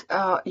said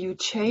you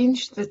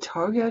changed the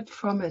target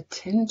from a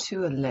tin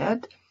to a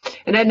lead.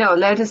 And I know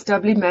lead is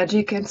doubly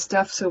magic and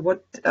stuff. So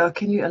what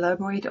can you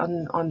elaborate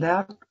on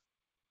that?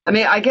 I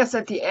mean, I guess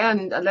at the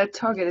end, a lead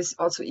target is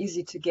also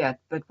easy to get.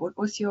 But what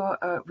was your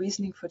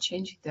reasoning for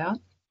changing that?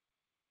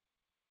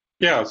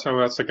 Yeah, so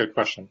that's a good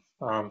question.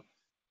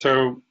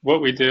 So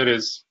what we did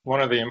is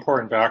one of the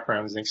important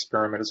backgrounds in the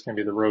experiment is going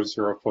to be the rho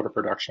zero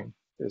photoproduction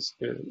is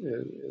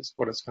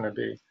what it's going to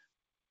be.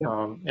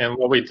 And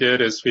what we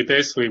did is we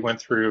basically went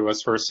through a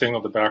sort of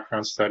signal to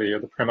background study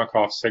of the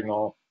Primakov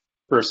signal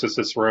versus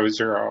this rho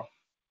zero.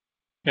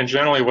 And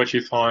generally what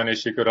you find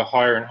is you go to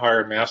higher and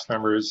higher mass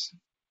numbers,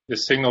 the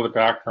signal to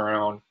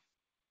background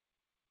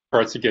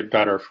starts to get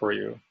better for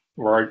you.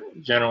 Or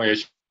generally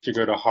as you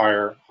go to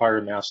higher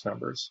mass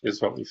numbers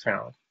is what we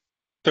found.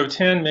 So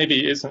tin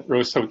maybe isn't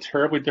really so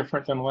terribly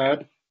different than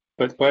lead,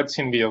 but lead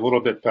seemed to be a little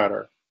bit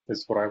better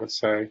is what I would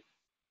say.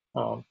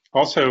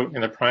 Also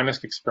in the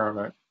Primus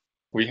experiment,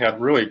 we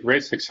had really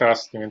great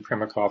success doing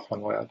Primakov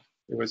on lead.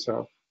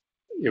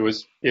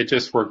 It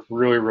just worked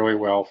really, really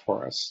well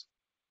for us.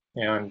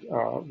 And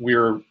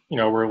we're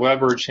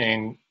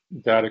leveraging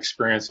that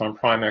experience on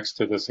Primex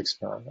to this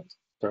experiment.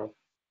 So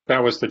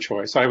that was the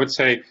choice. I would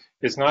say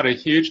it's not a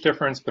huge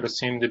difference, but it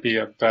seemed to be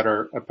a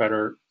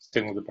better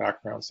signal to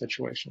background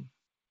situation.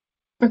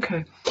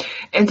 Okay.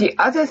 And the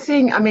other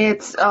thing, I mean,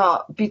 it's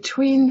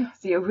between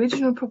the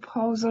original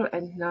proposal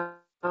and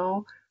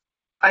now,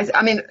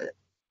 I mean,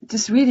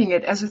 just reading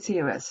it as a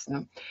theorist,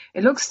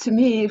 it looks to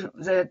me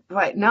that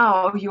right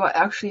now you are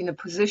actually in a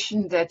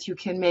position that you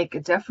can make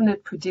a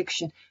definite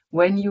prediction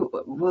when you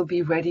will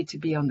be ready to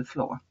be on the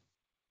floor.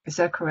 Is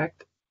that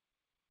correct?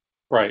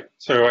 Right.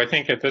 So I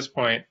think at this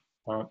point,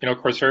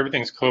 of course,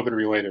 everything's COVID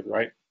related,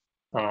 right?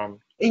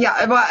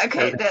 Yeah, well,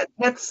 okay,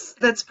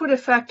 let's put a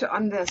factor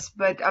on this,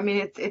 but I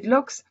mean, it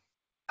looks,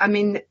 I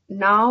mean,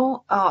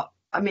 now,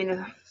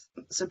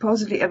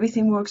 supposedly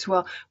everything works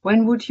well.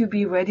 When would you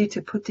be ready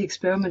to put the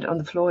experiment on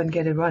the floor and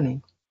get it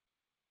running?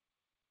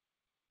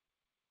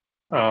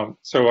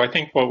 So I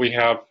think what we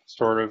have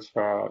sort of,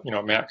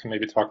 Matt can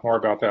maybe talk more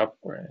about that,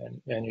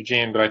 and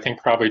Eugene, but I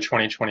think probably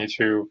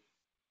 2022,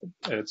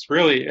 it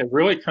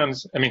really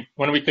comes, I mean,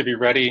 when we could be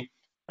ready,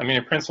 I mean,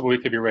 in principle, we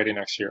could be ready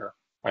next year,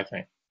 I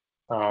think.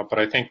 But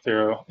I think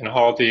in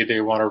Hall D,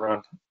 they want to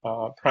run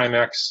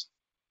Prime-X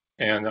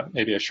and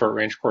maybe a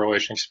short-range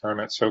correlation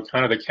experiment. So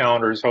kind of the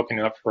calendar is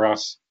opening up for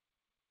us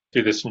to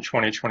do this in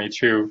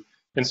 2022.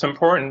 It's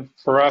important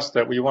for us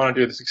that we want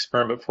to do this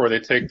experiment before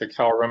they take the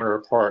calorimeter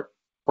apart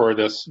for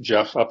this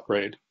Jeff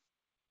upgrade,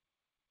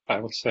 I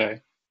would say.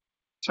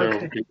 So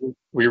okay.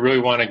 We really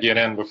want to get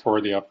in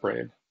before the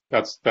upgrade.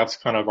 That's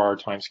kind of our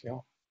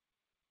timescale.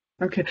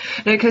 Okay,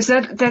 because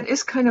that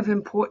is kind of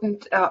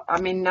important.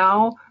 I mean,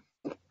 now,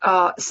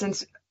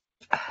 since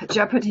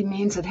Jeopardy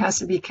means it has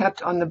to be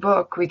kept on the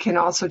book, we can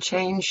also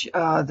change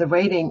the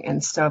rating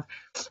and stuff.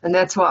 And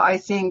that's why I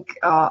think,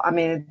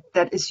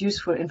 that is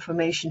useful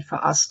information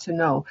for us to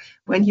know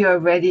when you are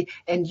ready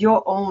and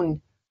your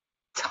own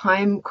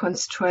time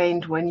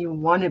constraint when you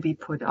want to be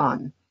put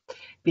on.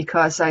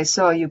 Because I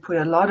saw you put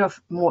a lot of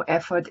more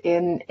effort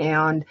in,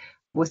 and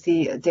with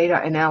the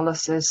data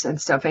analysis and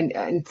stuff, and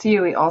in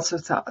theory also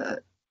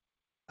thought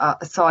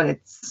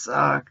it's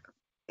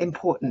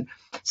important.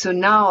 So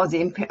now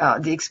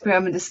the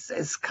experiment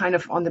is kind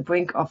of on the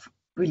brink of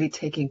really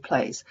taking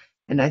place.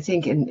 And I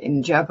think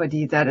in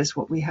Jeopardy, that is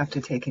what we have to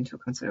take into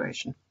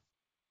consideration.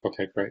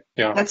 Okay, great.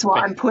 Yeah. That's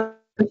why I'm putting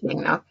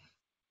now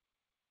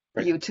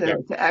you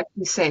to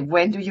actually say,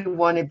 when do you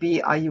want to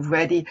be? Are you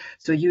ready?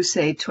 So you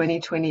say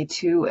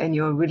 2022 and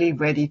you're really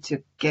ready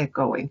to get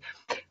going.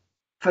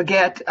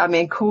 Forget,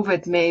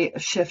 COVID may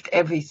shift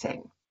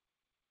everything.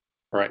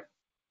 Right.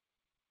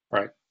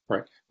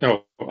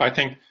 No, I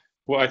think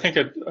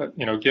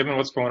given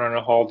what's going on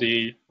in Hall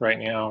D right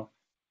now,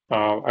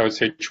 I would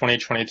say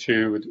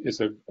 2022 is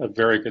a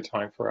very good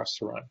time for us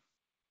to run.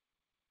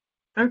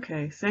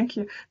 Okay, thank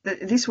you.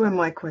 These were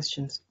my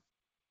questions.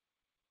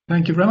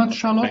 Thank you very much,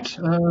 Charlotte.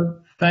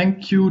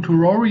 Thank you to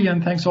Rory,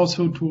 and thanks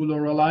also to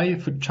Lorelei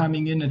for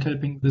chiming in and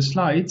helping the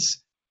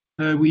slides.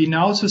 We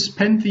now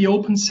suspend the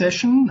open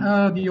session.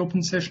 The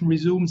open session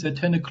resumes at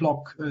 10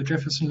 o'clock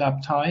Jefferson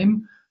Lab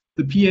time.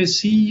 The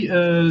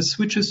PAC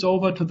switches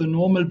over to the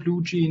normal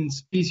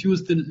BlueJeans. Please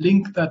use the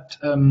link that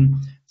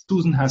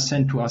Susan has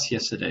sent to us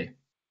yesterday.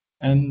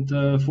 And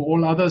for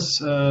all others,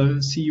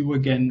 see you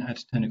again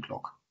at 10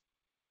 o'clock.